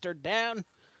bastard down.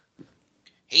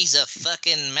 He's a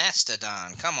fucking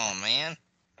mastodon. Come on, man.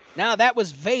 Now that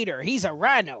was Vader. He's a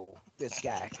rhino. This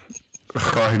guy.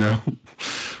 Rhino.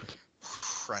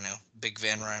 Rhino. Big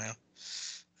Van Rhino.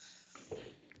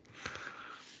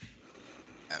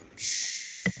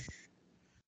 Ouch.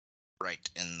 Right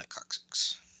in the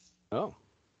coccyx. Oh.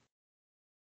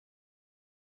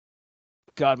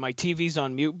 God, my TV's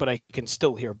on mute, but I can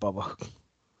still hear Bubba.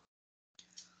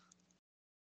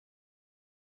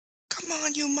 Come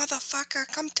on, you motherfucker.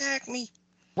 Come tag me.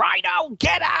 Rhino,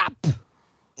 get up!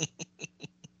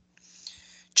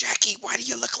 Jackie, why do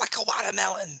you look like a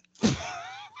watermelon?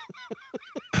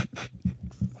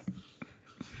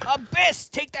 Abyss,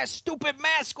 take that stupid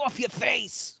mask off your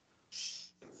face.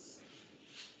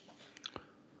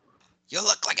 You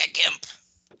look like a gimp.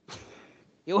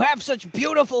 You have such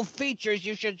beautiful features,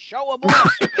 you should show them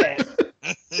off a bit.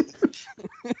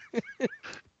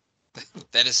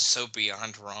 That is so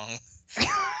beyond wrong.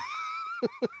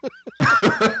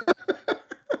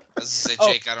 As I say,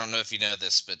 Jake, I don't know if you know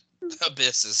this, but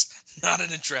Abyss is not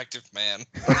an attractive man.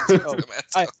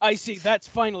 I see. That's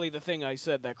finally the thing I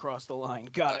said that crossed the line.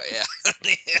 Got it.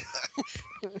 Yeah.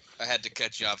 I had to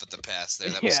cut you off at the pass there.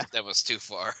 That was too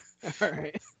far. All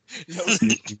right. No.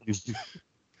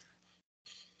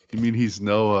 You mean he's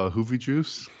no Hoovy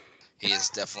Juice? He is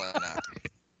definitely not.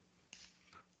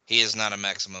 He is not a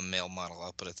maximum male model.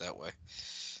 I'll put it that way.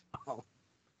 Oh.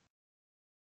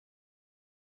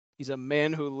 He's a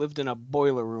man who lived in a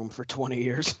boiler room for 20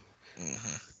 years.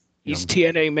 Mm-hmm. He's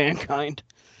TNA mankind.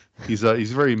 He's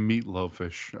very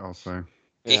meatloafish, I'll say.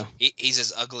 Yeah. He's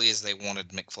as ugly as they wanted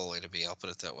Mick Foley to be. I'll put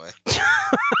it that way.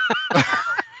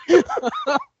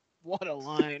 What a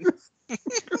line.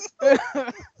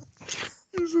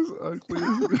 He's as ugly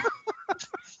as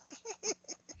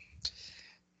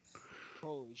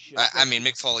Holy shit. I mean,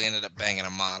 Mick Foley ended up banging a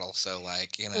model, so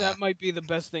like, you know. That might be the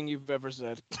best thing you've ever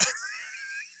said.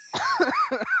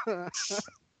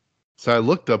 So I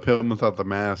looked up him without the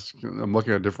mask. I'm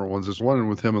looking at different ones. There's one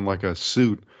with him in like a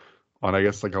suit on, I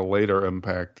guess, like a later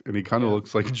Impact, and he kind of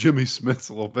looks like Jimmy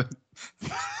Smits a little bit.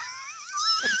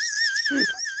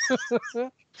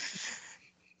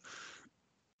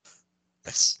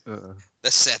 That's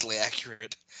sadly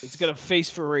accurate. He's got a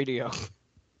face for radio.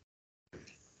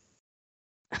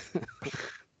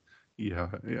 Yeah.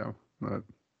 Not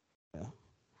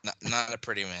a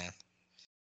pretty man.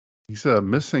 He's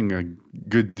missing a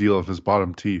good deal of his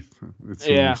bottom teeth. It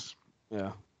seems.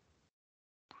 Yeah.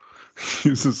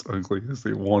 He's as ugly as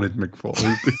they wanted Mick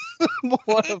Foley.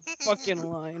 What a fucking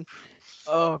line.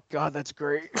 Oh, God, that's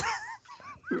great.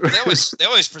 They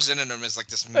always presented him as like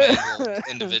this mangled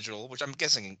individual, which I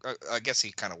guess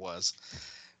he kind of was.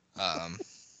 I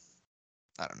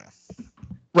don't know.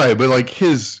 Right, but like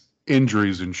his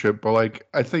injuries and shit. But like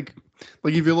I think,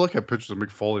 like if you look at pictures of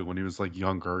Mick Foley when he was like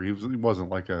younger, he wasn't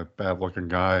like a bad looking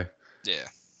guy. Yeah.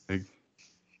 Like,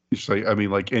 it's like, I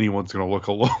mean, like anyone's gonna look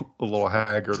a little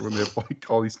haggard when they have like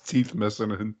all these teeth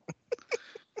missing and.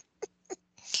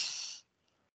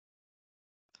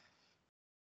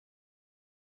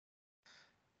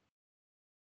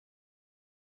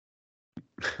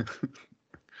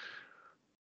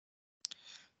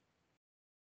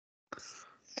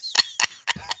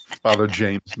 Father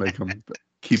James make him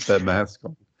keep that mask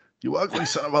on. You ugly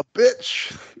son of a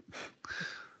bitch!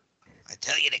 I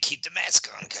tell you to keep the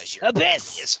mask on because you're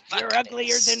Abyss! You're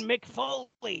uglier than Mick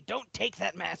Foley. Don't take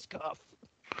that mask off.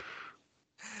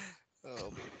 Oh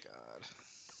my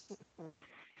god.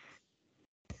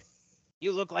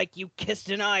 You look like you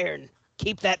kissed an iron.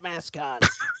 Keep that mask on.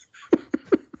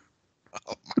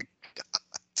 Oh my god.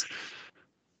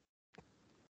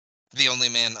 The only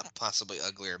man possibly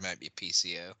uglier might be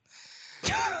PCO.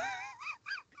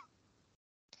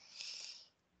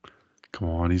 Come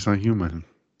on, he's not human.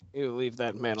 You leave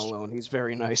that man alone. He's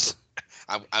very nice.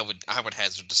 I would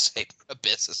hazard to say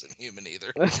Abyss isn't human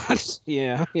either.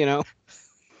 Yeah, you know.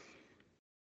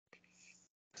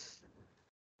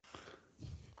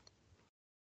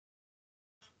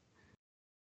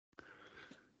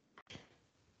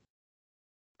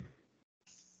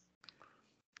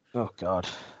 Oh God.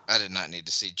 I did not need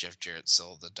to see Jeff Jarrett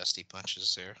sell the Dusty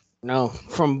punches there. No,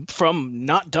 from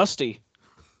not Dusty.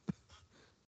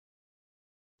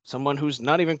 Someone who's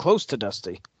not even close to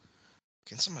Dusty.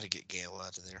 Can somebody get Gale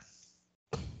out of there?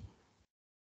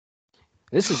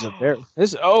 This is a very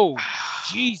oh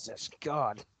Jesus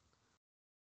God.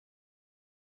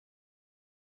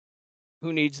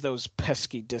 Who needs those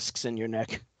pesky discs in your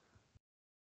neck?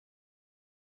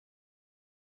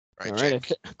 All right, All right,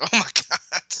 Jack. Oh my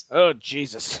God. Oh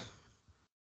Jesus. All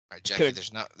right, Jackie.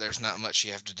 There's not much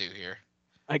you have to do here.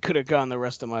 I could have gone the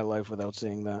rest of my life without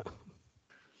seeing that.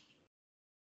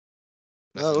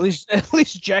 Well, Nothing. at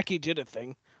least Jackie did a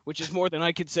thing, which is more than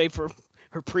I could say for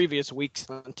her previous weeks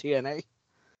on TNA.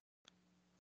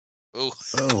 Ooh.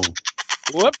 Oh.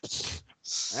 Whoops.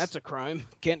 That's a crime.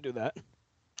 Can't do that.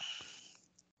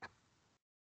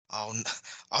 Oh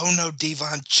no,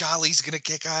 Devon. Charlie's gonna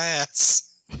kick our ass.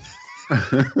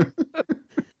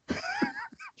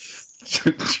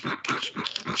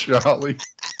 Charlie.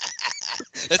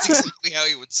 That's exactly how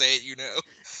he would say it, you know.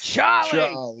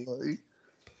 Charlie.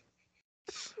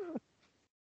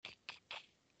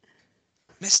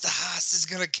 Mr. Haas is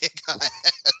gonna kick our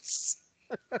ass.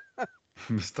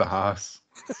 Mr. Haas.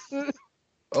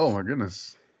 Oh my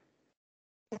goodness.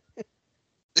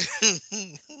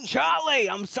 Charlie,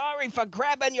 I'm sorry for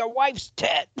grabbing your wife's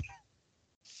tit.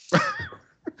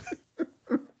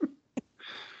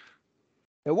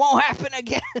 It won't happen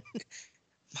again.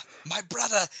 My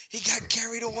brother, he got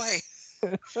carried away.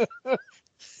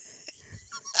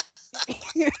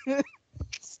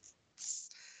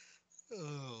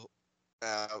 Oh,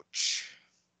 ouch.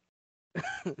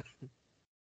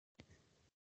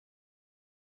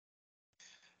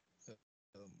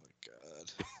 Oh my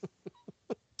God.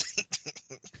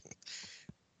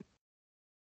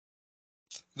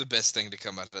 The best thing to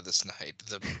come out of this night,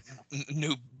 the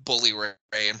new Bully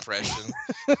Ray impression.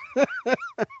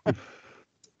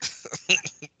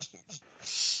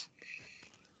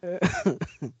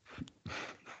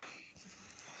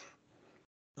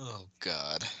 Oh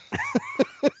God.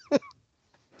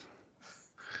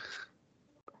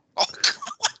 Oh God,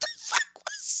 what the fuck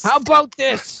was How about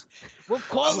this? We'll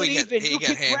call Oh, it he got- even. he You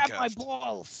got can grab my handcuffed.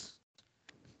 balls.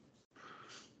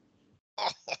 Oh.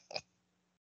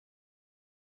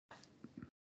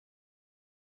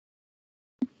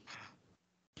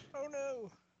 Oh no.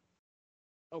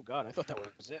 Oh God, I thought that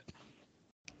was it.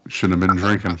 Shouldn't have been I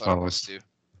drinking, thought it was fellas. too.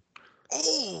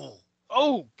 Oh,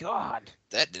 Oh God,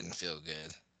 that didn't feel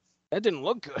good. that didn't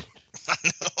look good. I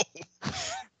know.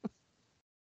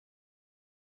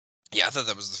 Yeah, I thought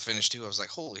that was the finish too. I was like,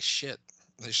 holy shit.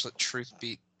 They just let Truth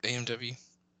beat AMW.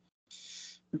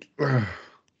 I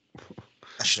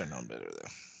should have known better though.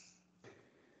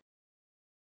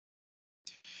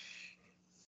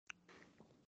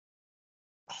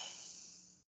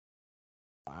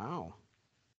 Wow.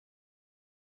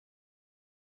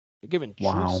 You're giving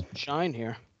Wow. Truth some shine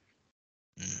here.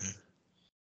 Mhm.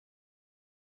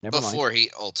 Never mind. Before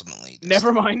he ultimately.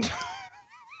 Never mind.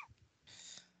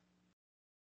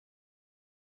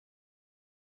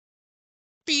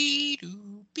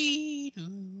 Be-doo,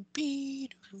 be-doo,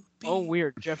 be-doo, Oh, be-doo.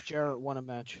 weird. Jeff Jarrett won a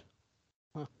match.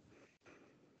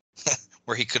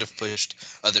 Where he could have pushed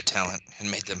other talent and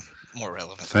made them more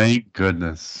relevant. Thank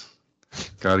goodness.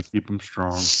 Got to keep them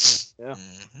strong. Yeah.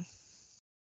 Mm-hmm.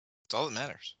 That's all that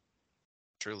matters.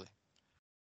 Truly.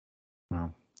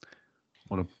 Wow.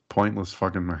 What a pointless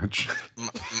fucking match.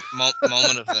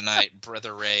 Moment of the night,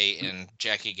 Brother Ray and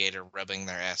Jackie Gator rubbing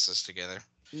their asses together.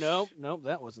 Nope,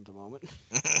 that wasn't the moment.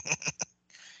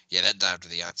 Yeah, that dive to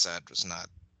the outside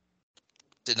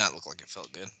did not look like it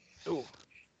felt good. Ooh,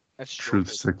 that's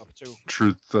Truth up too.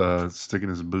 sticking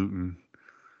his boot in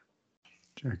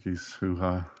Jackie's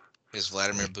hoo-ha. Is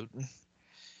Vladimir Putin?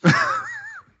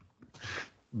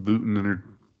 Booting in her.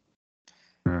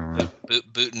 I don't know.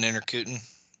 Bootin' and her cootin'?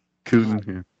 Cootin',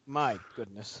 yeah. My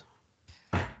goodness.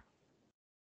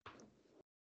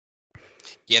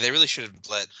 Yeah, they really should have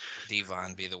let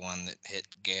Devon be the one that hit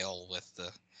Gale with the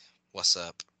 "What's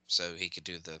up," so he could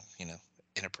do the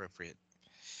inappropriate.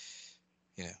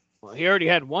 Well, he already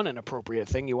had one inappropriate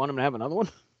thing. You want him to have another one?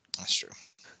 That's true.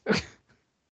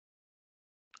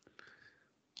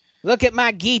 Look at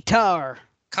my guitar.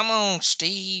 Come on,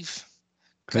 Steve.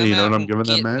 Hey, you know out what I'm and giving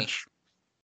that get me. match?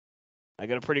 I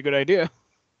got a pretty good idea.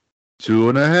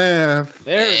 2.5.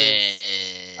 There it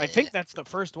is. I think that's the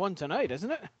first one tonight,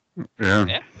 isn't it? Yeah.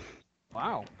 Yeah.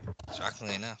 Wow.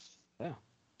 Shockingly enough. Yeah.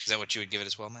 Is that what you would give it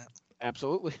as well, Matt?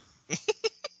 Absolutely.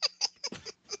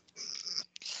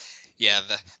 Yeah,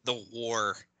 the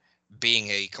war being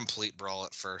a complete brawl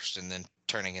at first and then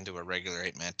turning into a regular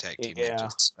 8-man tag team Yeah.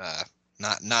 match is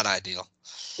not ideal.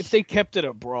 If they kept it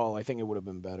a brawl, I think it would have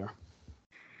been better.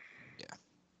 Yeah.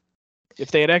 If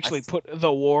they had actually put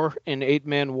the war in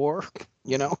 8-man war,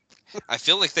 you know? I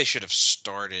feel like they should have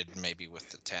started maybe with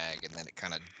the tag and then it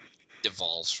kind of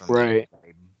devolves from Right.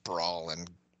 there. A brawl and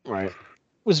Right. It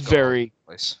was go very all over the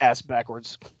place. ass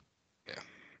backwards. Yeah.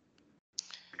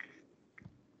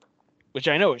 Which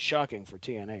I know is shocking for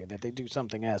TNA that they do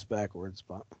something ass backwards,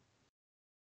 but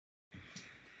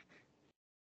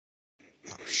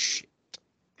Oh shit.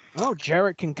 oh,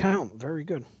 Jarrett can count. Very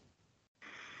good.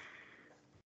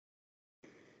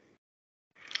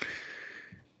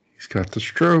 He's got the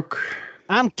stroke.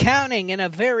 I'm counting in a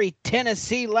very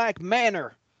Tennessee-like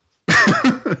manner.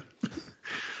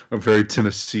 A very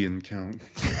Tennessean count.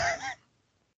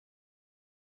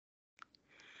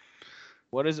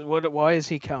 What is it? Why is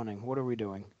he counting? What are we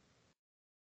doing?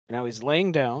 Now he's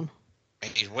laying down.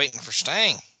 He's waiting for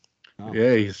Stang. Oh.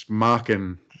 Yeah, he's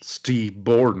mocking Steve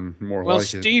Borden more Well,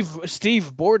 like it.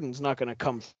 Steve Borden's not going to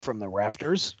come from the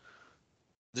Raptors.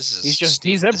 This is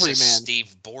He's every this is man.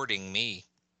 Steve boarding me.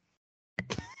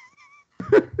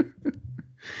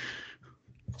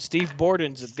 Steve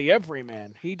Borden's the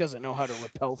everyman. He doesn't know how to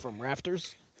repel from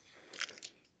Raptors.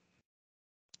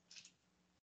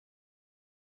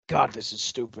 God, this is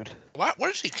stupid. What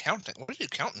is he counting? What is he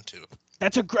counting to?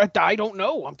 I don't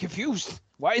know. I'm confused.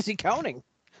 Why is he counting?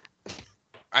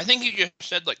 I think he just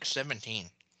said like 17.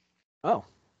 Oh,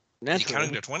 Is he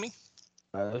counting to 20?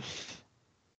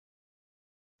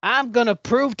 I'm going to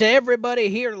prove to everybody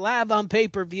here live on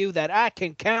pay-per-view that I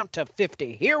can count to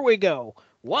 50. Here we go.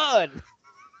 1.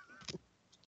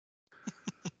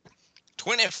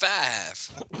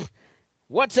 25.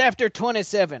 What's after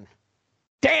 27?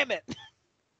 Damn it.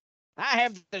 I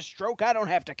have the stroke. I don't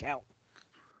have to count.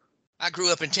 I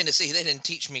grew up in Tennessee. They didn't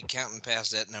teach me counting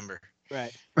past that number.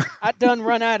 Right. I've done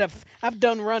run out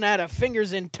of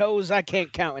fingers and toes. I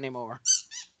can't count anymore.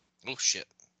 Oh shit.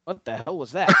 What the hell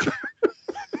was that?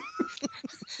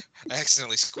 I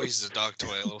accidentally squeezed the dog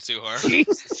toy a little too hard.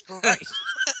 Jesus Christ.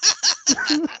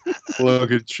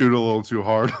 Look, it shoot a little too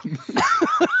hard.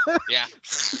 Yeah.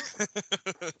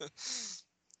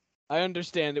 I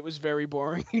understand it was very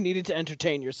boring. You needed to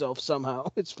entertain yourself somehow.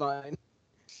 It's fine.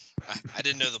 I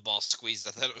didn't know the ball squeezed.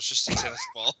 I thought it was just a tennis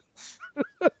ball.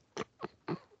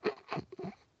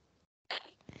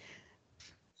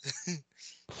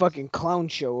 Fucking clown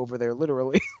show over there,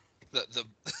 literally. The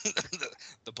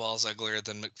ball's uglier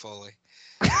than McFoley.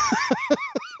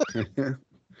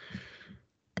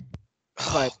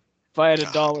 If I had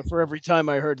 $1 for every time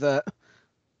I heard that.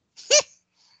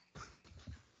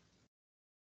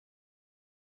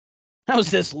 How's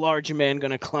this large man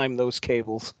gonna climb those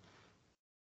cables?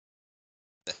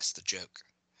 That's the joke.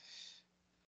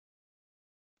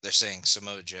 They're saying,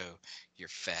 Samoa Joe, you're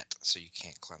fat, so you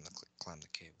can't climb the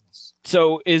cables.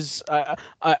 So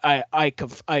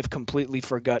I've completely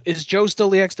forgot. Is Joe still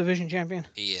the X Division champion?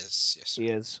 He is, yes, sir. He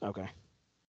is. Okay.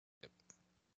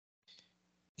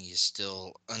 He is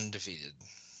still undefeated.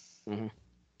 Mm-hmm.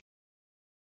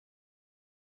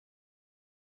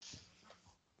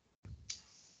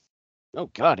 Oh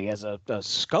God, he has a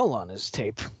skull on his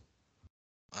tape.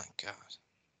 My God.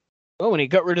 Oh, and he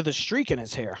got rid of the streak in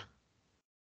his hair.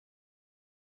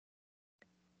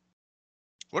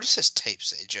 What does his tape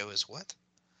say? Joe is what?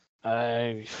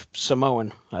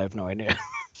 Samoan. I have no idea.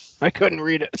 I couldn't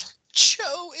read it.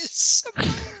 Joe is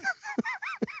Samoan.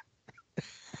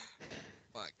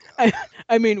 My God.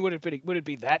 I mean, would it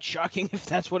be that shocking if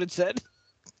that's what it said?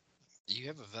 You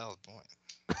have a valid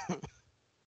point.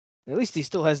 At least he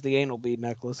still has the anal bead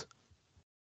necklace.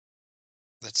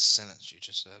 That's a sentence you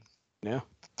just said. Yeah.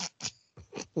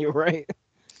 You're right.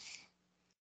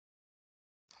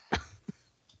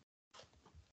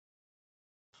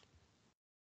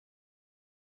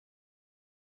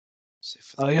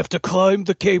 I have to climb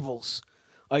the cables.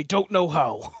 I don't know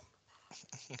how.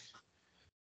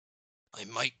 I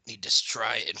might need to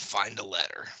try and find a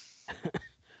ladder.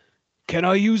 Can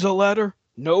I use a ladder?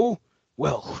 No?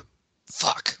 Well.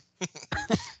 Fuck.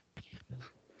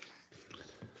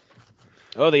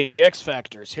 Oh, the X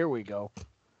Factors. Here we go.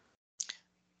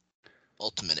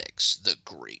 Ultimate X, the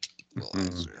great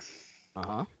equalizer.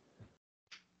 Uh-huh.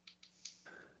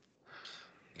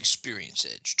 Experience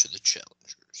edge to the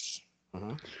challengers.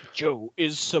 Uh-huh. Joe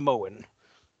is Samoan.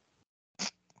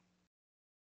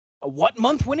 A what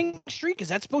month winning streak? Is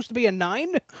that supposed to be a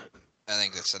 9? I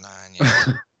think that's a 9, yeah.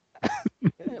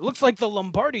 It looks like the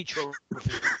Lombardi trophy.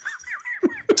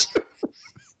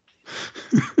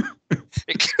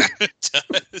 It kind of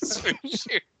does, for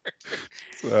sure.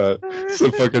 It's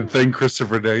a fucking thing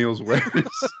Christopher Daniels wears.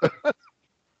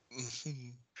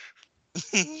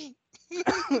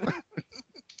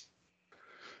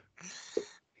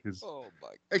 Oh my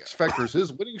God. X Factors,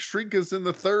 his winning streak is in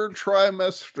the 3rd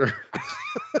trimester.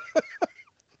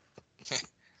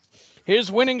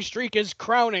 His winning streak is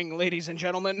crowning, ladies and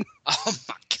gentlemen. Oh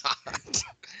my God.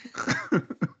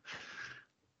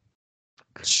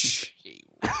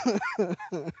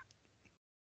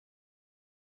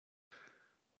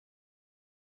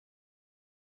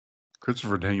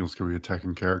 Christopher Daniels could be a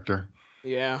Tekken character.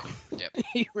 Yeah. Yep.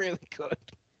 He really could.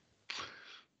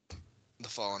 The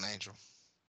Fallen Angel.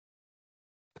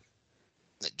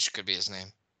 That just could be his name.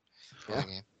 For Yeah. the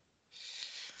game.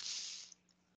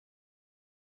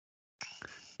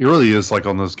 He really is like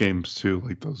on those games too,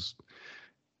 like those,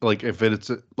 like if it's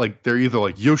like they're either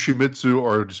like Yoshimitsu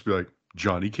or just be like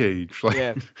Johnny Cage. Like,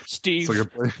 Yeah. Steve.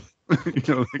 It's like you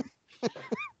know, like,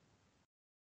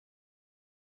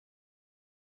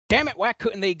 Damn it! Why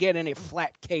couldn't they get any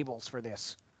flat cables for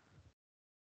this?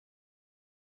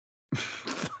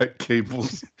 flat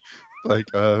cables. Like,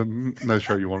 not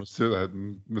sure you want to say that,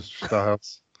 Mr.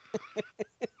 Styles.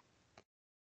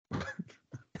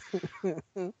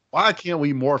 Why can't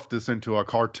we morph this into a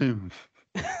cartoon?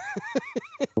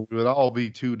 We would all be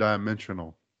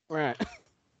two-dimensional. Right.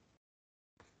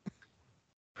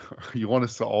 You want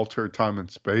us to alter time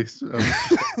and space?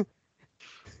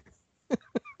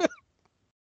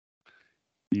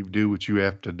 You do what you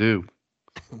have to do.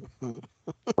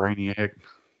 Brainiac.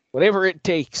 Whatever it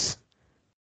takes.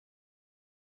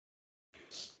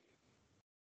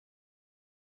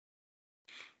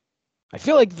 I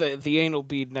feel like the anal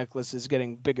bead necklace is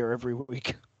getting bigger every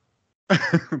week.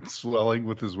 Swelling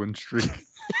with his win streak.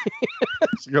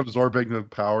 He's absorbing the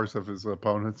powers of his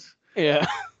opponents. Yeah.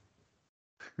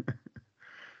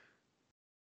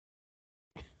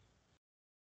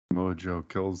 Mojo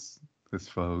kills his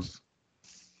foes.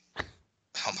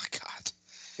 Oh my god.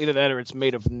 Either that or it's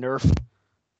made of Nerf.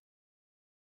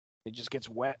 It just gets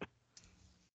wet.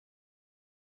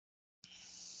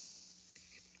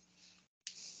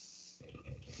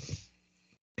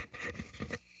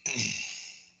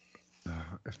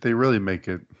 If they really make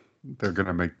it, they're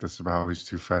gonna make this about he's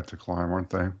too fat to climb, aren't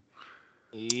they?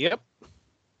 Yep.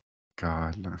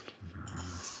 God. No.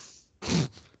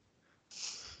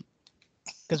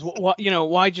 Because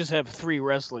why just have 3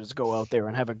 wrestlers go out there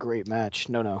and have a great match?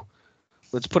 No.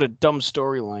 Let's put a dumb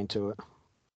storyline to it.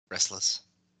 Restless.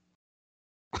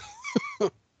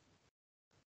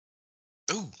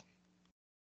 Ooh.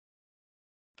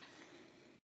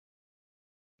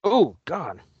 Oh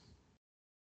God.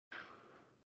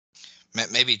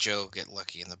 Maybe Joe will get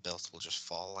lucky and the belt will just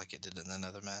fall like it did in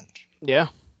another match. Yeah.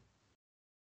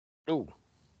 Ooh.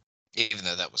 Even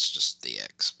though that was just the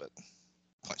X, but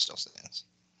point still stands.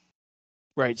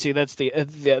 Right. See, that's the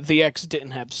X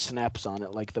didn't have snaps on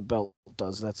it like the belt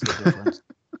does. That's the difference.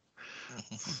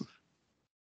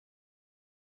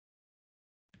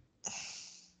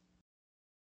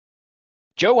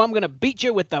 Joe, I'm gonna beat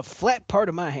you with the flat part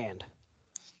of my hand.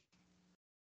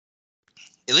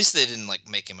 At least they didn't like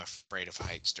make him afraid of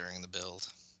heights during the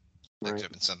build. That Right. could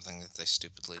have been something that they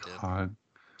stupidly did. God.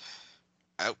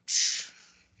 Ouch.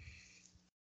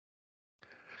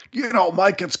 You know,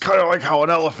 Mike, it's kind of like how an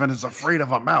elephant is afraid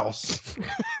of a mouse.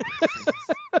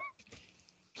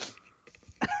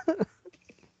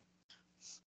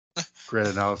 Great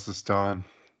analysis, Don.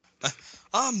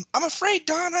 I'm afraid,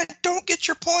 Don, I don't get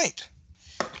your point.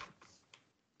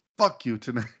 Fuck you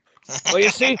tonight. Well,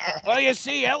 you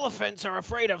see, elephants are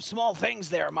afraid of small things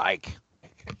there, Mike.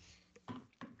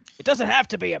 It doesn't have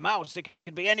to be a mouse. It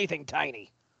can be anything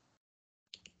tiny.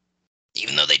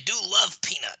 Even though they do love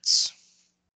peanuts.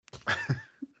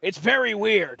 It's very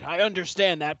weird. I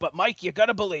understand that, but Mike, you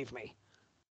gotta believe me.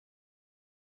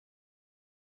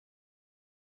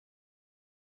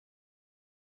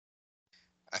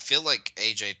 I feel like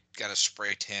AJ got a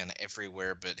spray tan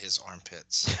everywhere but his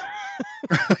armpits.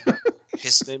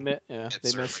 They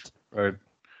It's missed. Right.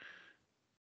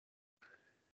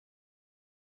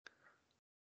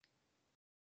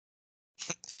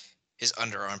 his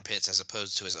under armpits as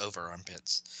opposed to his over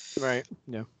armpits. Right.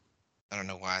 Yeah. I don't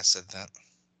know why I said that.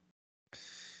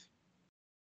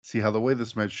 See how the way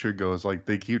this match should go is like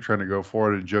they keep trying to go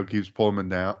forward, and Joe keeps pulling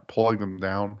them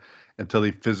down until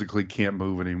they physically can't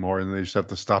move anymore, and they just have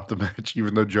to stop the match,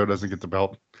 even though Joe doesn't get the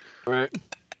belt. Right.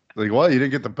 Like, well, you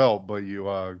didn't get the belt, but you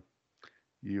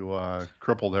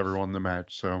crippled everyone in the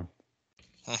match. So,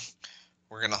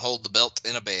 We're gonna hold the belt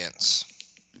in abeyance.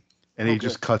 and he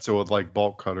just cuts it with like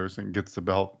bolt cutters and gets the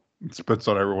belt, and spits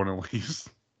on everyone and leaves.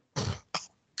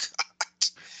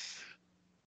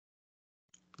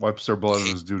 Wipes their blood in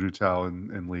his doo-doo towel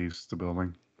and leaves the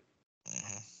building.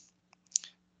 Mm-hmm.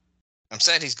 I'm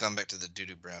sad he's gone back to the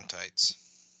doo-doo brown tights.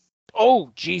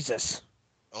 Oh, Jesus.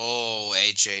 Oh,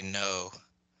 AJ, no.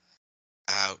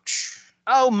 Ouch.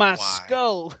 Oh, my Why?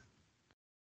 skull.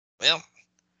 Well, at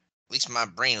least my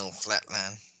brain will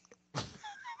flatline.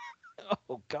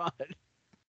 Oh, God.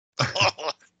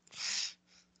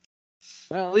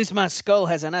 Well, at least my skull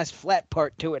has a nice flat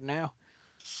part to it now.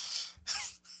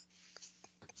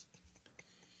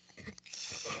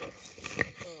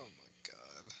 Oh my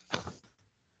god.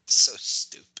 So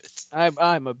stupid.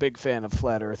 I'm a big fan of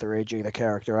Flat Earther AJ, the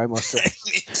character, I must say.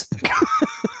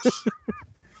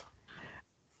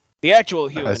 The actual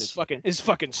human is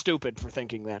fucking stupid for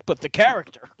thinking that, but the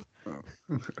character.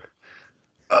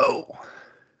 Oh.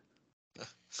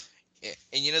 Yeah,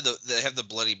 and you know they have the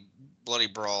bloody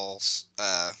brawls,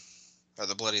 or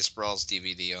the bloodiest brawls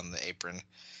DVD on the apron,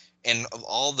 and of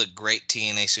all the great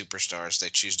TNA superstars they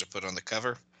choose to put on the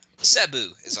cover, Sabu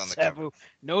is on the cover.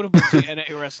 Notable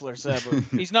TNA wrestler Sabu.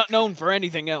 He's not known for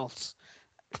anything else.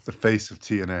 The face of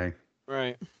TNA.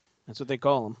 Right, that's what they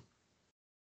call him.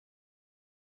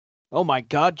 Oh my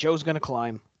God, Joe's gonna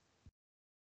climb.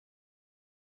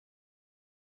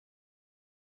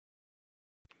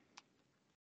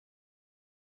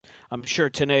 I'm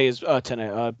sure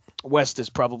West is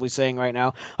probably saying right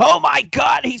now, "Oh my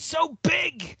God, he's so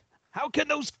big! How can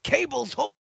those cables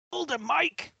hold him,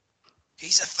 Mike?"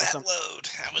 He's a fat load.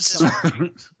 How was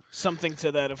his something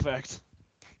to that effect?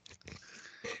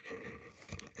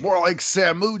 More like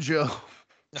Samu Joe.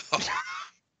 No.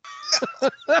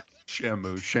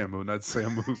 Shamu, not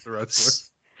Samu the wrestler.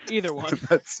 Either one.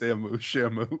 That's Shamu. Either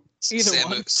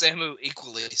one. Samu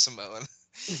equally Samoan.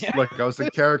 Yeah. Look, I was the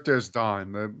character as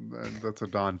Don. That's a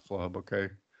Don flub, okay?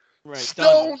 Right.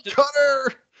 Stone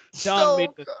Cutter!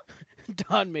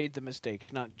 Don made the mistake,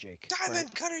 not Jake.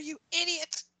 Diamond Cutter, you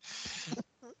idiot!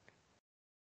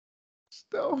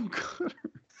 Stone Cutter.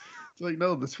 It's like,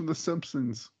 no, that's from The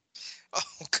Simpsons. Oh,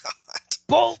 God.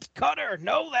 Bolt Cutter!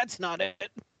 No, that's not it.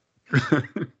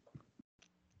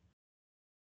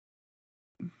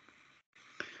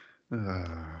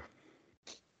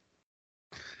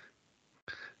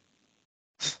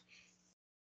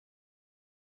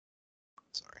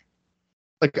 Sorry.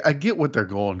 Like, I get what they're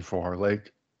going for.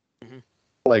 Like,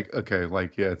 okay,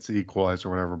 like, yeah, it's equalized or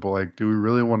whatever, but, like, do we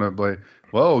really want to, like,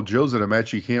 well, Joe's in a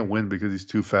match, he can't win because he's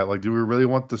too fat. Like, do we really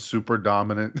want the super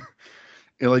dominant?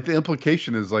 And, like, the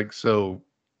implication is, like, so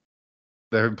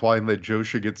they're implying that Joe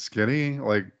should get skinny?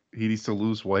 Like, he needs to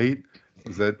lose weight?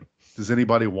 Does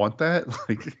anybody want that?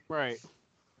 Like, right.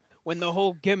 When the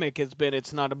whole gimmick has been,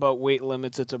 it's not about weight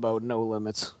limits, it's about no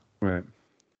limits. Right.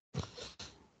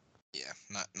 Yeah,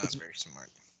 not very smart.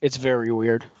 It's very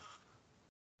weird.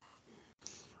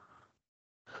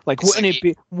 Like, It's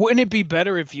wouldn't it be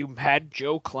better if you had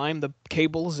Joe climb the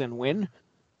cables and win?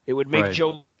 It would make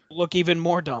Joe look even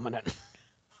more dominant.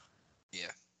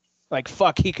 Yeah. Like,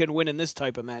 fuck, he could win in this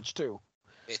type of match too.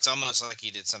 It's almost like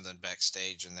he did something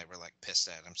backstage and they were like pissed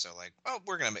at him. So like, oh,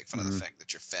 we're gonna make fun of the fact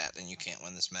that you're fat and you can't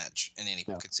win this match in any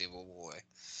conceivable way.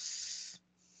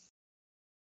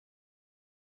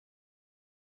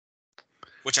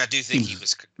 Which I do think he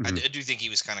was. I do think he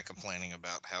was kind of complaining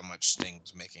about how much Sting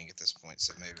was making at this point.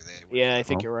 So maybe they. Yeah, I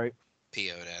think you're right.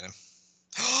 PO'd at him.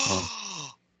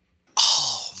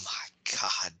 Oh my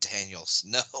God, Daniels,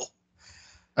 no.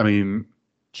 I mean,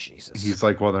 Jesus. He's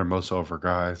like one of their most over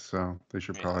guys, so they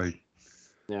should probably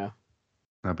not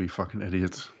be fucking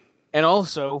idiots. And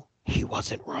also, he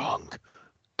wasn't wrong.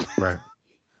 Right.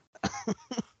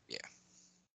 Yeah.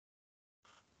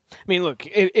 I mean, look,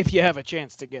 if you have a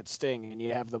chance to get Sting and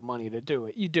you have the money to do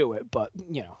it, you do it. But,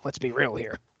 let's be real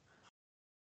here.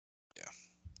 Yeah.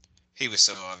 He was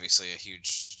so obviously a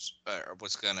huge,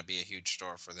 was going to be a huge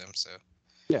star for them, so.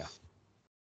 Yeah.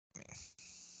 I mean,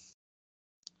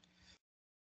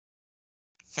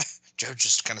 Joe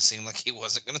just kind of seemed like he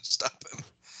wasn't going to stop him.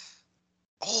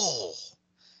 Oh!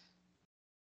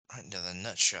 Right into the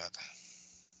nut shot.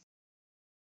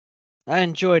 I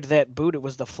enjoyed that boot. It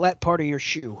was the flat part of your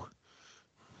shoe.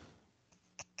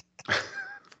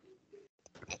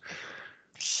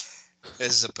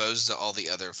 As opposed to all the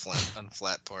other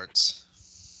unflat parts.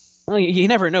 Well, you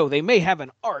never know. They may have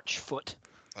an arch foot.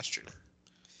 That's true.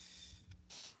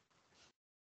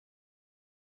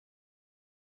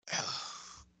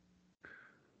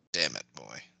 Damn it,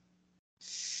 boy.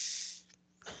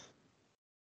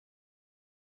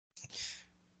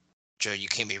 Joe, you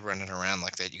can't be running around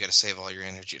like that. You got to save all your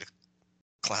energy to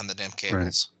climb the damn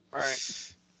cables.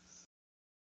 Right.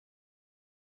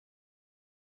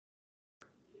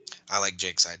 I like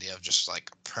Jake's idea of just like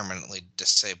permanently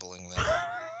disabling them.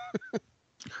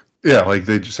 Yeah, like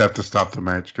they just have to stop the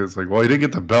match because, like, well, he didn't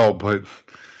get the belt, but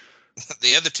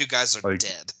the other two guys are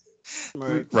dead.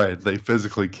 Right. They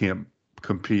physically can't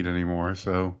compete anymore.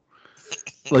 So,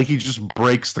 like, he just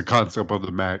breaks the concept of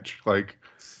the match. Like,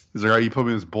 he's like, "All right, you put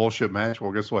me in this bullshit match.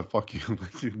 Well, guess what? Fuck you."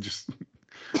 Like, you just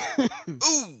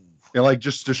Ooh. It like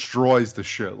just destroys the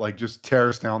shit. Like, just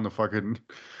tears down the fucking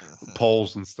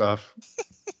polls and stuff.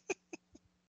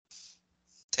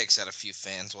 Takes out a few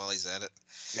fans while he's at it.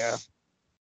 Yeah.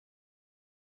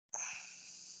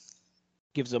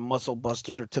 Gives a muscle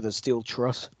buster to the steel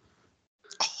truss.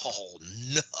 Oh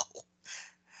no.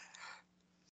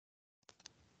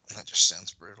 That just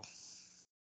sounds brutal.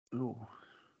 Ooh.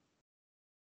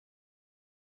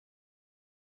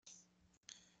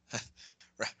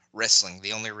 Wrestling,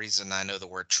 the only reason I know the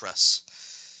word truss.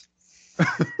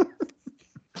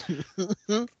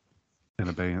 In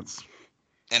abeyance.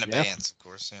 And Yeah. abeyance, of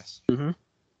course, yes. Mm-hmm.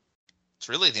 It's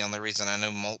really the only reason I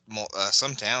know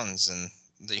some towns in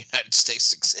the United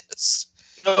States exist.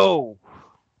 Oh.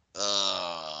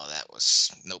 Oh, that was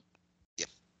nope. Yep,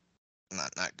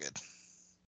 not good.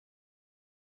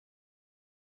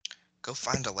 Go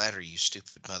find a ladder, you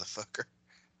stupid motherfucker.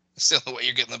 That's the only way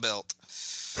you're getting the belt.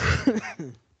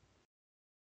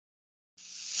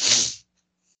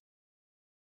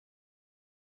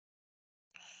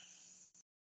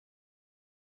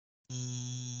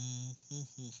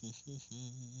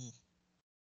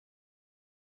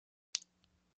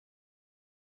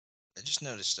 I just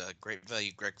noticed Great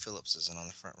Value Greg Phillips isn't on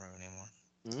the front row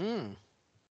anymore.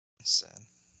 It's sad.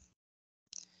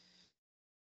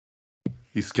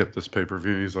 He skipped this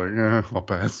pay-per-view. He's like, yeah, I'll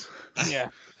pass. Yeah.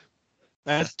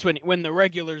 That's when the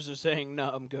regulars are saying, no,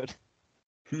 I'm good.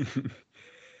 What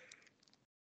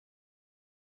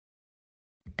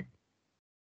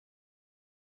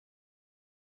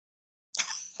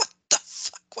the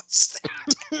fuck was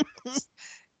that?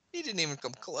 He didn't even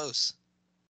come close.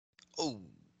 Oh.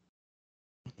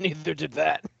 Neither did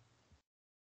that.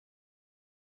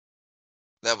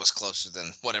 That was closer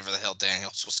than whatever the hell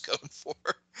Daniels was going for.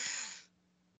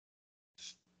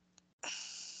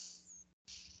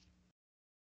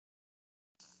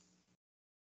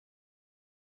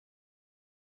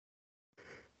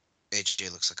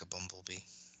 AJ looks like a bumblebee.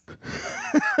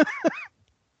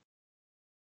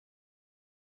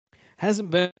 Hasn't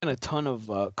been a ton of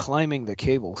climbing the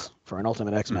cables for an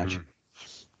Ultimate X match.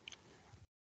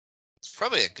 It's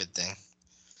probably a good thing.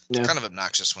 It's kind of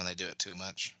obnoxious when they do it too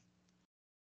much.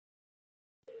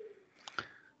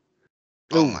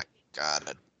 Oh my god,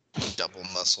 a double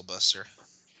muscle buster.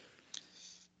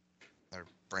 Or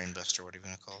brain buster, what are you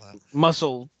going to call that?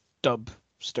 Muscle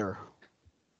dubster.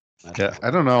 Yeah, I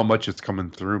don't know how much it's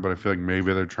coming through, but I feel like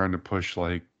maybe they're trying to push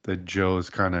like that Joe is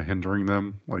kind of hindering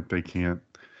them. Like they can't,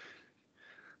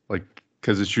 like,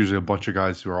 because it's usually a bunch of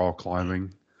guys who are all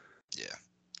climbing. Yeah.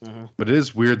 Mm-hmm. But it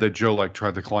is weird that Joe like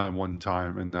tried to climb one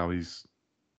time and now he's,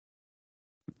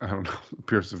 I don't know,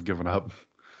 appears to have given up.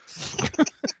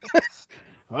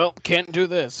 Well, can't do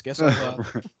this. Guess I'll.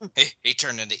 He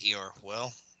turned into ER.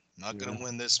 Well, not going to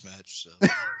win this match, so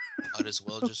might as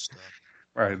well just stop.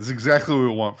 Right, that's exactly what we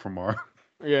want from our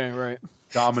Yeah, right.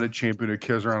 dominant champion who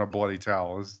carries around a bloody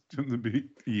towel. Is to be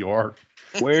ER.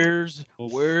 Where's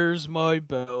my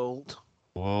belt?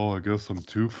 Well, I guess I'm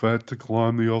too fat to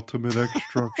climb the Ultimate X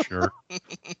structure.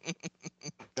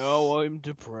 Now I'm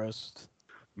depressed.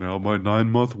 Now my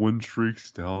 9-month win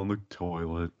streak's down the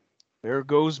toilet. There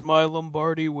goes my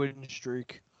Lombardi win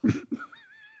streak.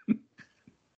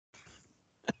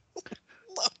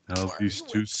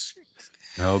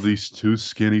 Now these two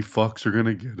skinny fucks are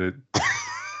gonna get it.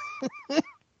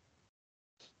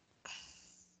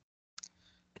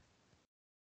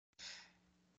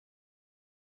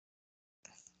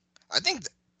 I think,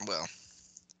 well,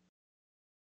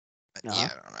 yeah,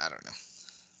 I don't know.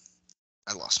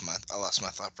 I lost my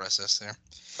thought process there.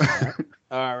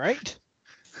 All right.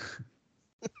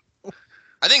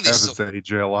 I think they still say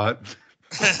AJ a lot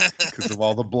because of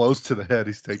all the blows to the head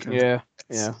he's taken. Yeah.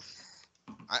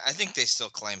 I think they still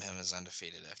claim him as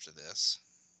undefeated after this.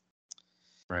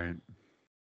 Right.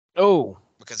 Oh.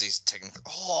 Because he's taking.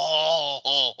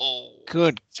 Oh.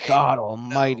 Good AJ, God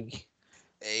Almighty.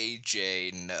 No.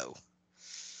 AJ, no.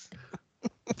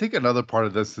 I think another part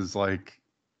of this is like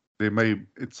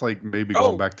it's like maybe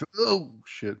going back to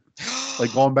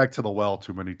like going back to the well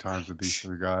too many times with these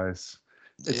three guys.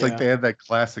 It's like they had that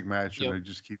classic match and they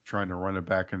just keep trying to run it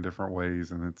back in different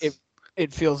ways, and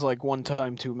it feels like one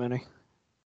time too many.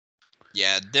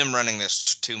 Yeah, them running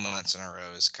this 2 months in a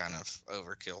row is kind of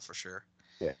overkill for sure.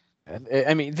 Yeah,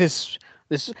 I mean this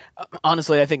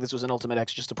honestly, I think this was an Ultimate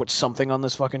X just to put something on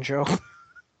this fucking show.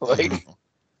 Like,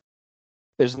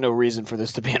 there's no reason for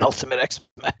this to be an Ultimate X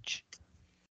match.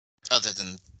 Other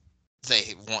than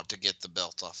they want to get the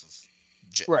belt off of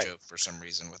Joe for some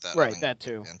reason without that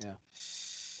too.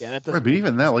 Yeah, that right, but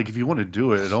even that, like, if you want to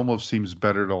do it, it almost seems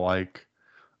better to like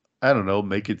I don't know,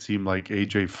 make it seem like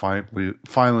AJ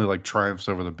finally like triumphs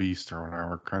over the Beast or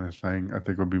whatever kind of thing. I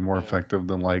think would be more effective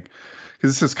than like,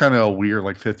 because it's just kind of a weird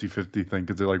like 50-50 thing.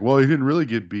 Because they're like, well, he didn't really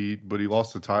get beat, but he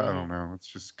lost the title. I don't know. It's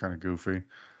just kind of goofy.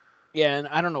 Yeah, and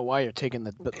I don't know why you're taking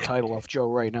the title off Joe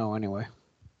right now. Anyway.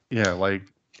 Yeah, like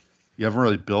you haven't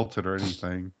really built it or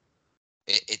anything.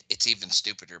 It's even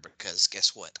stupider because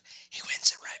guess what? He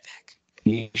wins it right back.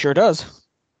 He sure does.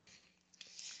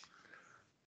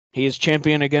 He is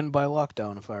champion again by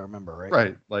lockdown, if I remember right.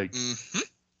 Right. Like,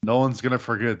 no one's going to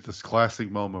forget this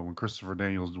classic moment when Christopher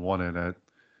Daniels won it at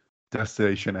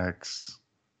Destination X.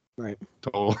 Right.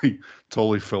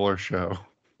 Totally filler show.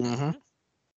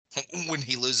 Mm-hmm. When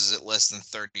he loses it less than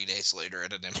 30 days later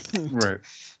at an Impact. Right.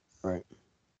 Right.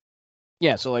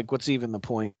 Yeah, so, like, what's even the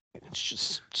point? It's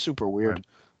just super weird. Right.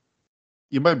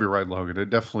 You might be right, Logan.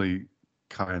 It definitely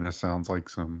kind of sounds like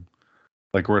some,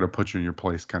 like, we're going to put you in your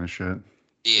place kind of shit.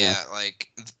 Yeah,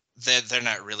 like they're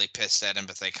not really pissed at him,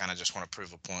 but they kind of just want to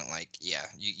prove a point. Like, yeah,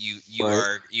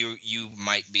 you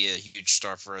might be a huge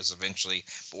star for us eventually,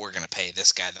 but we're gonna pay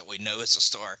this guy that we know is a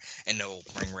star and know will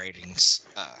bring ratings.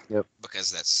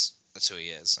 Because that's who he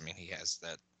is. I mean, he has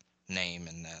that name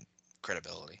and that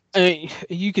credibility. I mean,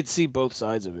 you could see both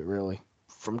sides of it, really,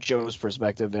 from Joe's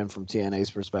perspective and from TNA's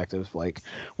perspective. Like,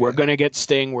 we're gonna get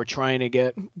Sting. We're trying to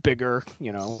get bigger.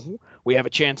 You know, we have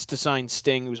a chance to sign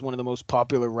Sting, who's one of the most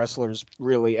popular wrestlers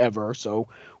really ever. So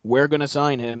we're gonna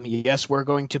sign him. Yes, we're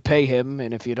going to pay him,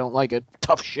 and if you don't like it,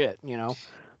 tough shit. You know.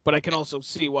 But I can also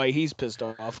see why he's pissed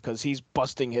off because he's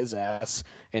busting his ass,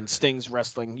 and Sting's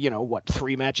wrestling.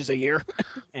 3 matches a year.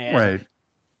 Right.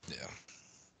 Yeah.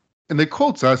 And the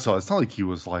quotes I saw, it's not like he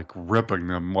was like ripping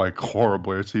them like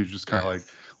horribly. So he was just kind of like,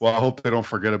 well, I hope they don't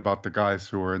forget about the guys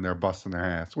who are in there busting their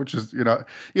ass, which is, you know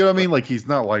what I mean? Like, he's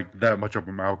not like that much of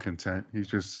a malcontent. He's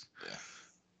just,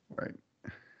 right.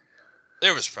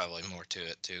 There was probably more to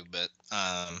it too, but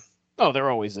oh, there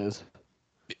always is.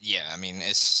 Yeah, I mean,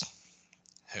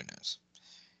 who knows?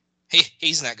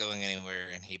 He's not going anywhere,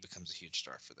 and he becomes a huge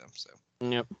star for them. So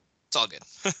yep, it's all good.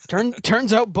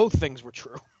 Turns out both things were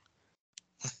true.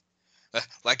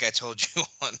 Like I told you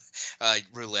on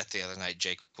Roulette the other night,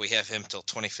 Jake, we have him till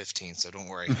 2015, so don't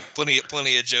worry. Plenty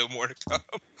of Joe more to come.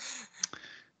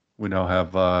 We now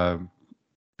have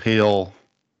pale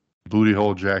booty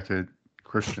hole jacket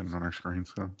Christian on our screen.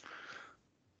 So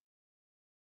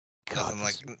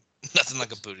Nothing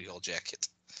like a booty hole jacket.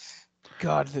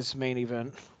 God, this main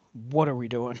event. What are we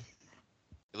doing?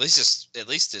 At least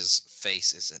his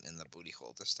face isn't in the booty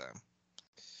hole this time.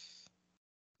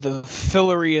 The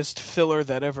filleriest filler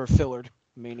that ever fillered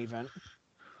main event.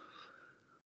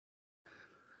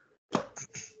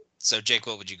 So, Jake,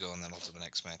 what would you go in that Ultimate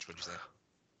X match? What'd you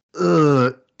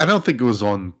say? I don't think it was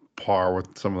on par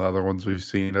with some of the other ones we've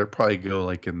seen. I'd probably go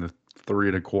like in the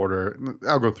 3 1/4.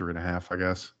 I'll go 3 1/2, I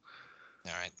guess.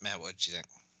 All right, Matt, what'd you think?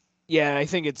 Yeah, I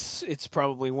think it's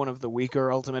probably one of the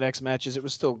weaker Ultimate X matches. It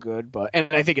was still good, and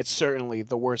I think it's certainly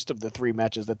the worst of the 3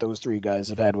 matches that those 3 guys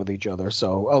have had with each other.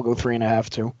 So I'll go 3 1/2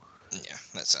 too. Yeah,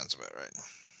 that sounds about right.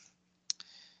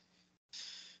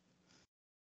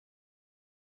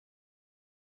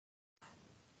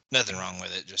 Nothing wrong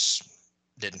with it, just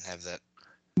didn't have that.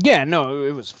 Yeah, no,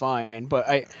 it was fine, but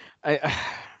I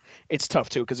it's tough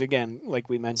too because again, like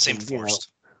we mentioned, Seemed forced.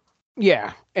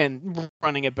 Yeah, and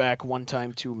running it back one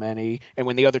time too many, and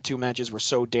when the other 2 matches were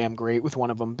so damn great, with one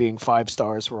of them being 5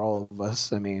 stars for all of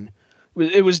us, I mean,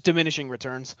 it was diminishing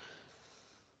returns.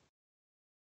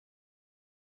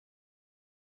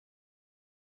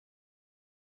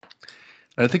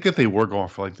 I think if they were going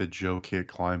for like the Joe can't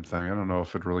climb thing, I don't know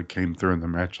if it really came through in the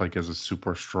match like as a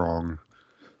super strong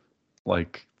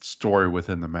like story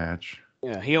within the match.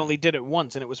 Yeah, he only did it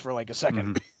once, and it was for like a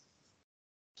second. Mm-hmm.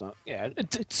 So yeah,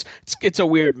 it's a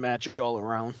weird match all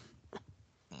around.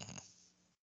 Mm-hmm.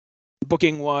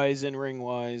 Booking wise and ring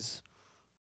wise.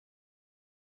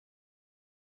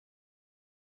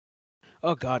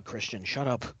 Oh God, Christian, shut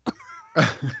up.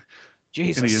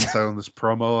 Jesus. Any insight on this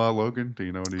promo, Logan? Do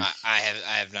you know what he's? I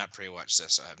have not pre-watched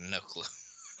this, so I have no clue.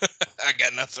 I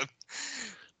got nothing.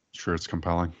 Sure, it's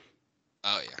compelling.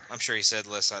 Oh yeah, I'm sure he said,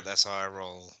 "Listen, that's how I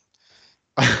roll."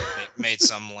 Made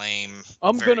some lame.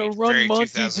 I'm gonna run Monty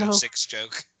 2006 down.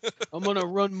 Joke. I'm gonna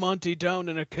run Monty down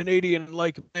in a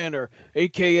Canadian-like manner,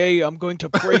 aka I'm going to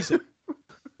praise him.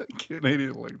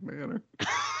 Canadian-like manner.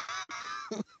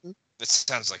 This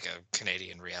sounds like a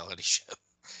Canadian reality show.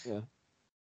 Yeah.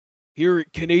 Here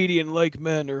at Canadian-like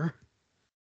manner.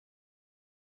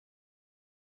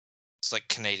 It's like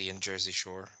Canadian Jersey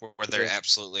Shore, where they're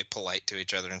absolutely polite to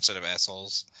each other instead of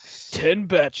assholes. 10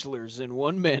 bachelors in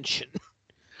one mansion.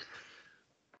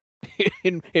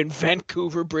 in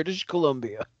Vancouver, British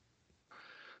Columbia.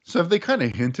 So have they kind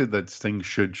of hinted that Sting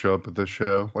should show up at this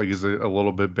show? Like, is it a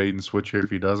little bit bait and switch here if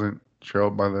he doesn't show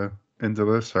up by the end of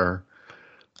this? Or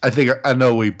I think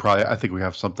I think we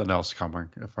have something else coming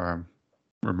if I'm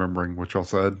remembering what y'all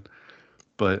said.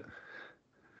 But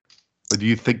do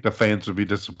you think the fans would be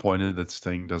disappointed that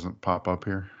Sting doesn't pop up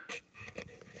here?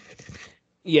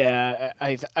 Yeah,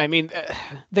 I mean,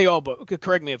 they all but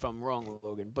correct me if I'm wrong,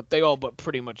 Logan, but they all but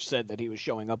pretty much said that he was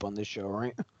showing up on this show,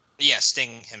 right? Yeah,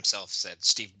 Sting himself said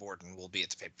Steve Borden will be at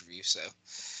the pay-per-view, so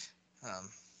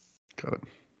Got it.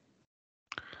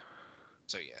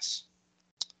 so yes.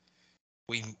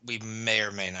 We may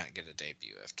or may not get a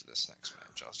debut after this next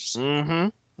match. I'll just say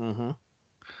Mm-hmm. Mm-hmm.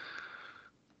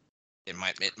 it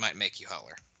might make you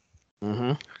holler.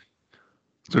 Mm-hmm.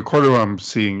 So according to what I'm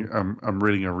seeing, I'm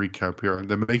reading a recap here.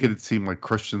 They're making it seem like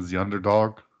Christian's the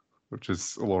underdog, which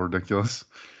is a little ridiculous.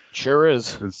 Sure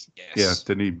is. Yes.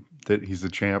 Yeah, he's the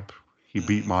champ. He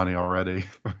beat Monty already.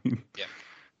 Yeah.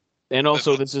 And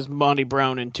also, this is Monty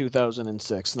Brown in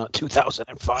 2006, not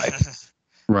 2005.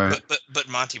 Right. But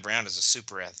Monty Brown is a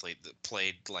super athlete that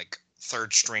played like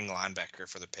third string linebacker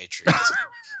for the Patriots.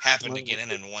 Happened to get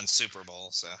in one Super Bowl.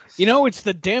 So You know, it's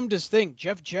the damnedest thing.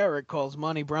 Jeff Jarrett calls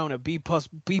Monty Brown a B plus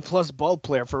ball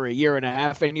player for a year and a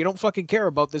half, and you don't fucking care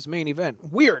about this main event.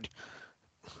 Weird.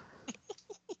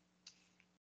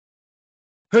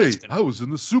 Hey, I was in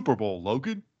the Super Bowl,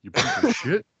 Logan. You piece of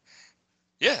shit.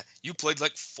 yeah, you played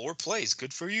like 4 plays.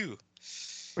 Good for you.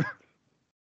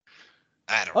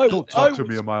 I don't I- know. Don't talk to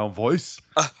me in my own voice.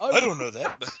 I don't know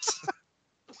that, but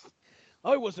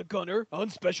I was a gunner on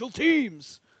special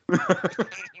teams.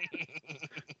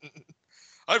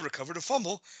 I recovered a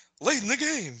fumble late in the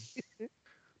game.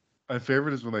 My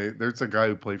favorite is when there's a guy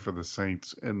who played for the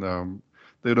Saints, and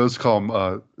they always call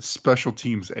him special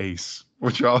teams ace,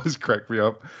 which always crack me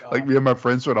up. Like me and my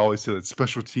friends would always say that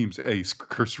special teams ace,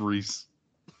 Chris Reese.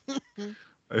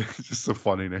 It's just a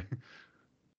funny name.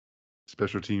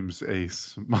 Special teams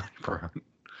ace, Monty Brown.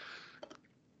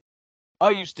 I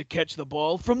used to catch the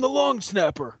ball from the long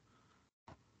snapper.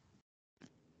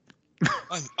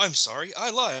 I'm sorry, I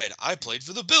lied. I played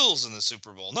for the Bills in the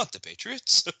Super Bowl, not the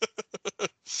Patriots.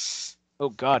 Oh,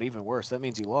 God, even worse. That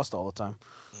means he lost all the time.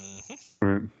 Mhm.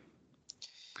 Right.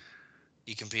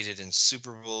 He competed in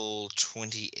Super Bowl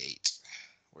 28,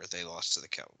 where they lost to the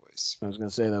Cowboys. I was going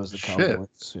to say that was the Shit.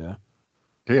 Cowboys. Yeah.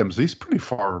 Damn, so he's pretty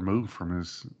far removed from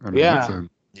his. I mean, Yeah. that's a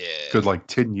Yeah. good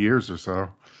 10 years or so.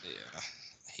 Yeah.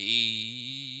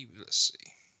 Let's see.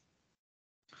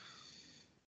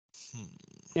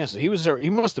 Yeah, so he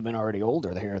must have been already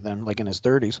older there then, like in his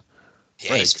 30s.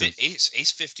 Yeah, Right,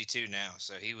 he's 52 now,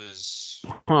 so he was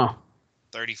Huh.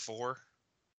 34.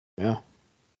 Yeah.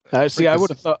 See, I Because- would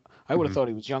have thought Mhm. thought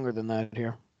he was younger than that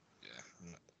here. Yeah.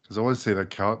 Because I want to say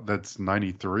that's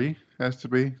 93 has to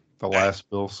be the last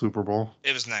Bill Super Bowl.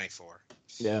 It was 94.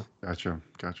 Yeah. Gotcha.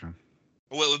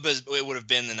 Well, it would have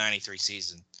been the 93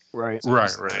 season. Right. So it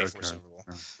was Right, 94 okay. Super Bowl.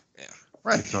 Yeah.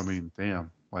 Right. So I mean,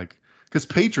 damn, because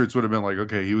Patriots would have been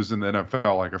okay, he was in the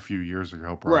NFL a few years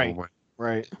ago, probably.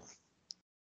 Right.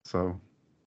 So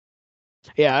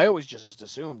Yeah, I always just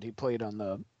assumed he played on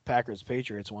the Packers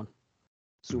Patriots one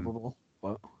Super Bowl.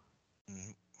 But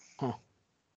Mhm. Huh.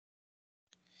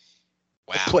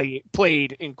 Wow.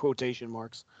 played in quotation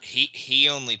marks. He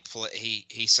only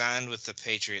he signed with the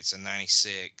Patriots in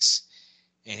 96,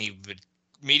 and he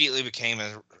immediately became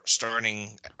a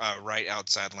starting right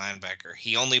outside linebacker.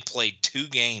 He only played 2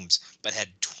 games, but had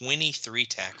 23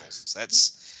 tackles.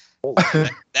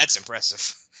 That's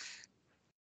impressive.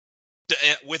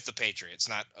 With the Patriots,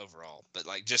 not overall, but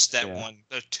just that one.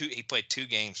 He played 2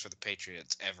 games for the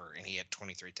Patriots ever, and he had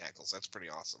 23 tackles. That's pretty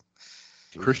awesome.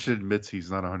 Christian admits he's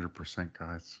not 100%,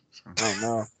 guys. So. Oh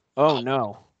no. Oh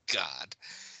no. God.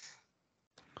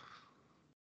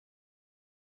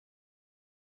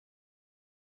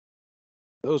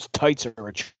 Those tights are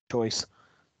a choice.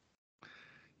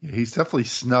 Yeah, he's definitely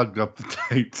snugged up the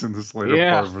tights in this later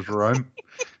part of his run.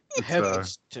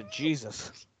 Heavens to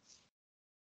Jesus.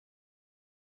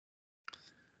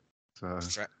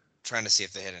 Trying to see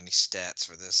if they had any stats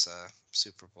for this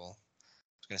Super Bowl.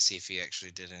 I was going to see if he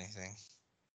actually did anything.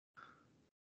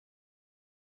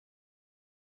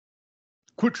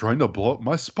 Quit trying to blow up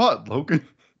my spot, Logan.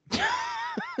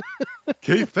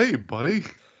 Kayfabe, buddy.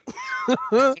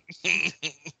 I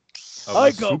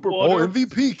was a got Super Bowl water.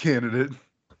 MVP candidate.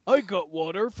 I got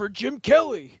water for Jim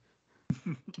Kelly.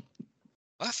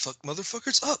 I fuck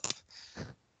motherfuckers up.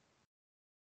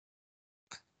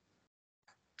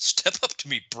 Step up to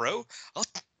me, bro. I'll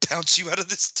bounce you out of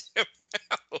this damn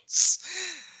house.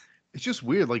 It's just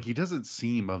weird. Like he doesn't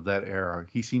seem of that era.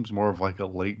 He seems more of like a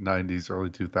late '90s, early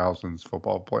 2000s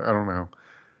football player. I don't know.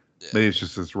 Yeah. Maybe it's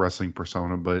just his wrestling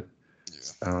persona, but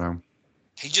I don't know.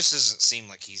 He just doesn't seem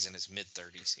like he's in his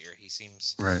mid-30s here. He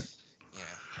seems Right.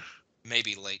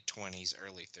 Maybe late 20s,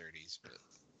 early 30s. But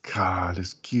God,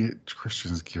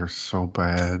 Christian's gear is so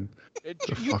bad.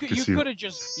 You could have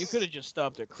just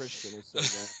stopped at Christian.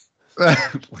 It's so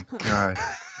bad. God,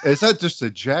 it's not just the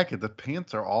jacket. The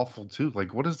pants are awful too.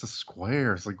 Like, what is the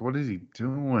squares? Like, what is he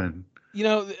doing?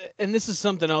 And this is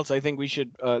something else I think we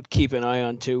should keep an eye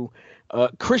on too.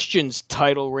 Christian's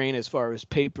title reign, as far as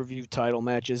pay-per-view title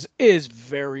matches, is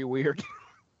very weird.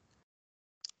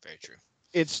 Very true.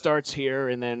 It starts here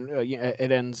and then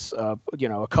it ends, a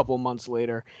couple months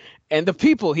later, and the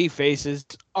people he faces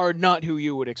are not who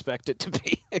you would expect it to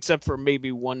be, except for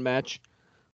maybe one match.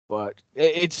 But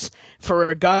it's for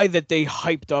a guy that they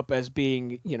hyped up as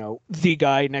being, the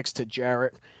guy next to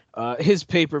Jarrett. His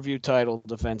pay-per-view title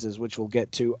defenses, which we'll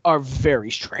get to, are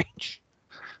very strange.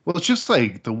 Well, it's just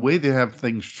like the way they have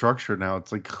things structured now.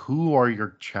 It's like, who are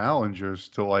your challengers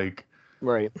to like?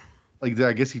 Right. Like,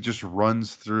 I guess he just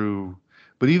runs through.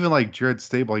 But even like Jared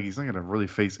Stable, like he's not gonna really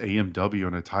face AMW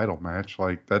in a title match.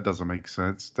 Like that doesn't make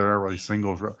sense. They're not really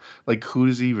singles. Like, who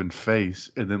does he even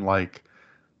face? And then like,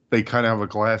 they kind of have a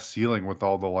glass ceiling with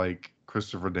all the like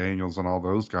Christopher Daniels and all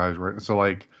those guys, right? So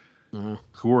like,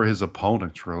 who are his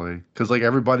opponents really? Because like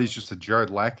everybody's just a Jared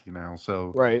Lackey now,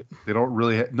 so right. They don't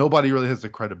really. Nobody really has the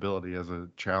credibility as a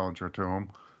challenger to him.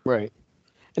 Right,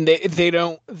 and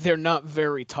they're not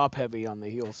very top heavy on the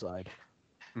heel side.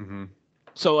 Mm-hmm.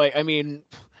 So like, I mean,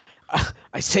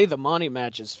 I say the Monty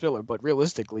match is filler, but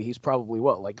realistically, he's probably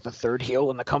like the third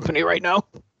heel in the company right now.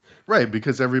 Right,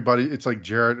 because it's like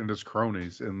Jarrett and his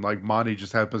cronies, and like Monty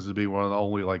just happens to be one of the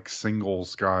only like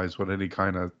singles guys with any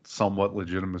kind of somewhat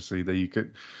legitimacy that you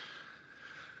could,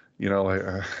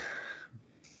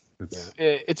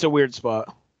 it's a weird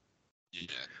spot. Yeah,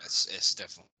 it's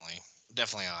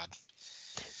definitely odd.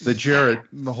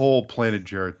 The whole Planet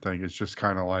Jarrett thing is just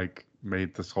kind of like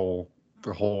made the whole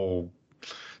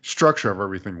structure of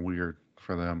everything weird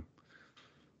for them.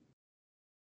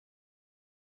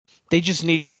 They just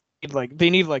need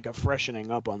a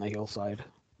freshening up on the heel side.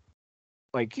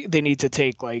 Like they need to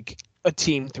take like a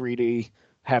Team 3D,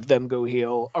 have them go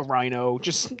heel, a Rhino,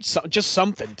 just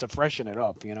something to freshen it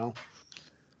up,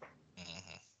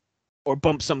 or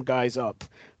bump some guys up,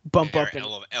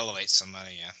 elevate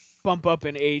somebody, yeah. Bump up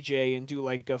an AJ and do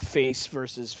like a face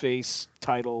versus face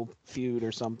title feud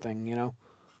or something,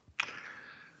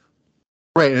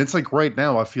 Right, and it's like right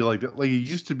now I feel like it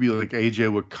used to be like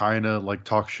AJ would kind of like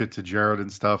talk shit to Jarrett and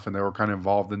stuff, and they were kind of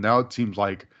involved, and now it seems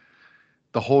like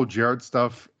the whole Jarrett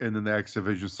stuff and then the X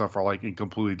Division stuff are like in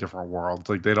completely different worlds.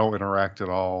 Like they don't interact at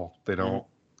all. They don't.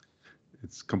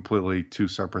 It's completely two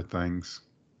separate things.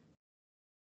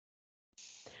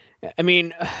 I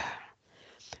mean,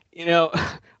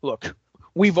 look,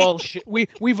 we've all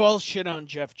shit on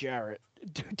Jeff Jarrett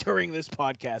during this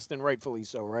podcast, and rightfully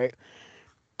so, right?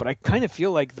 But I kind of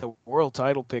feel like the world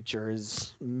title picture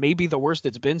is maybe the worst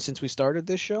it's been since we started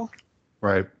this show.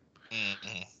 Right.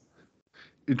 Mm-hmm.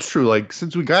 It's true. Like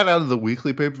since we got out of the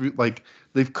weekly pay-per-view, like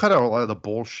they've cut out a lot of the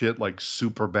bullshit, like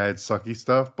super bad, sucky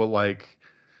stuff. But like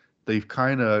they've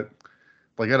kind of,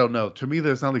 like I don't know. To me,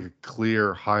 there's not like a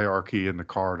clear hierarchy in the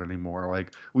card anymore.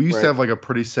 Like we used to have like a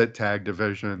pretty set tag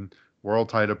division, world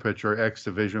title picture, X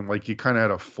division. Like you kind of had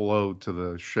a flow to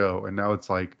the show, and now it's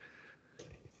like.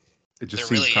 It just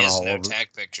there seems really kind is of no tag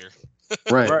picture.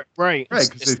 Right. Because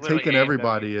they've taken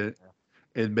everybody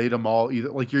and made them all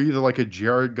you're either like a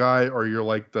Jarrett guy or you're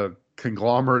like the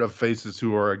conglomerate of faces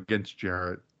who are against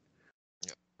Jarrett.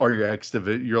 Yep. Or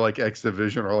you're like X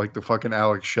Division or like the fucking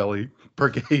Alex Shelley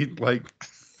brigade, like,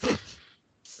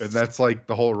 and that's like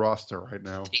the whole roster right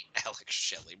now. The Alex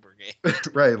Shelley brigade.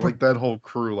 Right, like that whole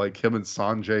crew, like him and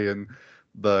Sanjay and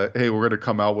hey, we're gonna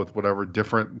come out with whatever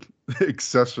different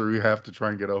accessory you have to try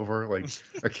and get over, like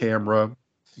a camera.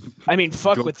 I mean,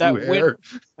 fuck with that win.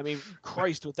 I mean,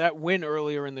 Christ, with that win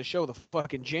earlier in the show, the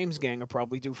fucking James Gang are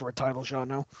probably due for a title shot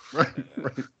now. Right.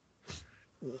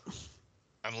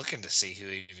 I'm looking to see who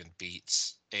even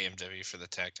beats AMW for the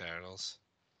tag titles.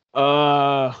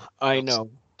 I know.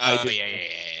 Oh, yeah.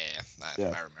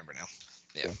 I remember now.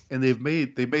 Yeah. And they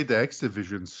made the X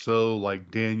Division so like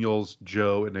Daniels,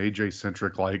 Joe, and AJ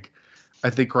centric. Like, I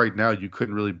think right now you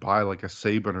couldn't really buy like a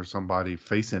Saban or somebody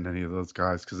facing any of those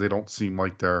guys because they don't seem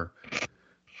like they're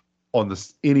on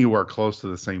this anywhere close to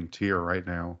the same tier right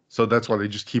now. So that's why they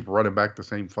just keep running back the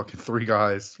same fucking three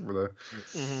guys for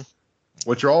the,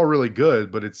 which are all really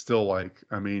good, but it's still like,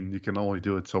 I mean, you can only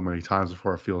do it so many times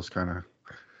before it feels kind of.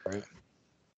 Right.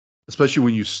 Especially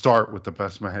when you start with the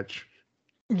best match.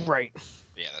 Right.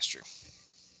 Yeah, that's true.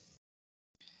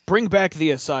 Bring back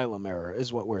the Asylum era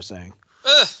is what we're saying.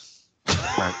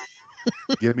 Right.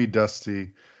 Give me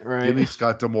Dusty. Right. Give me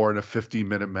Scott D'Amore in a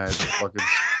 15-minute match with fucking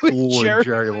With School and Jerry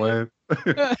Jerry Lynn.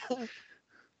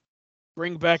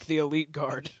 Bring back the Elite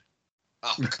Guard.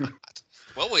 Oh God.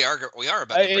 Well, we are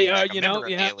about to bring back a member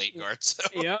of the Elite Guard. So.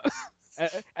 Yeah.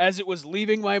 As it was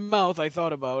leaving my mouth, I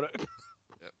thought about it.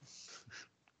 Yep.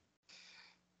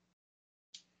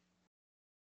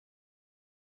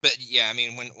 But yeah, I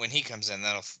mean, when he comes in,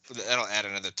 that'll add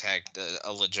another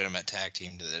a legitimate tag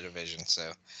team to the division.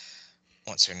 So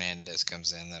once Hernandez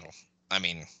comes in, I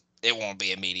mean, it won't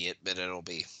be immediate, but it'll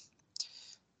be.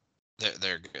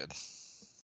 They're good.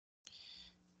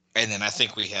 And then I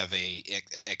think we have a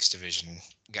X Division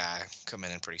guy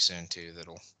coming in pretty soon too.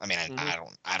 I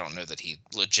don't know that he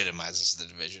legitimizes the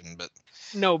division, but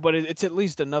no, but it's at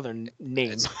least another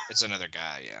name. It's another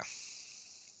guy, yeah.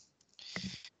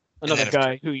 Another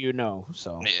guy who you know.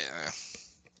 So yeah.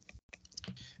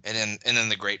 And then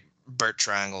the great Burt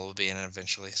Triangle will be in it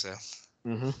eventually. So.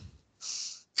 Mm-hmm.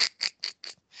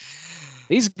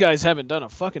 These guys haven't done a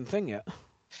fucking thing yet.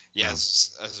 Yeah, I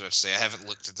was about to say, I haven't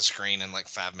looked at the screen in like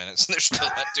 5 minutes, and they're still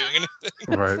not doing anything.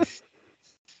 Right.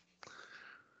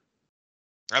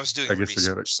 I was doing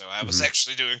research, so I was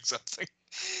actually doing something.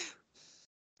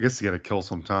 I guess you got to kill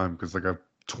some time, because like a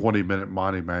 20-minute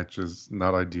Monty match is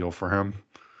not ideal for him.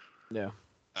 Yeah.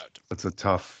 That's a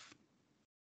tough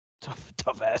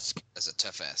ask. That's a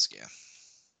tough ask, yeah.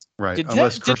 Right.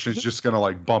 Unless Christian's just going to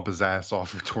like bump his ass off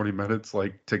for 20 minutes,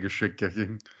 like take a shit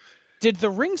kicking. Did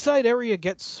the ringside area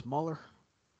get smaller?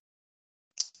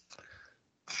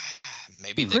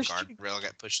 Maybe the guardrail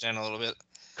got pushed in a little bit.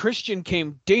 Christian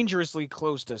came dangerously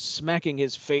close to smacking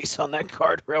his face on that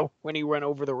guardrail when he went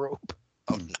over the rope.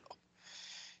 Oh, no.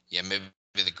 Yeah, maybe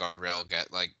the guardrail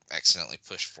got like accidentally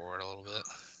pushed forward a little bit.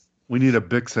 We need a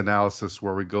Bix analysis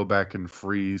where we go back and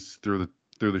freeze through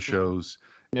the shows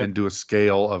and do a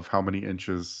scale of how many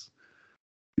inches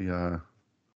the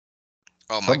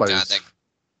Oh my God,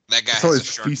 that guy has a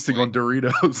Shark feasting Boy on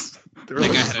Doritos.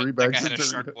 That guy had a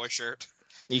Shark Boy shirt.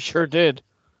 He sure did.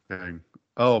 Dang.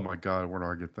 Oh my God, where do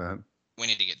I get that? We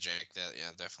need to get Jake that,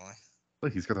 yeah, definitely.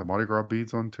 Look, he's got the Mardi Gras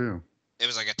beads on too. It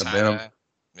was like a tie-dye.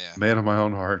 Yeah. Man of my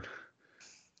own heart.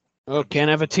 Oh, can't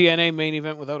have a TNA main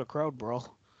event without a crowd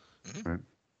brawl. Mm-hmm. Right.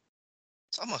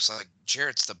 It's almost like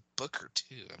Jarrett's the booker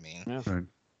too. I mean, yeah. Right.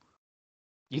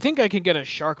 You think I could get a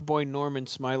Shark Boy Norman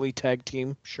Smiley tag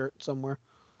team shirt somewhere?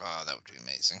 Oh, that would be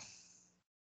amazing.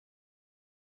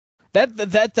 That's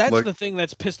the thing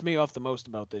that's pissed me off the most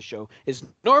about this show is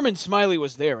Norman Smiley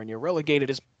was there and you relegated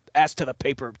his ass to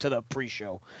the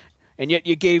pre-show, and yet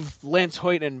you gave Lance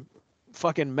Hoyt and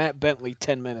fucking Matt Bentley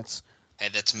 10 minutes. Hey,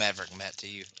 that's Maverick Matt to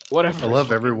you. Whatever. I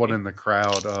love everyone in the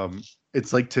crowd.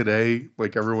 It's like today,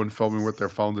 like everyone filming with their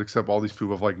phones, except all these people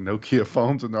have like Nokia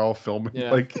phones and they're all filming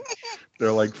like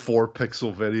they're like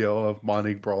 4-pixel video of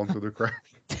Monty brawling through the crowd.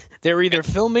 They're either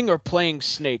filming or playing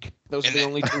Snake. Those are the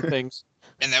only two things.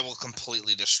 And that will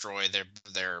completely destroy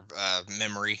their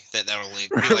memory. That'll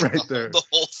leak like the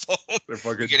whole phone. Their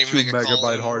fucking 2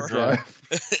 megabyte hard drive.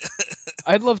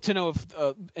 I'd love to know if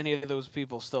any of those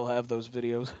people still have those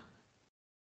videos.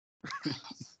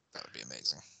 That would be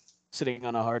amazing. Sitting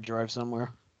on a hard drive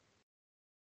somewhere.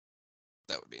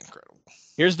 That would be incredible.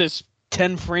 Here's this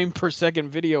 10 frame per second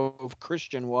video of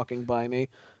Christian walking by me.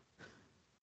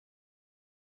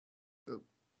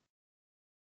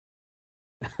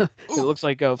 It looks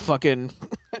like a fucking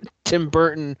Tim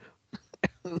Burton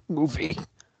movie.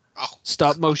 Oh.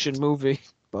 Stop motion movie,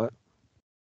 but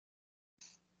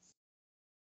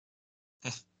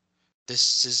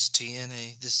this is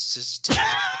TNA. This is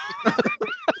TNA.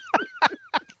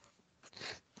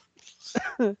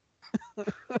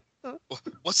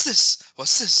 What's this?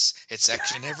 What's this? It's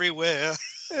action everywhere.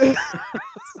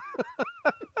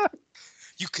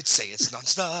 You could say it's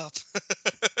nonstop.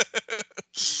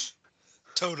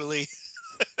 Totally.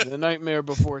 The nightmare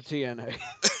before TNA.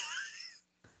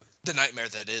 The nightmare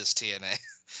that is TNA.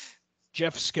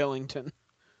 Jeff Skellington.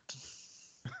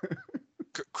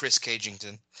 Chris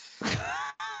Cagington. I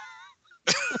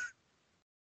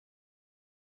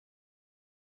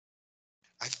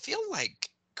feel like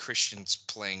Christian's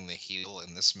playing the heel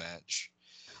in this match.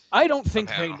 I don't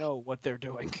think they know what they're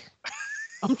doing.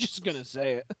 I'm just going to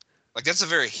say it. Like, that's a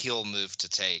very heel move to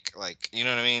take. Like, you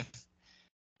know what I mean?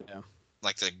 Yeah.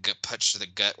 Like the punch to the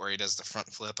gut where he does the front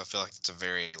flip. I feel like it's a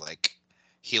very, like,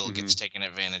 heel gets taken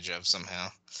advantage of somehow.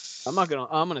 I'm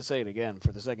gonna say it again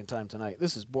for the second time tonight.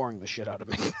 This is boring the shit out of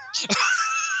me.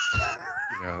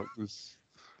 Yeah.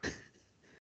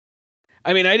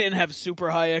 I mean, I didn't have super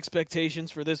high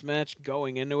expectations for this match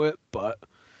going into it, but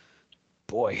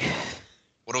boy.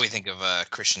 What do we think of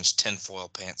Christian's tinfoil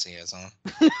pants he has on?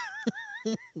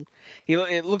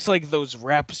 It looks like those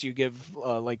wraps you give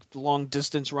like long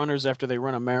distance runners after they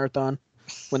run a marathon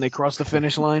when they cross the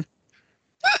finish line.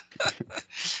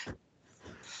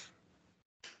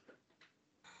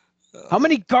 How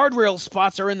many guardrail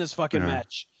spots are in this fucking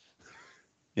match?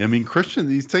 Yeah, I mean, Christian,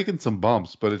 he's taking some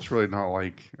bumps, but it's really not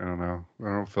like, I don't know. I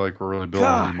don't feel like we're really building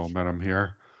any momentum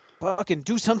here. Fucking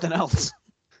do something else.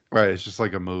 Right, it's just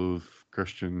like a move.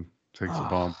 Christian takes a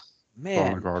bump on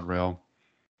the guardrail.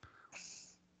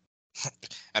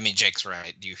 I mean, Jake's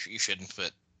right. You shouldn't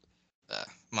put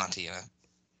Monty in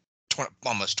a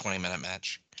almost 20-minute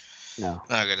match. No.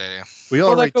 Not a good idea. We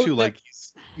all right too. Like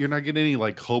you're not getting any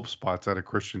like hope spots out of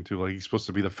Christian too. Like he's supposed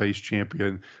to be the face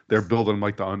champion. They're building him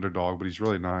like the underdog, but he's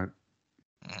really not.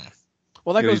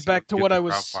 Well, that goes back to what I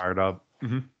was fired up.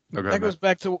 Mm-hmm. Okay, that goes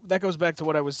back to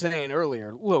what I was saying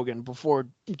earlier, Logan, before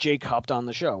Jake hopped on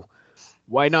the show.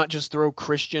 Why not just throw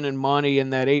Christian and Monty in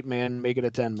that 8-man, make it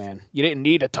a 10-man? You didn't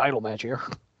need a title match here.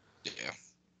 Yeah.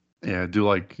 Yeah, do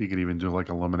like you could even do like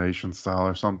elimination style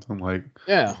or something like.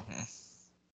 Yeah.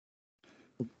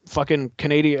 Fucking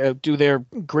Canadian, do their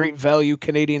great value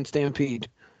Canadian Stampede.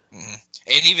 Mm-hmm.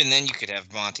 And even then, you could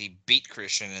have Monty beat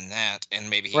Christian in that, and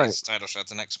maybe he gets a title shot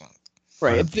the next month.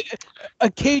 Right. A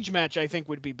cage match, I think,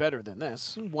 would be better than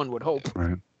this. One would hope.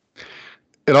 Right.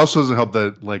 It also doesn't help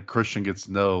that like Christian gets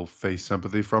no face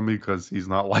sympathy from me because he's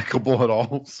not likable at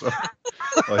all. So,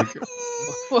 like,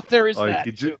 well, there is like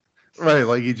that. Right,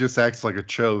 like he just acts like a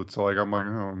chode. So like I'm like,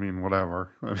 oh, I mean,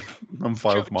 whatever. I'm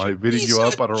fine with my beating you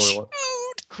up. I don't really.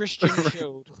 Christian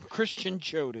Chode. Christian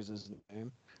Chode is his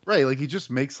name. Right, like he just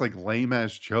makes like lame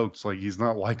ass jokes. Like he's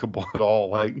not likable at all.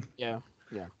 Like yeah.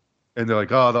 And they're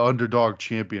like, oh, the underdog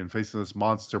champion facing this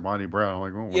monster, Monty Brown. I'm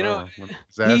like, well, whatever.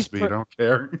 His ass beat, I don't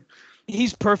care.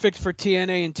 He's perfect for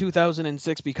TNA in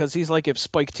 2006 because he's like if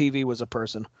Spike TV was a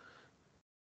person.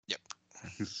 Yep.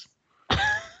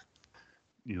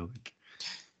 You like,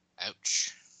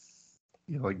 ouch.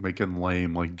 You like making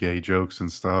lame like gay jokes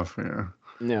and stuff. Yeah.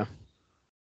 Yeah.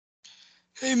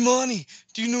 Hey, Monty,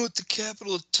 do you know what the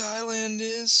capital of Thailand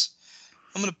is?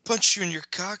 I'm gonna punch you in your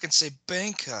cock and say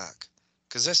Bangkok,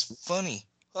 cause that's funny.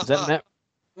 Is that Matt?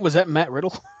 Was that Matt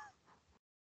Riddle?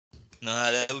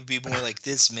 Nah, that would be more like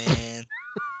this, man.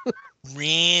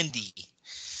 Randy.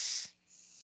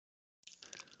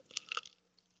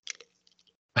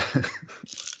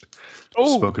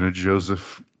 Oh, spoken to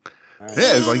Joseph. Right.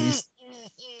 Yeah, it's like he's.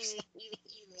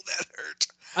 That hurt.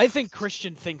 I think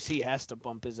Christian thinks he has to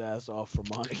bump his ass off for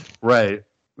money. Right.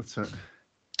 That's it.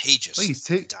 He just like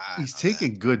he's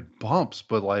taking good bumps,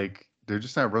 but like they're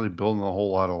just not really building a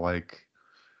whole lot of like.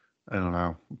 I don't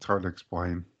know. It's hard to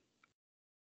explain.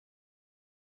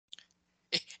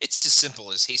 It's as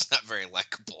simple as he's not very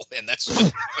likable, and that's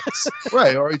what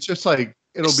right. Or it's just like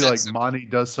it'll be like Monty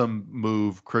does some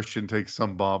move, Christian takes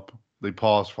some bump, they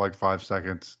pause for like 5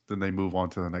 seconds, then they move on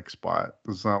to the next spot.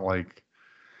 It's not like,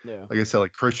 like I said,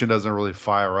 like Christian doesn't really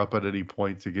fire up at any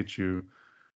point to get you.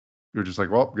 You're just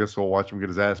like, well, guess we'll watch him get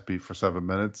his ass beat for 7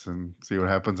 minutes and see what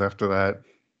happens after that.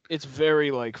 It's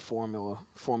very like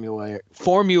formulaic.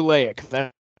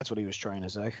 That's what he was trying to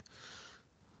say.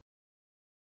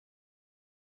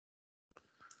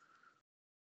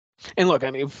 And look, I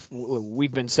mean,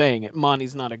 we've been saying it.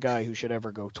 Monty's not a guy who should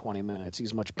ever go 20 minutes.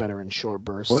 He's much better in short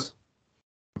bursts.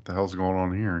 What the hell's going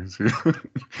on here? He's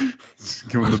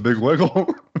giving the big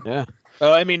wiggle. Yeah.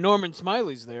 I mean, Norman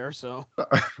Smiley's there, so.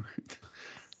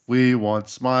 We want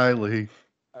Smiley.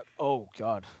 Oh,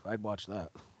 God. I'd watch that.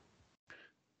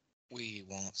 We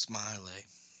want Smiley.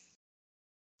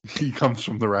 He comes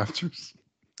from the rafters.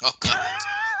 Oh, God.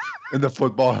 In the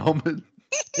football helmet.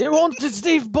 You wanted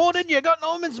Steve Borden, you got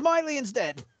Norman Smiley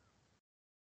instead.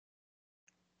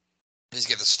 He's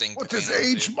got the sting. What's his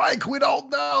age, too. Mike? We don't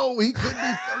know. He could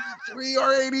be 33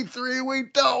 or 83. We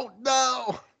don't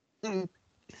know. You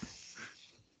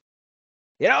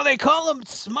know, they call him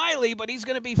Smiley, but he's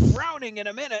going to be frowning in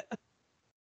a minute.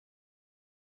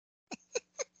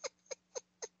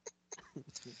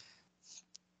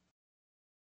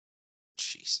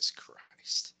 Jesus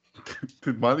Christ.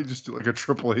 Did Monty just do like a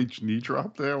Triple H knee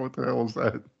drop there? What the hell was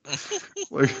that?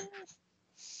 Like, it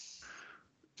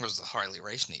was the Harley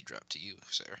Race knee drop to you,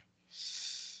 sir.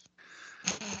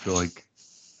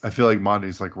 I feel like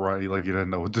Monty's like right, like he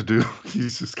didn't know what to do.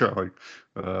 He's just kind of like,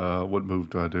 what move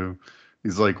do I do?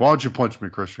 He's like, why don't you punch me,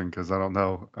 Christian? Because I don't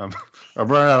know. I'm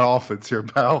running out of offense here,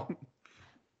 pal.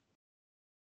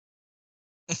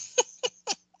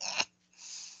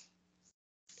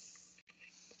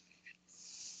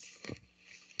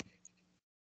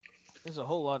 There's a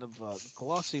whole lot of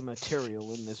glossy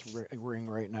material in this ring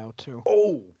right now, too.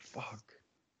 Oh, fuck.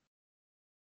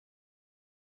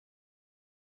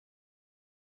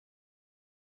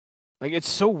 Like, it's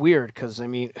so weird because, I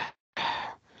mean,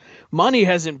 Monty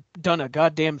hasn't done a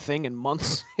goddamn thing in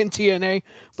months in TNA,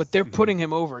 but they're putting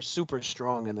him over super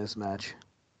strong in this match.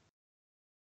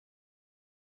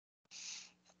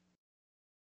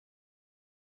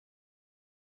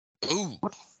 Ooh.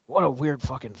 What a weird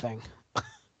fucking thing.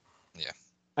 Yeah.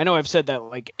 I know I've said that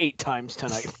like 8 times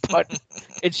tonight, but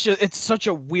it's such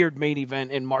a weird main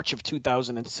event in March of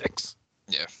 2006.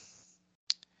 Yeah.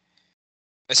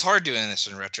 It's hard doing this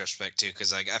in retrospect too,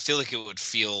 because I feel like it would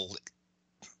feel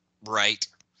right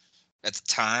at the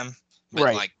time, but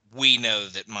Right. like we know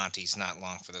that Monty's not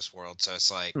long for this world, so it's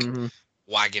like,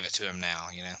 why give it to him now?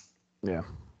 You know? Yeah.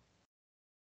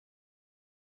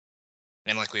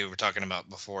 And like we were talking about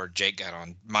before Jake got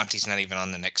on, Monty's not even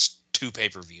on the next 2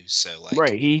 pay-per-views, so like,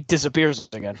 right, he disappears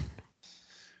again.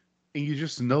 And you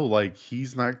just know, like,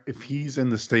 he's not, if he's in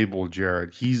the stable of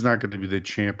Jarrett, he's not going to be the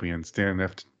champion standing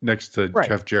next to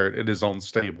Jeff Jarrett in his own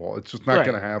stable. It's just not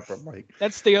going to happen. Like,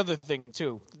 that's the other thing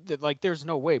too. That, like, there's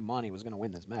no way Monty was going to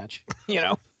win this match. You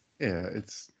know? Yeah,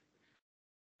 it's.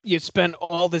 You spend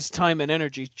all this time and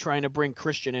energy trying to bring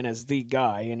Christian in as the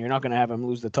guy, and you're not going to have him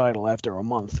lose the title after a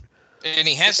month. And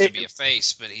he has to be a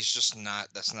face, but he's just not.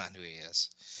 That's not who he is.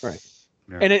 Right.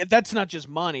 Yeah. And that's not just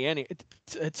Monty.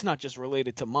 It's not just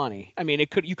related to Monty. I mean, you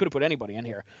could have put anybody in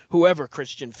here. Whoever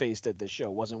Christian faced at this show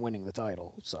wasn't winning the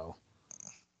title, so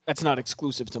that's not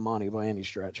exclusive to Monty by any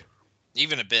stretch.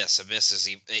 Even Abyss is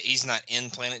he's not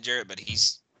in Planet Jarrett, but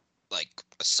he's like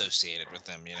associated with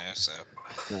them, you know. So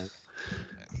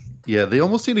yeah, they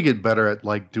almost need to get better at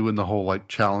like doing the whole like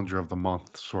challenger of the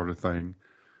month sort of thing.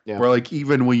 Yeah. Where like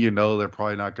even when you know they're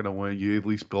probably not going to win, you at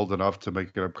least build enough to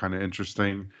make it kind of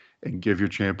interesting and give your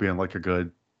champion like a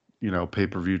good,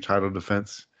 pay-per-view title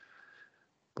defense.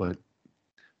 But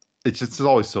it's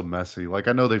always so messy. Like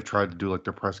I know they've tried to do like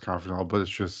their press conference, but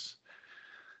it's just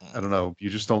I don't know.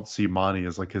 You just don't see Monty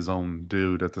as like his own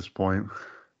dude at this point.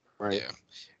 Right. Yeah.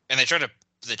 And they try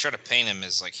to paint him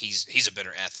as like he's a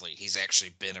better athlete. He's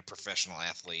actually been a professional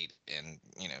athlete, and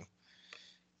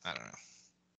I don't know.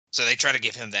 So they try to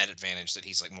give him that advantage that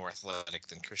he's like more athletic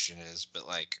than Christian is, but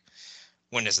like,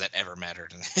 when has that ever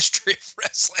mattered in the history of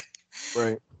wrestling?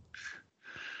 Right.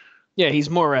 Yeah, he's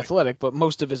more athletic, but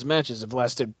most of his matches have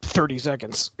lasted 30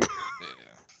 seconds.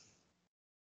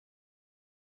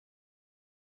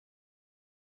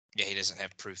 Yeah, he doesn't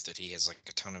have proof that he has like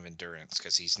a ton of endurance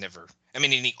because he's never. I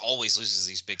mean, and he always loses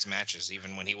these big matches,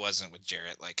 even when he wasn't with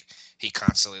Jarrett. Like he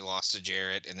constantly lost to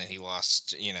Jarrett, and then he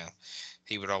lost.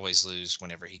 He would always lose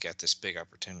whenever he got this big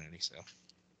opportunity. So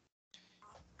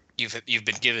you've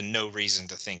been given no reason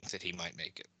to think that he might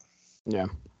make it. Yeah.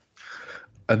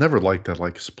 I never liked that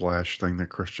like splash thing that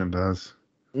Christian does.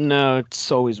 No,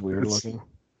 it's always weird looking.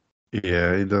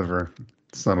 Yeah,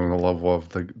 it's not on the level of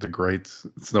the greats.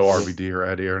 It's no RVD or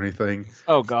Eddie or anything.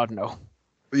 Oh God, no.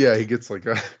 Yeah, he gets like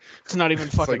a. It's not even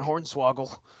fucking like,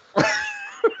 Hornswoggle.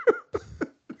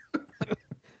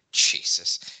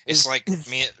 Jesus, it's like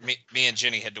me and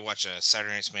Jenny had to watch a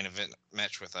Saturday Night's Main Event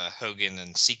match with Hogan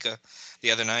and Sika the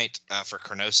other night for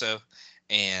Carnoso,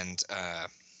 and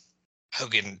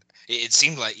Hogan. It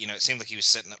seemed like he was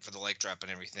setting up for the leg drop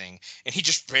and everything, and he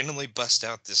just randomly bust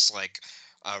out this like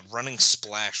running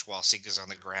splash while Sika's on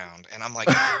the ground, and I'm like,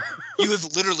 you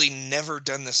have literally never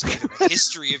done this in the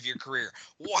history of your career.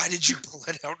 Why did you pull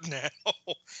it out now?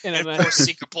 And of course,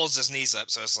 Sika pulls his knees up,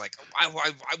 so it's like,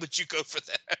 why would you go for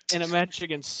that? In a match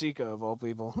against Sika, of all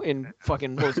people, in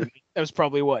fucking, that was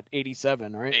probably,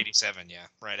 87, right? 87, yeah.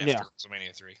 Right after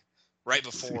WrestleMania 3. Right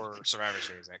before Survivor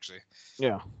Series, actually.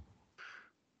 Yeah.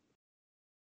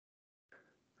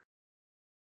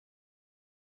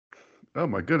 Oh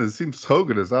my goodness, it seems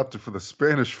Hogan is opted for the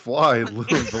Spanish Fly in lieu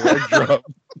of the leg drop.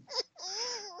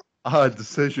 Odd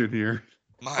decision here.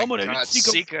 My God,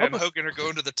 Sika and Hogan are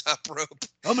going to the top rope.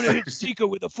 I'm going to hit Sika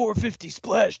with a 450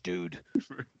 splash, dude.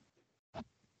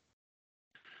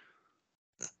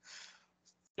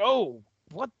 Oh,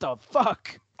 what the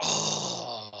fuck?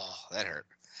 Oh, that hurt.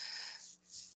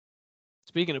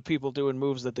 Speaking of people doing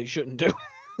moves that they shouldn't do.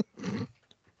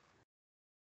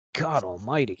 God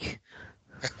almighty.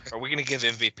 Are we going to give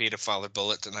MVP to Father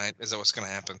Bullet tonight? Is that what's going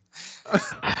to happen?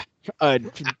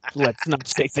 Let's not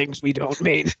say things we don't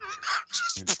mean.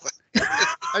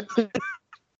 I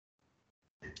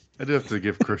do have to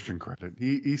give Christian credit.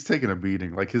 He's taking a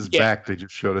beating. Like his back, they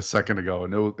just showed a second ago,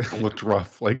 and it looked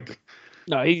rough. Like,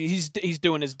 no, he's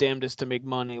doing his damnedest to make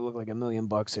money look like $1 million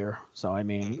here. So I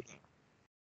mean,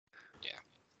 yeah.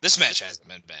 This match hasn't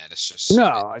been bad. It's just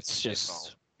it's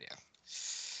just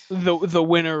all, the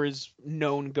winner is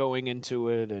known going into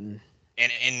it, and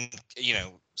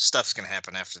stuff's gonna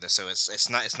happen after this, so it's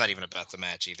not even about the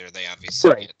match either. They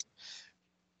obviously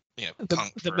get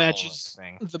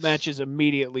the match is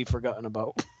immediately forgotten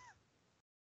about.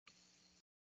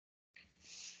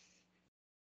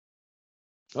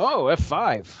 Oh,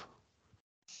 F5.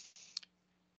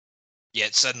 Yeah,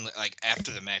 it suddenly, like,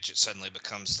 after the match, it suddenly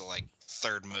becomes the, like,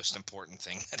 third most important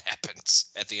thing that happens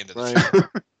at the end of the show.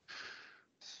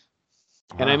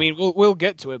 And I mean, we'll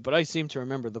get to it, but I seem to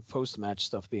remember the post-match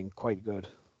stuff being quite good.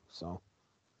 So,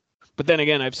 but then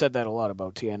again, I've said that a lot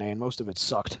about TNA, and most of it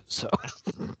sucked. So,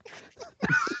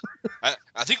 I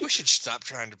think we should stop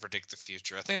trying to predict the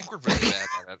future. I think we're really bad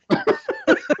at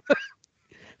it.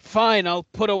 Fine, I'll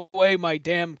put away my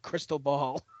damn crystal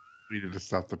ball. We need to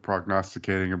stop the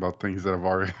prognosticating about things that have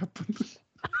already happened.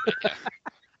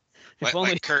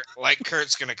 Like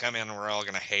Kurt's gonna come in and we're all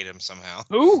gonna hate him somehow.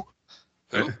 Who?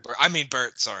 I mean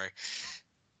Bert. Sorry.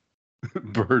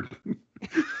 Bert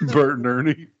and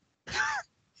Ernie.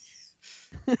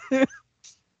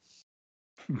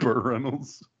 Burt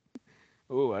Reynolds.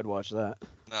 Ooh, I'd watch that.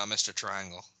 No, Mr.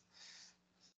 Triangle,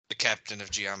 the captain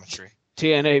of geometry.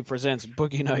 TNA presents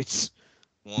Boogie Nights.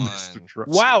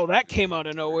 Wow, that came out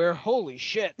of nowhere. Holy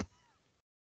shit.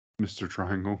 Mr.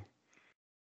 Triangle.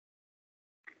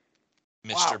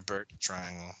 Mr. Wow. Burt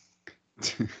Triangle.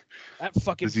 That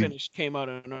fucking finish came out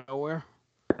of nowhere.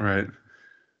 Right.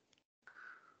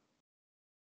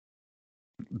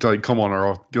 Like, come on,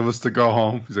 Earl. Give us the go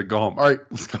home. He's like, go home. All right,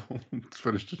 let's go. Let's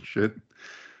finish this shit.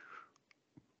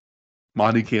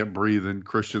 Monty can't breathe, and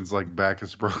Christian's like, back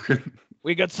is broken.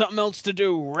 We got something else to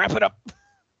do. Wrap it up.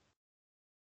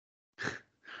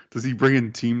 Does he bring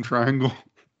in Team Triangle?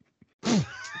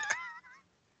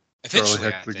 Charlie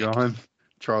Hexagon.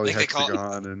 Charlie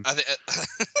Hexagon and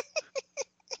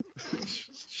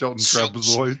Shelton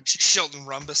Trapezoid. Shelton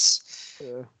Rhombus.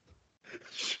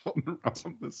 Shelton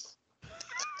Rhombus.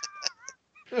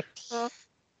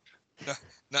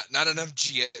 Not enough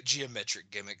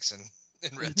geometric gimmicks in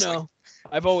wrestling. No,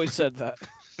 I've always said that.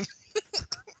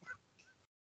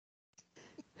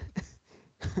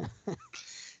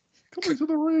 Coming to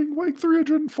the ring, weighing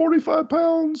 345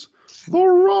 pounds, the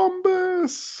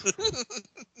Rhombus.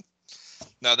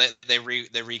 No, they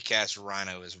recast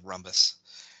Rhino as Rhombus.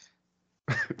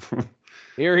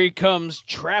 Here he comes,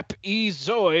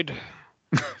 Trapezoid.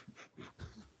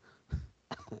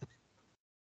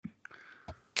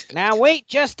 Now wait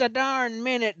just a darn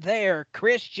minute there,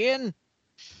 Christian.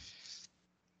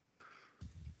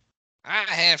 I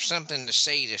have something to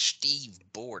say to Steve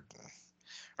Borden.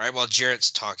 All right, while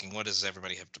Jarrett's talking, what does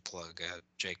everybody have to plug?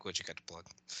 Jake, what you got to plug?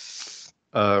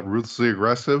 Ruthlessly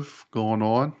Aggressive going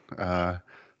on.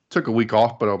 Took a week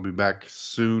off, but I'll be back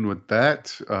soon with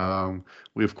that.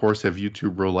 We, of course, have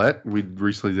YouTube Roulette. We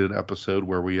recently did an episode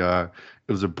where it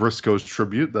was a Briscoes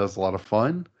tribute. That was a lot of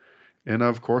fun. And,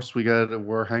 of course,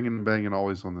 we're hanging and banging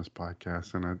always on this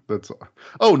podcast. And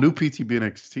new PTB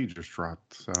NXT just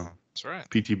dropped. So that's right.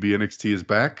 PTB NXT is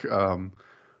back.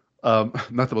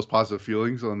 Not the most positive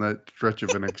feelings on that stretch of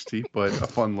NXT, but a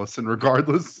fun listen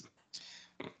regardless.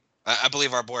 I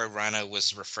believe our boy Rhino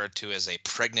was referred to as a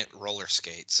pregnant roller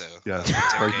skate. So yeah,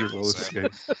 pregnant roller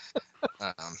skate.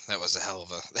 That was a hell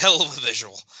of a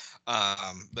visual.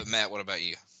 But Matt, what about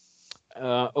you?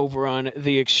 Over on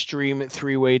the Extreme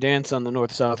Three-Way Dance on the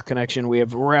North-South Connection, we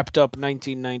have wrapped up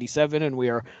 1997 and we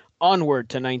are onward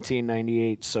to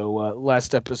 1998. So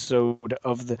last episode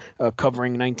of the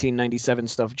covering 1997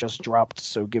 stuff just dropped,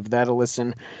 so give that a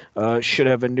listen. Should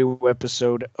have a new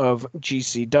episode of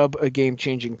GC Dub, a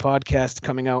game-changing podcast,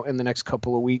 coming out in the next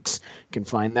couple of weeks. You can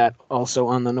find that also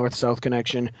on the North-South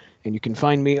Connection, and you can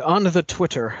find me on the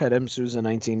Twitter at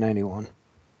msouza1991.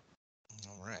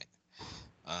 All right.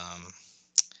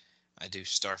 I do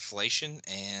Starflation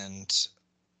and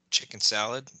Chicken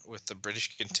Salad with the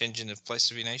British contingent of Place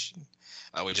to Be Nation.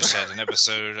 We just had an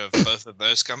episode of both of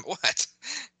those come. What?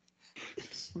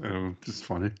 Oh, just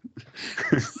funny.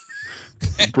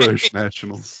 British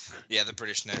Nationals. Yeah, the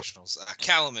British Nationals.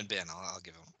 Callum and Ben. I'll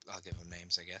give them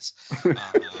names, I guess.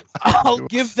 I'll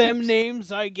give them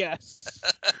names, I guess.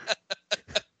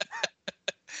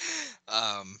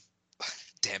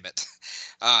 Damn it.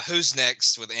 Who's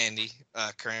Next with Andy,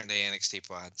 current day NXT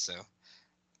pod. So,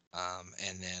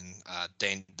 and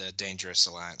then the Dangerous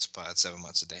Alliance pod, 7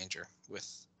 Months of Danger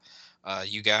with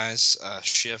you guys,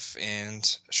 Schiff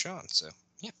and Sean. So,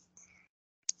 yeah.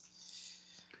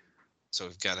 So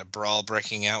we've got a brawl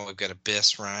breaking out. We've got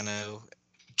Abyss, Rhino,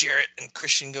 Jarrett, and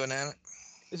Christian going at it.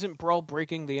 Isn't Brawl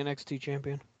breaking the NXT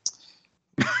champion?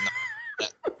 No,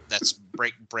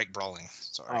 break brawling.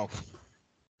 Sorry. Oh.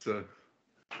 So,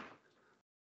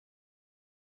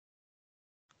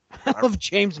 I love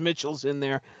James Mitchell's in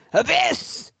there.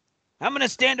 Abyss! I'm going to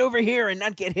stand over here and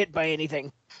not get hit by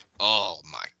anything. Oh,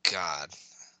 my God.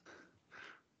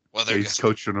 Well, he's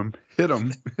coaching him. Hit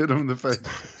him in the face.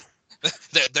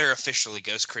 They're officially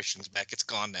Ghost Christians back. It's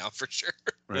gone now for sure.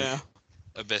 Right. Yeah.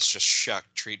 Abyss just shock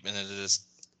treatment and it is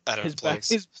out of His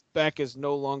place. back is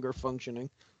no longer functioning.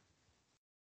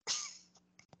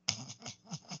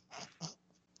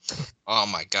 Oh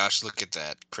my gosh, look at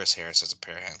that. Chris Harris has a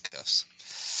pair of handcuffs.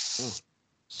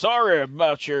 Sorry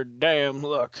about your damn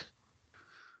luck.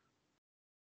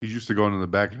 He's used to going in the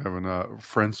back and having a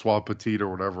Francois Petit or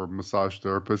whatever massage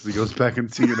therapist. He goes back in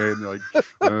TNA and they're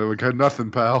like, we got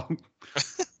nothing, pal.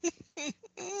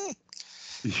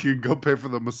 You can go pay for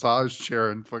the massage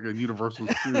chair in fucking Universal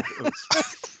Studios.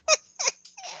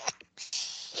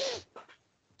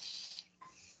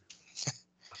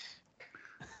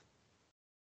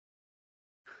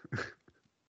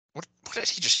 What did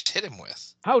he just hit him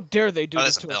with? How dare they do Oh,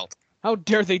 this that's a to belt. How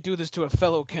dare they do this to a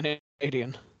fellow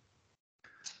Canadian?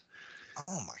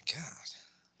 Oh my God.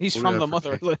 He's What from do the they have for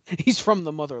motherland. He's from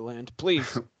the motherland.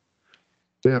 Please.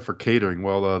 Yeah, for catering.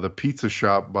 Well, the pizza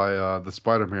shop by the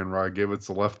Spider-Man ride gave us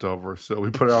the leftover, so we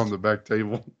put it on the back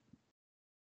table.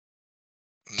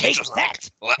 Take Mitchell's that!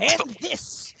 like, And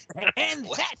this! And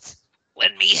that!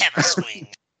 Let me have a swing.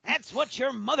 That's what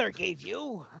your mother gave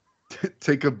you!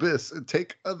 Take Abyss and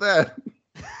take that.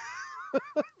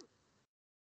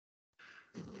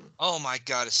 Oh my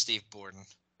God, it's Steve Borden.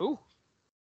 Ooh.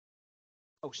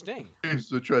 Oh, Sting.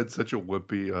 So tried such a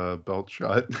whippy belt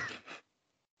shot.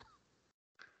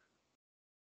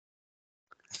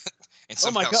 And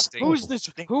Oh my somehow God! Sting Who is this?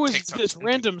 Who is takes out this Sting.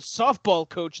 random softball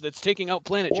coach that's taking out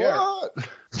Planet Jarrett? What?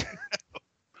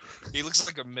 He looks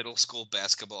like a middle school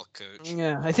basketball coach.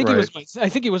 Yeah, I think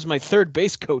he was my third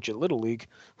base coach at Little League.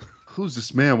 Who's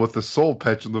this man with the soul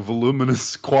patch and the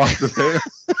voluminous coif of hair?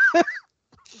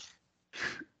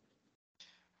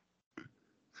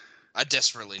 I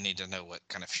desperately need to know what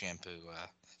kind of shampoo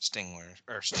Sting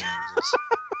uses.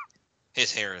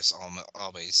 His hair is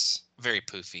always very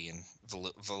poofy and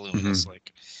voluminous.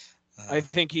 Like, I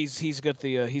think he's got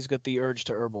the urge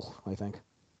to herbal. I think.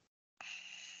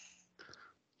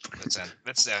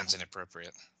 that sounds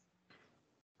inappropriate.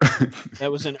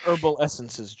 That was an herbal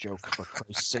essences joke, for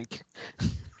Christ's sake.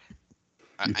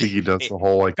 You think he does the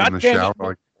whole like in the God damn shower it.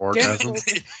 like orgasm?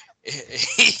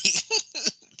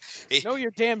 Know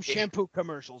your damn shampoo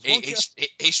commercials, won't you?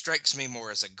 He strikes me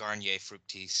more as a Garnier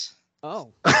Fructis.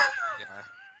 Oh. Yeah.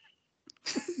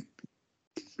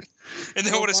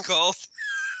 Isn't that what it's called?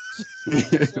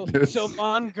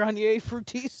 Sylvain Garnier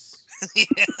Fructis.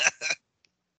 Yeah.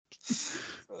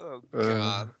 Oh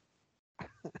God.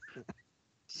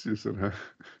 Susan,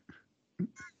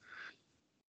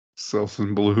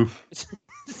 Selsun Blue.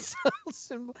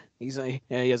 He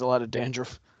has a lot of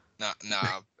dandruff. No,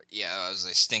 yeah, I was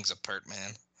like, Sting's a pert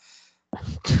man.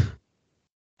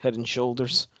 Head and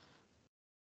Shoulders.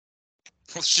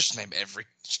 Let's just name every.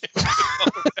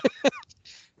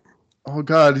 Oh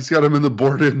God, he's got him in the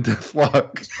Borden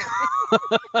Deathlock.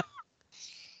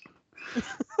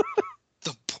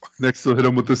 Next to hit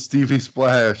him with the Stevie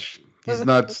Splash. He's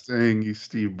not Sting, he's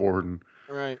Steve Borden.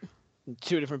 Right.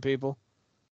 Two different people.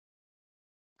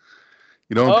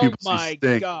 You know when Oh people my see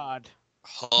Sting, God.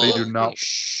 They do not- Holy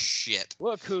shit.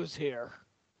 Look who's here.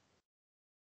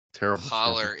 terrible.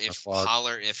 Holler Stevie if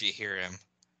Deathlock. you hear him.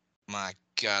 My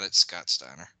God, it's Scott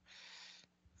Steiner.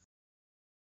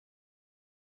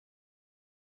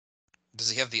 Does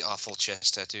he have the awful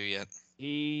chest tattoo yet?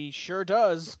 He sure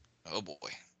does. Oh boy.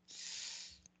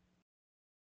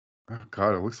 Oh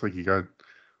God, it looks like he got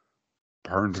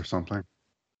burned or something.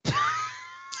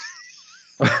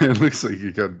 It looks like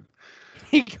he got.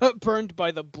 He got burned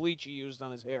by the bleach he used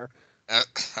on his hair. I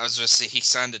was just saying, he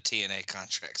signed a TNA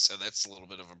contract, so that's a little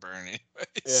bit of a burn anyways.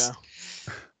 Yeah.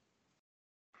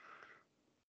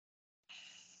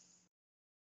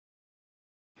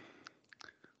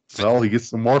 Well, he gets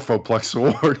the Morphoplex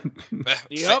Award.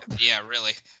 Yep. Yeah,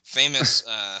 really. Famous,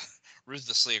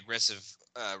 ruthlessly aggressive,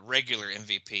 regular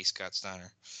MVP Scott Steiner.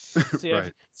 See,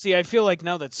 Right. I feel like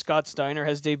now that Scott Steiner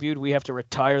has debuted, we have to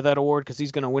retire that award because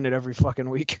he's going to win it every fucking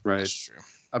week. Right. That's true.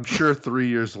 I'm sure 3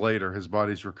 years later, his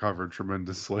body's recovered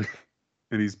tremendously,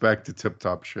 and he's back to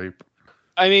tip-top shape.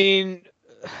 I mean,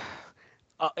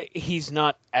 he's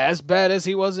not as bad as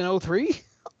he was in 03.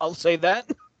 I'll say that.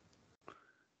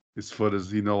 His foot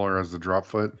he no longer has the drop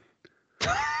foot. The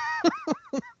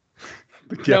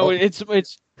No, gout. it's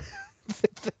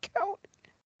the count.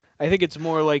 I think it's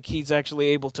more like he's actually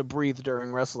able to breathe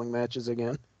during wrestling matches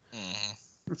again. Mhm.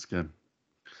 That's good.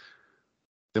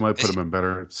 They might put him in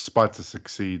better spot to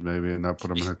succeed, maybe, and not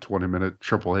put him in a 20-minute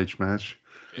Triple H match.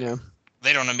 Yeah.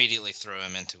 They don't immediately throw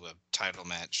him into a title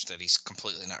match that he's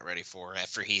completely not ready for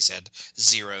after he's had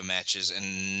 0 matches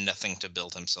and nothing to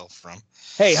build himself from.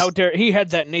 Hey, how dare he had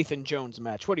that Nathan Jones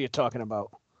match? What are you talking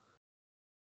about?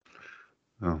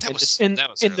 Oh. That was in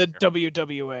earlier. the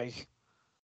WWA.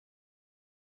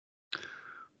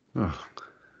 Oh.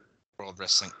 World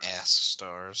Wrestling ass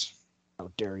stars. How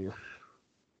dare you?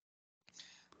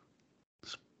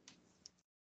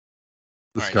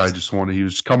 This All guy right, just wanted, he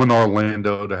was coming to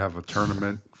Orlando to have a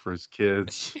tournament for his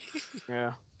kids.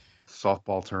 Yeah.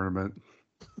 Softball tournament.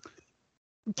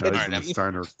 Gets He's in the beat-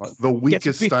 Steiner, the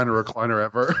weakest beat- Steiner recliner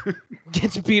ever.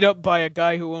 Gets beat up by a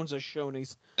guy who owns a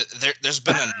Shoney's. There's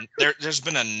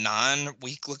been a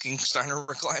non-weak looking Steiner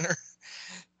recliner.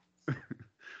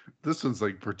 This one's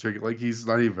like particular, like he's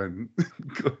not even.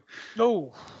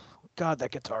 Oh, God,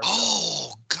 that guitar.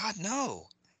 Oh God, no.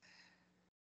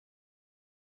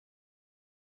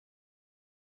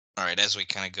 All right, as we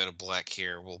kind of go to black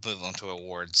here, we'll move on to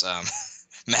awards.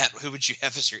 Matt, who would you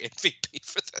have as your MVP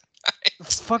for the night? The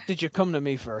fuck did you come to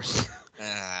me first?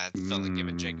 I felt like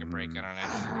giving Jake a break.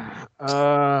 I don't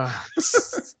know.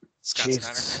 Scott Steiner.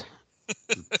 Jesus.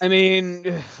 I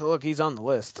mean, look, he's on the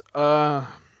list.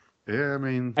 Yeah, I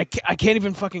mean, I can't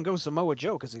even fucking go Samoa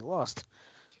Joe because he lost.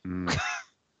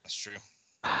 That's true.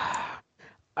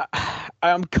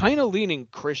 I'm kind of leaning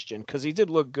Christian because he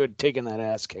did look good taking that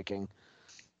ass kicking.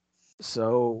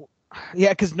 So, yeah,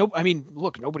 because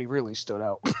nobody really stood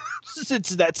out.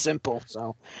 It's that simple.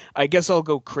 So, I guess I'll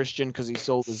go Christian because he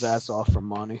sold his ass off from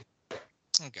Monty.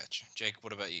 I got you. Jake,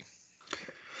 what about you?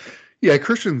 yeah,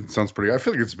 Christian sounds pretty. I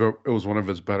feel like it was one of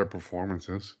his better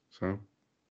performances. So,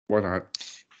 why not?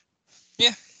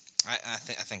 Yeah, I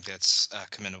think that's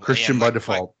commendable. Christian by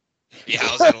default. Yeah,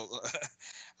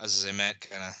 I was say Matt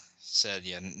kind of said,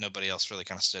 yeah, nobody else really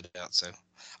kind of stood out. So,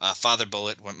 Father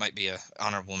Bullet might be a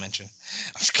honorable mention.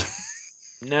 I'm just kidding.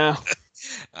 No.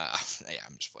 Yeah,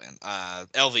 I'm just playing.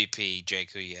 LVP,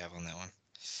 Jake, who you have on that one?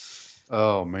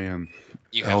 Oh man,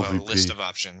 You have LVP. a list of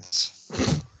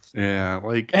options. Yeah,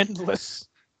 like Endless.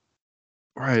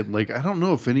 right. Like I don't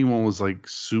know if anyone was like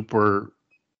super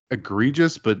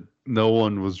egregious, but no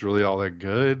one was really all that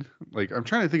good. Like I'm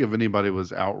trying to think if anybody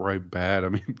was outright bad. I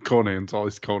mean, Conan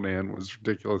was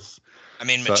ridiculous. I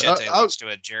mean, So, Machete lost to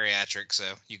a geriatric, so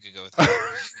you could go with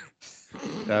that.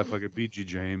 That fucking BG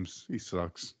James, he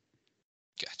sucks.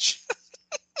 Gotcha.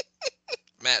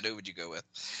 Matt, who would you go with?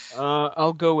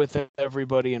 I'll go with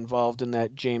everybody involved in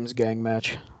that James Gang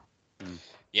match.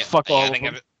 Yeah, Fuck all I of think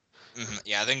them.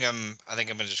 I think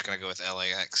I'm just gonna go with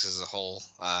LAX as a whole.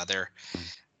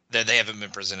 They haven't been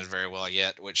presented very well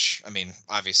yet, which I mean,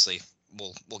 obviously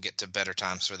we'll get to better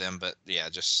times for them, but yeah,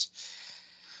 Joe's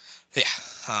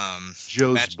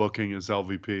booking is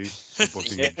LVP.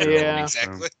 Booking is Joe, Yeah.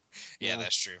 exactly. Yeah. Yeah,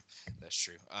 that's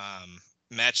true.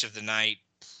 Match of the night,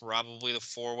 probably the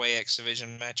 4-way X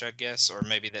Division match, I guess, or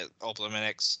maybe that Ultimate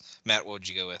X. Matt, what would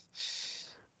you go with?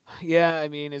 Yeah, I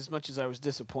mean, as much as I was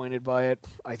disappointed by it,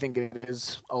 I think it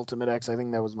is Ultimate X. I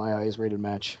think that was my highest rated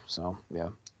match. So, yeah.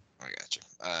 I got you.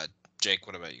 Jake,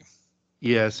 what about you?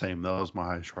 Yeah, same. That was my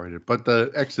highest rated. But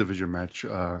the X Division match,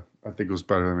 I think was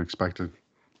better than expected.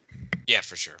 Yeah,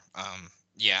 for sure.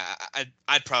 Yeah,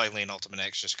 I'd probably lean Ultimate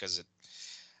X just because it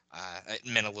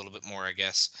meant a little bit more, I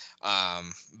guess.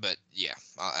 But yeah,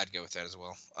 I'd go with that as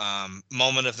well.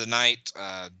 Moment of the night,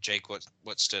 Jake,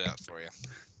 what stood out for you?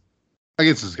 I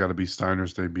guess it's got to be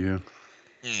Steiner's debut,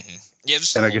 Mm-hmm. Yeah,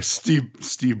 just and the I whole guess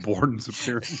Steve Borden's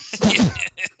appearance.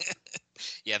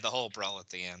 yeah, the whole brawl at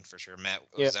the end for sure. Matt,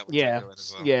 Yeah, was that what you yeah, go with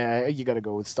as well? yeah. You got to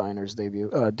go with Steiner's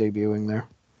debuting there.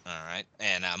 All right,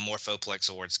 and Morphoplex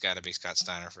Award's got to be Scott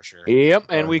Steiner for sure. Yep,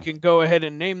 and we can go ahead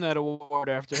and name that award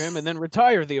after him, and then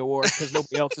retire the award because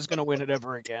nobody else is going to win it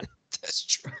ever again. That's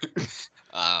true.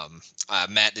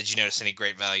 Matt, did you notice any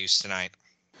great values tonight?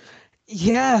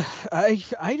 Yeah, I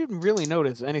didn't really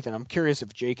notice anything. I'm curious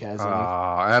if Jake has any.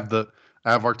 I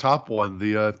have our top one,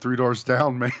 the Three Doors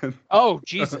Down man. Oh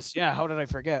Jesus, yeah. How did I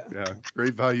forget? Yeah,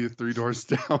 great value, Three Doors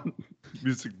Down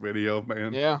music video,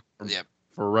 man. Yeah. Yep.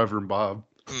 For Reverend Bob.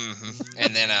 Mm-hmm.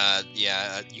 And then, you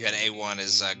had A1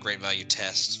 as great value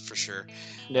test for sure.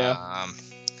 Yeah.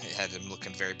 It had him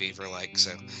looking very Beaver-like.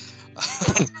 So,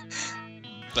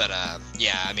 but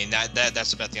yeah, I mean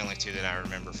that's about the only two that I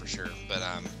remember for sure. But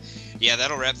yeah,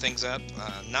 that'll wrap things up.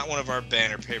 Not one of our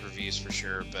banner pay-per-views for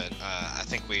sure, but I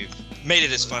think we've made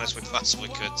it as fun as we possibly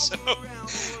could. So,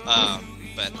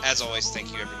 but as always,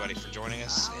 thank you everybody for joining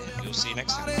us, and we'll see you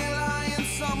next time.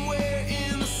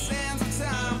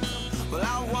 But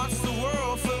I watch the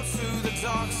world float to the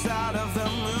dark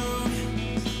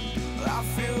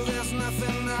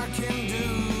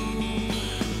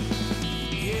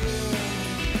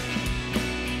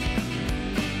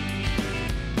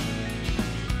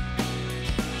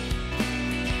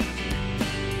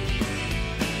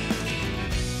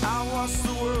across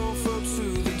the world, flew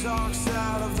to the dark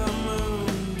side of the moon.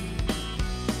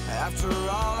 After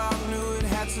all, I knew it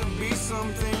had to be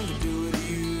something